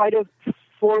try to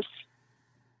force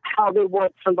how they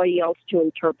want somebody else to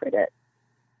interpret it.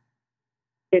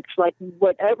 It's like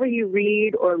whatever you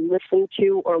read or listen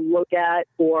to or look at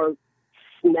or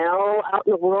smell out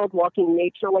in the world, walking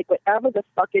nature, like whatever the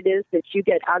fuck it is that you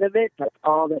get out of it, that's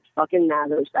all that fucking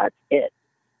matters. That's it.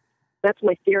 That's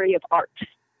my theory of art.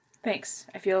 Thanks.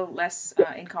 I feel less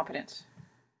incompetent.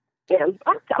 And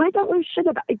I don't know shit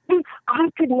about it. I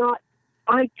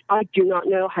do not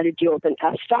know how to deal with an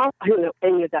f-stop. I don't know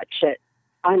any of that shit.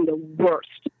 I'm the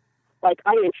worst. Like,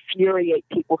 I infuriate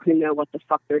people who know what the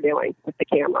fuck they're doing with the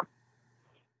camera.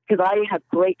 Because I have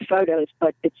great photos,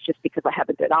 but it's just because I have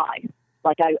a good eye.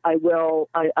 Like, I will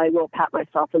pat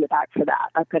myself in the back for that.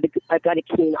 I've got a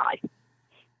keen eye.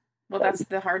 Well, that's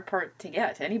the hard part to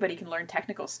get. Anybody can learn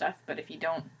technical stuff, but if you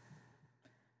don't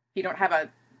have an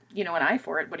eye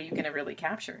for it, what are you going to really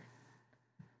capture?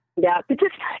 Yeah, but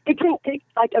it can.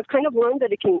 Like, I've kind of learned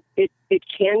that it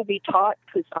can be taught.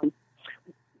 Because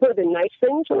one of the nice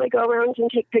things when I go around and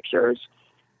take pictures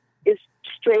is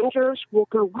strangers will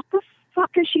go, "What the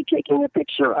fuck is she taking a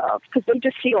picture of?" Because they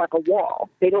just see like a wall.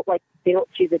 They don't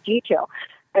see the detail.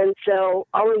 And so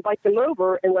I'll invite them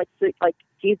over and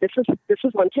see, this is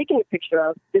what I'm taking a picture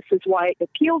of. This is why it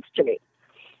appeals to me.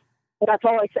 And that's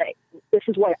all I say. This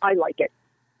is why I like it.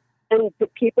 And the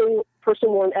person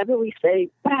will inevitably say,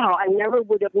 wow, I never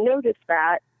would have noticed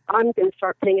that. I'm going to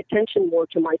start paying attention more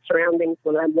to my surroundings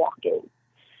when I'm walking.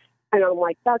 And I'm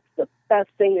like, that's the best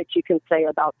thing that you can say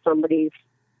about somebody's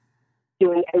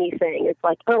doing anything. It's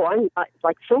like, oh,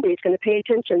 like somebody's going to pay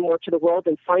attention more to the world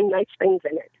and find nice things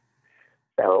in it.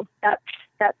 So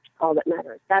that's all that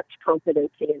matters. That's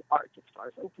competency in art as far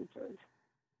as I'm concerned.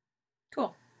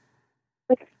 Cool.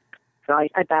 Okay. So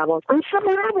I babbled. I'm so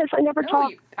nervous. I never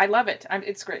talk. I love it.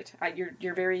 It's great.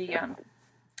 You're very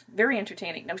very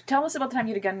entertaining. Now tell us about the time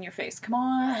you had a gun in your face. Come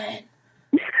on.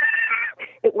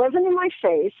 It wasn't in my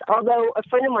face, although a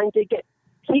friend of mine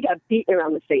he got beaten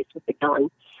around the face with the gun.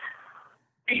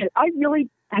 And I really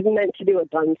have meant to do a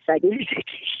gun segment.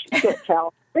 You can't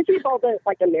tell. I see all the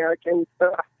Americans.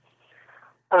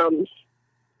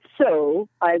 So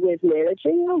I was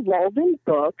managing the Walden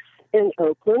Books in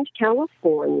Oakland,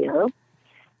 California.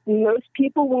 Most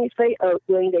people, when you say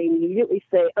Oakland, they immediately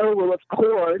say, oh, well, of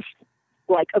course.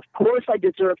 Like, of course I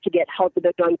deserve to get help at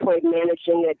gunpoint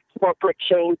managing a corporate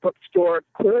chain bookstore.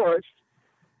 Of course.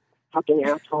 Fucking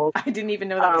assholes. I didn't even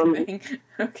know that was a thing.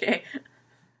 Okay.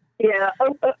 Yeah,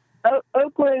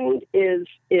 Oakland is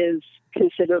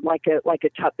considered like a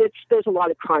tough. There's a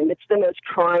lot of crime. It's the most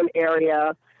crime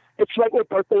area. It's right near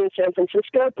Berkeley and San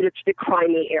Francisco, but it's the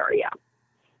crimey area.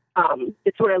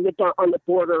 It's where I lived on the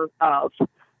border of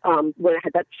when I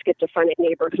had that schizophrenic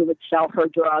neighbor who would sell her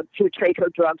drugs, who would trade her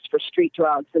drugs for street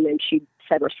drugs, and then she'd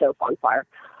set her soap on fire.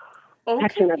 Okay.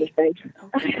 That's another thing.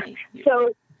 Okay.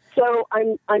 So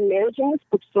I'm managing this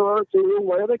bookstore, doing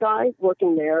one other guy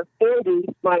working there. Andy,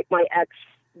 my ex,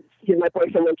 he's my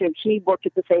boyfriend, and he worked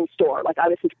at the same store. Like, I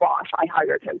was his boss. I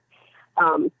hired him.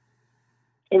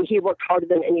 And he worked harder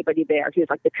than anybody there. He was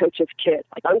like the coach's kid.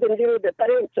 Like, I'm going to do a bit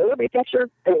better, so nobody gets her.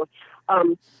 Anyway,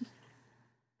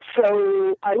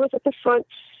 so I was at the front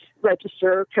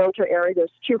register counter area.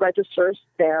 There's 2 registers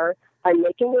there. I'm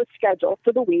making a schedule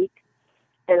for the week,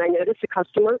 and I noticed a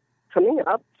customer coming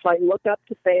up So I look up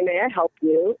to say, may I help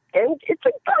you? And it's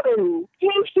a gun. Hey,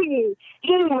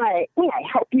 may I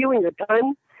help you in your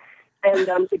gun? And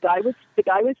the guy was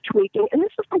tweaking, and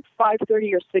this was like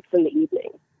 5:30 or 6 in the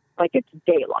evening, like it's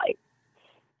daylight.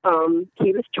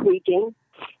 He was tweaking,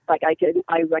 like I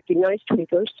recognized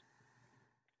tweakers,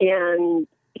 and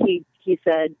he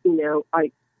said,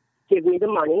 I give me the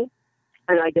money.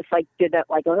 And I just like did that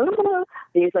like, and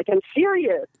he's like, I'm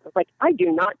serious. I was like, I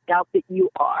do not doubt that you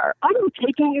are. I'm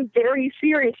taking you very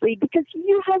seriously because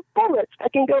you have bullets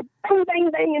that can go bang, bang,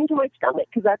 bang into my stomach.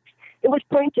 Because it was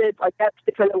pointed, like that's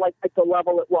the kind of like the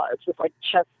level it was like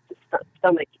chest to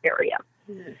stomach area.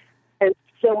 Mm-hmm. And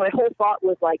so my whole thought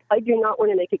was like, I do not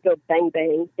want to make it go bang,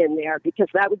 bang in there because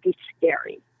that would be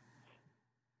scary.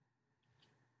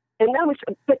 And that was,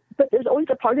 but there's always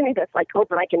a part of me that's like, oh,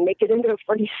 but I can make it into a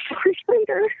funny story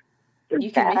later.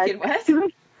 You can make it what?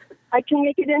 I can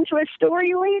make it into a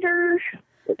story later.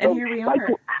 And here we are.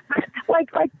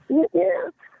 Yeah.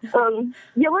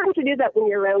 You learn to do that when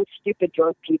you're around stupid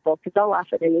drunk people because they'll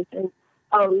laugh at anything.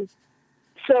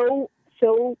 So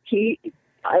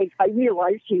I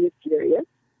realized he was serious,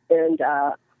 and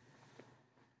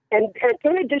in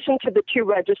addition to the two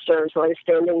registers where I was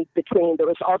standing between, there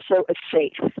was also a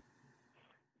safe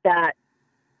that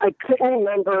I couldn't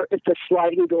remember if the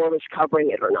sliding door was covering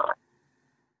it or not.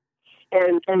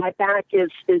 And my back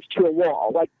is to a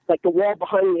wall, like the wall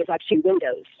behind me is actually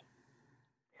windows.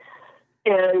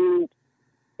 And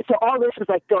so all this is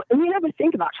like going, and you never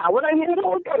think about how would I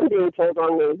handle a gun being pulled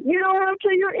on me? You don't know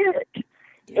until you're in it.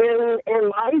 And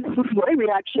my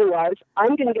reaction was,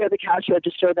 I'm going to go to the cash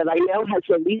register that I know has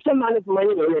the least amount of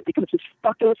money in it because this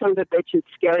fucking son of a bitch is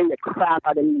scaring the crap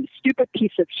out of me. Stupid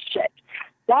piece of shit.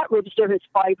 That register has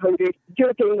 $500.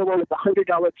 You're getting the one with the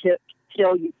 $100 tip.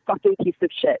 Still, you fucking piece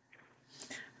of shit.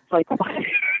 It's like, what? I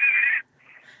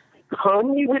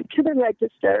calmly went to the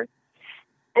register,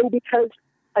 and because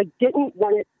I didn't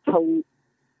want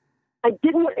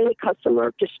any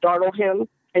customer to startle him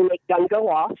and make gun go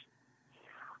off.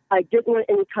 I didn't want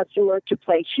any customer to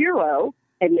play hero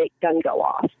and make gun go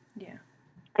off. Yeah.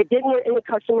 I didn't want any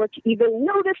customer to even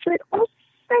notice it or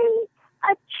say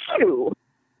achoo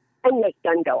and make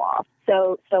gun go off.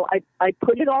 So I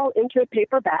put it all into a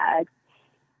paper bag.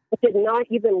 I did not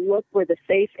even look where the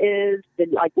safe is,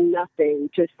 did like nothing,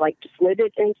 just slid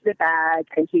it into the bag,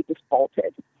 and he just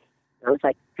bolted. I was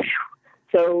like, phew.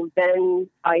 So then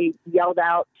I yelled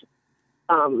out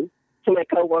to my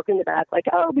coworker in the back, like,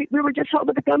 oh, we were just held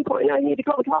at a gunpoint. I need to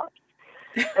call the cops.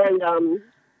 And,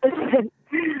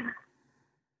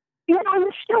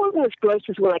 it still wasn't as gross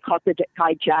as when I caught the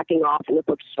guy jacking off in the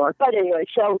bookstore. But anyway,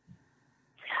 so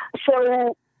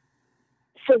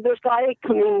this guy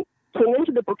came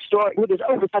into the bookstore, and he goes,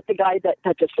 oh, was that the guy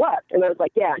that just left? And I was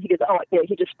like, yeah. He goes, oh,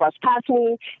 he just brushed past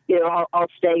me. I'll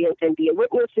stay and be a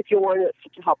witness if you want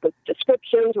to help with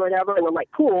descriptions or whatever. And I'm like,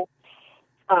 cool.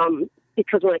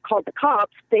 Because when I called the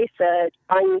cops, they said,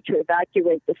 I need to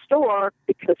evacuate the store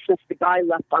because since the guy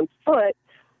left on foot,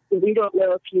 we don't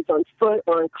know if he's on foot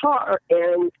or in car.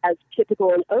 And as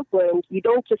typical in Oakland, you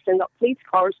don't just send out police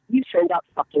cars, you send out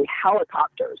fucking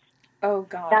helicopters. Oh,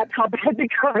 God. That's how bad the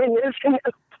crime is in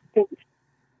Oakland.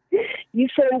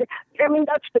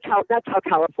 That's how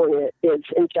California is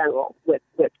in general with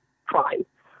crime.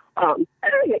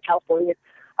 California,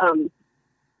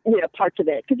 parts of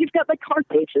it, because you've got like car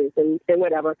chases and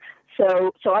whatever.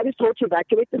 So I was told to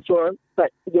evacuate the store,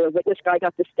 but witness guy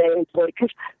got to stay employed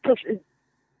because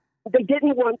they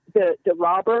didn't want the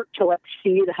robber to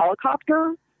see the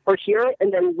helicopter or hear it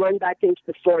and then run back into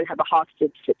the store and have a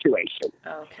hostage situation.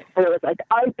 Okay. And I was like,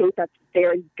 I think that's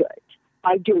very good.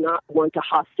 I do not want a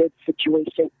hostage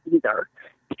situation either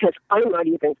because I'm not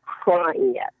even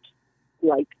crying yet.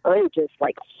 Like, I'm just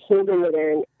like holding it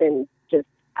in and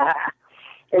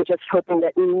just hoping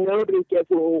that nobody gives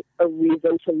me a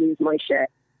reason to lose my shit.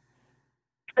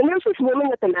 And there's this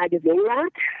woman at the magazine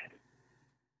rack.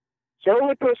 The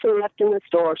only person left in the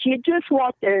store. She had just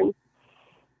walked in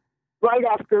right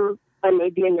after I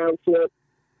made the announcement.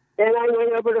 And I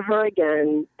went over to her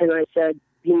again, and I said,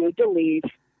 you need to leave.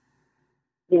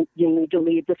 You need to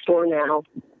leave the store now.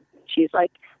 She's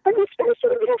like, but I'm supposed to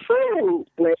be a friend.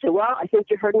 And I said, well, I think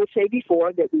you heard me say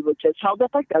before that we were just held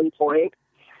up at gunpoint.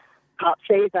 Cops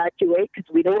say evacuate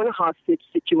because we don't want a hostage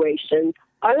situation.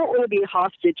 I don't want to be a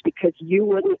hostage because you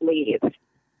wouldn't leave.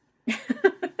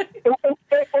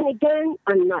 and again,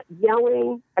 I'm not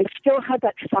yelling. I still have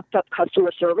that fucked up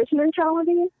customer service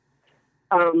mentality.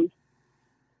 And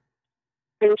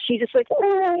she just like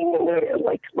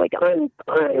I'm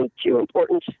too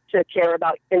important to care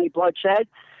about any bloodshed.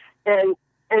 And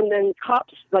then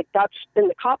cops, the cops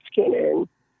came in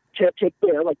to take,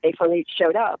 like they finally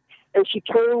showed up. And she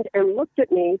turned and looked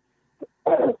at me.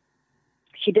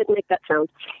 She didn't make that sound.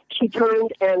 She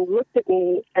turned and looked at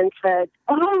me and said,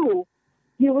 "Oh,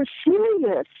 you were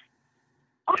serious.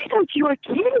 I thought you were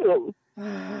kidding."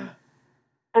 And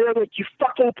I'm like, "You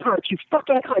fucking cunt, you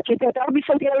fucking cunt. You think that would be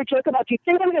something I would joke about? You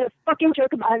think I'm going to fucking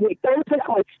joke about it? Don't put it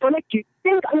on my stomach. Do you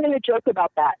think I'm going to joke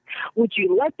about that? Would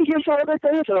you like to hear some other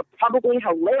things that are probably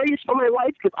hilarious for my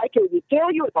life? Because I can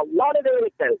regale you with a lot of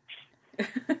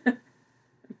anecdotes."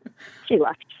 She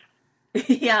left.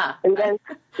 Yeah. And then,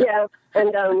 yeah,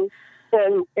 and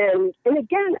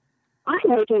again,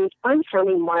 I'm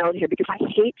sounding mild here because I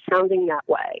hate sounding that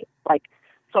way. Like,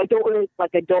 so I don't want to,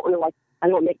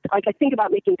 I think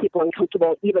about making people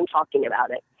uncomfortable even talking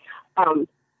about it.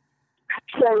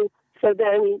 So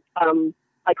then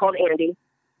I called Andy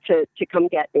to come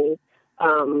get me.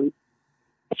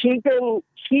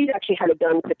 She'd actually had a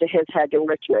gun put to his head in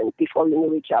Richmond before we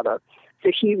knew each other. So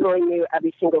he really knew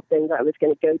every single thing that I was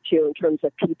going to go to in terms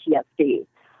of PTSD,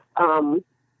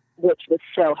 which was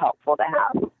so helpful to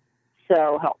have.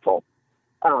 So helpful.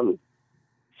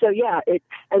 So yeah,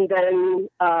 and then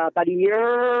about a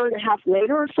year and a half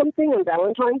later or something on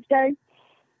Valentine's Day,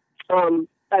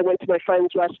 I went to my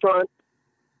friend's restaurant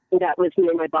that was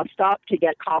near my bus stop to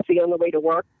get coffee on the way to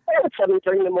work. At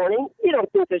 7:30 in the morning, you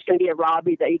don't think there's going to be a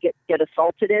robbery that you get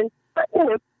assaulted in, but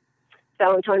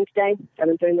Valentine's Day,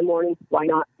 7:30 in the morning. Why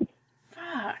not?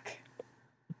 Fuck.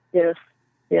 Yeah.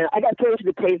 I got thrown to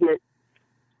the pavement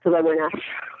because I went after.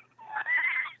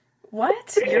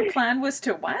 What? Your plan was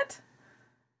to what?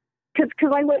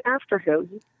 Because I went after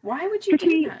him. Why would you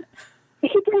do that? He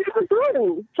didn't have a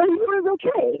gun, so I knew it was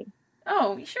okay.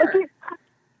 Oh, sure.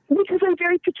 Because I'm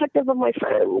very protective of my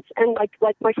friends, and like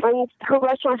my friends, her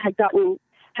restaurant had gotten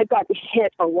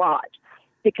hit a lot.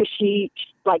 Because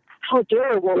how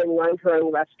dare a woman run her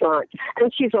own restaurant?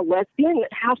 And she's a lesbian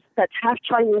that's half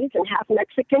Chinese and half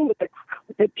Mexican with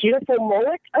a beautiful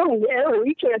mullet. Oh no,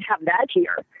 we can't have that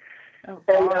here. Oh,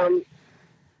 God. And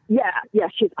yeah,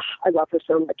 I love her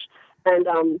so much. And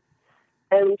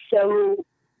so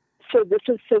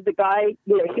the guy,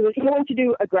 he wanted to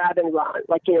do a grab and run.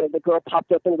 Like, the girl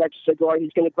popped open the register door.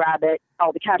 He's going to grab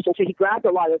all the cash. And so he grabbed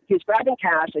he was grabbing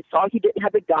cash. I saw he didn't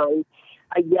have a gun.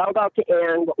 I yelled out to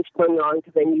Anne what was going on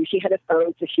because I knew she had a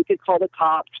phone so she could call the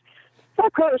cops.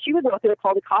 Fuck her. She was not going to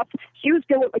call the cops. She was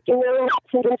going to,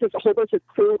 sometimes there's a whole bunch of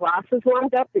clean glasses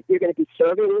lined up that you're going to be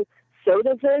serving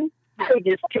sodas in. They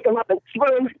just pick them up and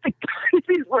throw them at the guys.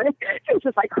 He's running. It's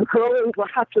just like hurling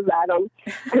glasses at him.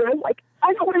 And I'm like,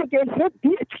 I don't want to get hit,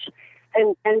 bitch.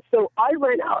 And so I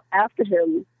ran out after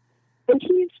him. And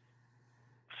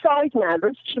size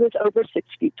matters. She was over 6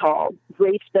 feet tall.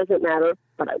 Race doesn't matter,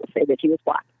 but I would say that he was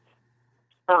black.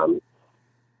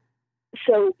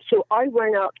 So I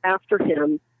ran out after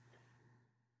him,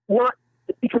 not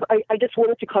because I just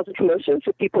wanted to cause a commotion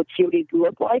so people would see what he'd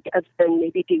look like and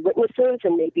maybe be witnesses,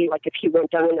 and maybe like if he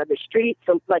went down another street,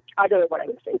 I don't know what I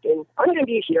was thinking. I'm going to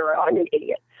be a hero. I'm an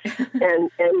idiot.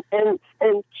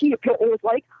 and he apparently was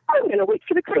like, I'm going to wait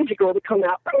for the crazy girl to come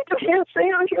out. Put your hands stay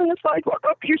on here on the sidewalk.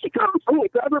 Oh, here she comes. I'm going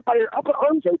to grab her by her upper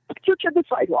arms and put her to the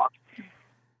sidewalk.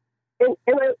 And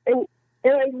I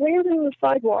landed on the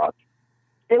sidewalk,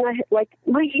 and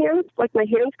my hands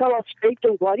got all scraped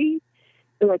and bloody.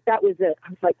 And that was it. I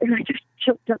was like, and I just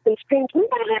jumped up and screamed,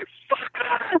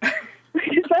 motherfucker! I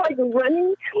just started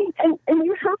running. And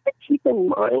you have to keep in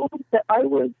mind that I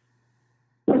was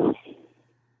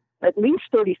at least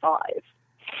 35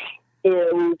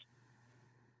 and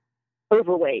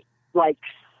overweight.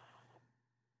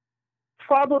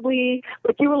 Probably,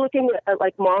 you were looking at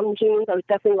mom jeans. I was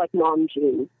definitely mom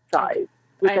jean size.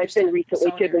 Which I've been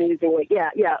recently been using weight.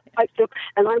 Yeah.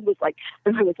 And I was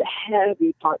a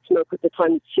heavy pot smoker at the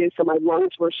time too, so my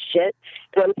lungs were shit.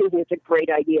 And I'm thinking it's a great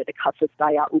idea to cuss this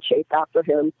guy out and chase after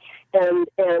him. And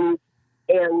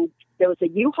there was a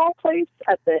U-Haul place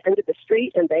at the end of the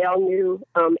street, and they all knew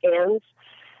Anne's.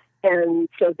 And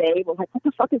so they were like, what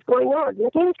the fuck is going on? And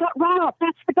Anne's got robbed.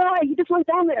 That's the guy. He just went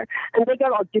down there. And they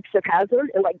got all Dukes of Hazzard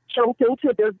and jumped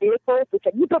into their vehicles and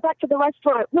said, you go back to the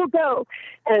restaurant. We'll go.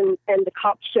 And the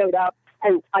cops showed up,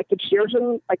 and I could hear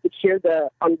him. I could hear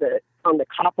on the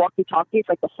cop walkie-talkies,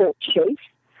 the whole chase.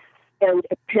 And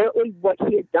apparently what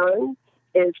he had done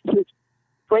is he was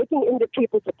breaking into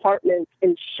people's apartments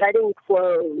and shedding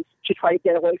clothes to try to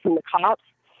get away from the cops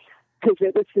because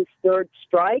it was his third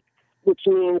strike, which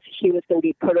means he was going to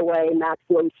be put away,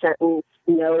 maximum sentence,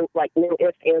 no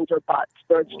ifs, ands, or buts.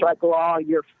 Third strike law,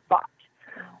 you're fucked.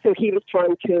 So he was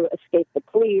trying to escape the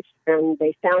police, and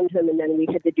they found him, and then we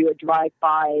had to do a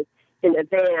drive-by in a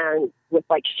van with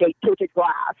shade-tinted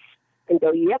glass and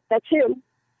go, yep, that's him.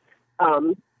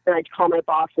 And I'd call my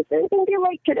boss and say, I'm going to be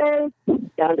late today.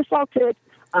 Got assaulted.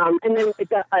 And then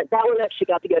that one actually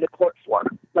got to go to court for.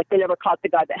 Like, they never caught the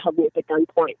guy that held me at the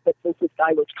gunpoint. But since this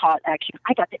guy was caught, actually,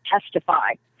 I got to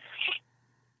testify.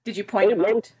 Did you point him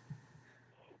out?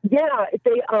 Yeah,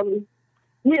 they,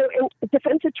 you know, and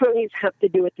defense attorneys have to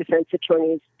do what defense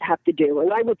attorneys have to do.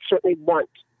 And I would certainly want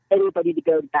anybody to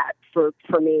go to bat for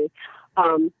me.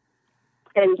 And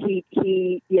he's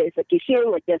like, you see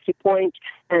him, like, yes, you point.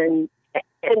 And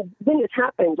when this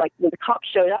happened, like, when the cops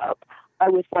showed up, I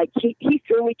was like, he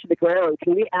threw me to the ground.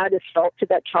 Can we add assault to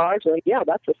that charge? I'm like, yeah,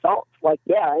 that's assault. Like,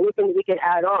 yeah, anything we can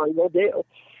add on, we'll do.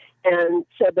 And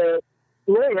so the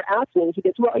lawyer asked me, he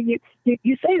goes, well, you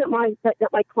say that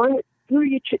my client threw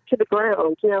you to the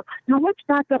ground. Now let's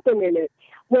back up a minute.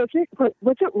 Was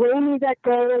it rainy that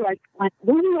day? Like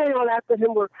when we went out after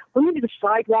him, were maybe the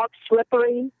sidewalk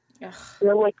slippery? Ugh. And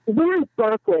I'm like, we're in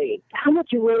Berkeley. How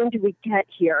much rain do we get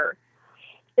here?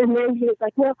 And then he was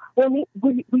like, well, were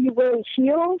you wearing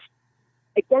heels?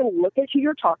 Again, look at who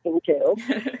you're talking to.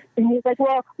 And he's like,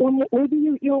 well, maybe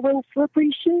you were wearing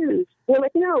slippery shoes. And I'm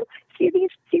like, no, see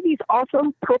these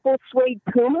awesome purple suede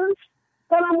Pumas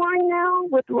that I'm wearing now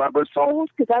with rubber soles,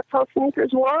 because that's how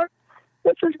sneakers work?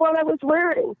 This is what I was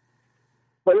wearing.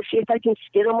 Let me see if I can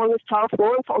skid them on this tile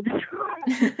floor and fall down.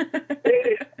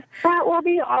 That will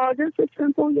be all just a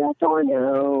simple yes or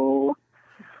no.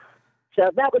 So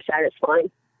that was satisfying.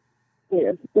 You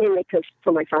know, mainly because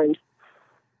for my friend.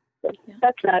 So yeah.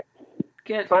 That's that.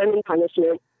 Good. Crime and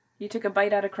punishment. You took a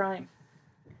bite out of crime.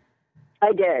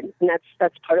 I did, and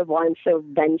that's part of why I'm so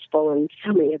vengeful in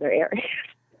so many other areas.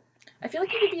 I feel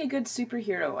like you could be a good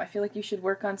superhero. I feel like you should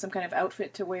work on some kind of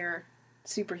outfit to wear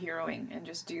superheroing and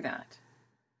just do that.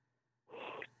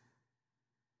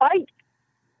 I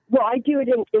do it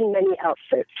in many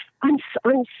outfits. I'm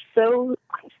so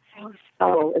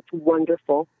subtle. It's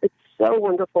wonderful. It's so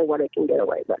wonderful what I can get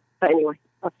away with. But anyway,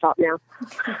 I'll stop now.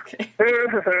 Okay.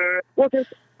 Well, there's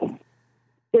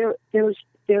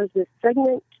this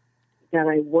segment that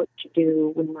I want to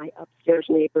do when my upstairs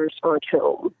neighbors aren't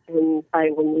home, and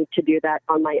I will need to do that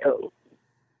on my own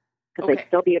because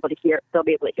they'll be able to hear. They'll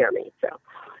be able to hear me. So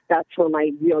that's where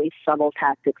my really subtle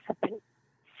tactics have been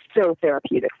so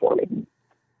therapeutic for me.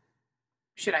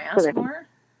 Should I ask more?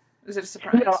 Is it a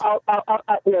surprise? No,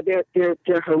 no,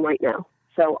 they're home right now,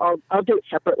 so I'll do it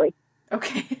separately.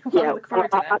 Okay, well, I look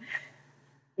forward to that.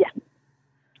 Yeah.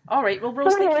 All right, well,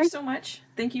 Rose, thank you so much.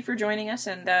 Thank you for joining us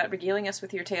and regaling us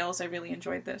with your tales. I really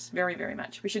enjoyed this very, very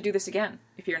much. We should do this again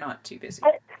if you're not too busy.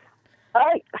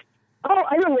 I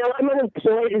don't know. I'm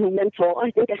unemployed and mental.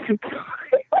 I think I should.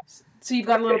 So you've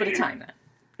got a little bit of time then.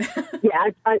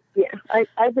 Yeah, I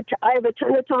have a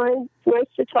ton of time. It's nice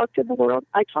to talk to the world.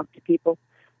 I talk to people.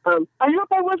 I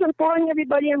hope I wasn't boring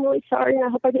everybody. I'm really sorry, and I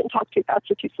hope I didn't talk too fast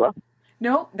or too slow.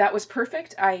 No, that was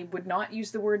perfect. I would not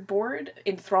use the word bored.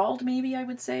 Enthralled, maybe, I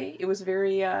would say. It was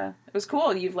very, it was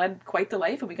cool. You've led quite the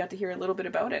life, and we got to hear a little bit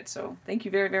about it. So thank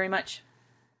you very, very much.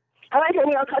 All right,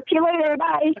 honey. I'll talk to you later.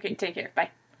 Bye. Okay, take care. Bye.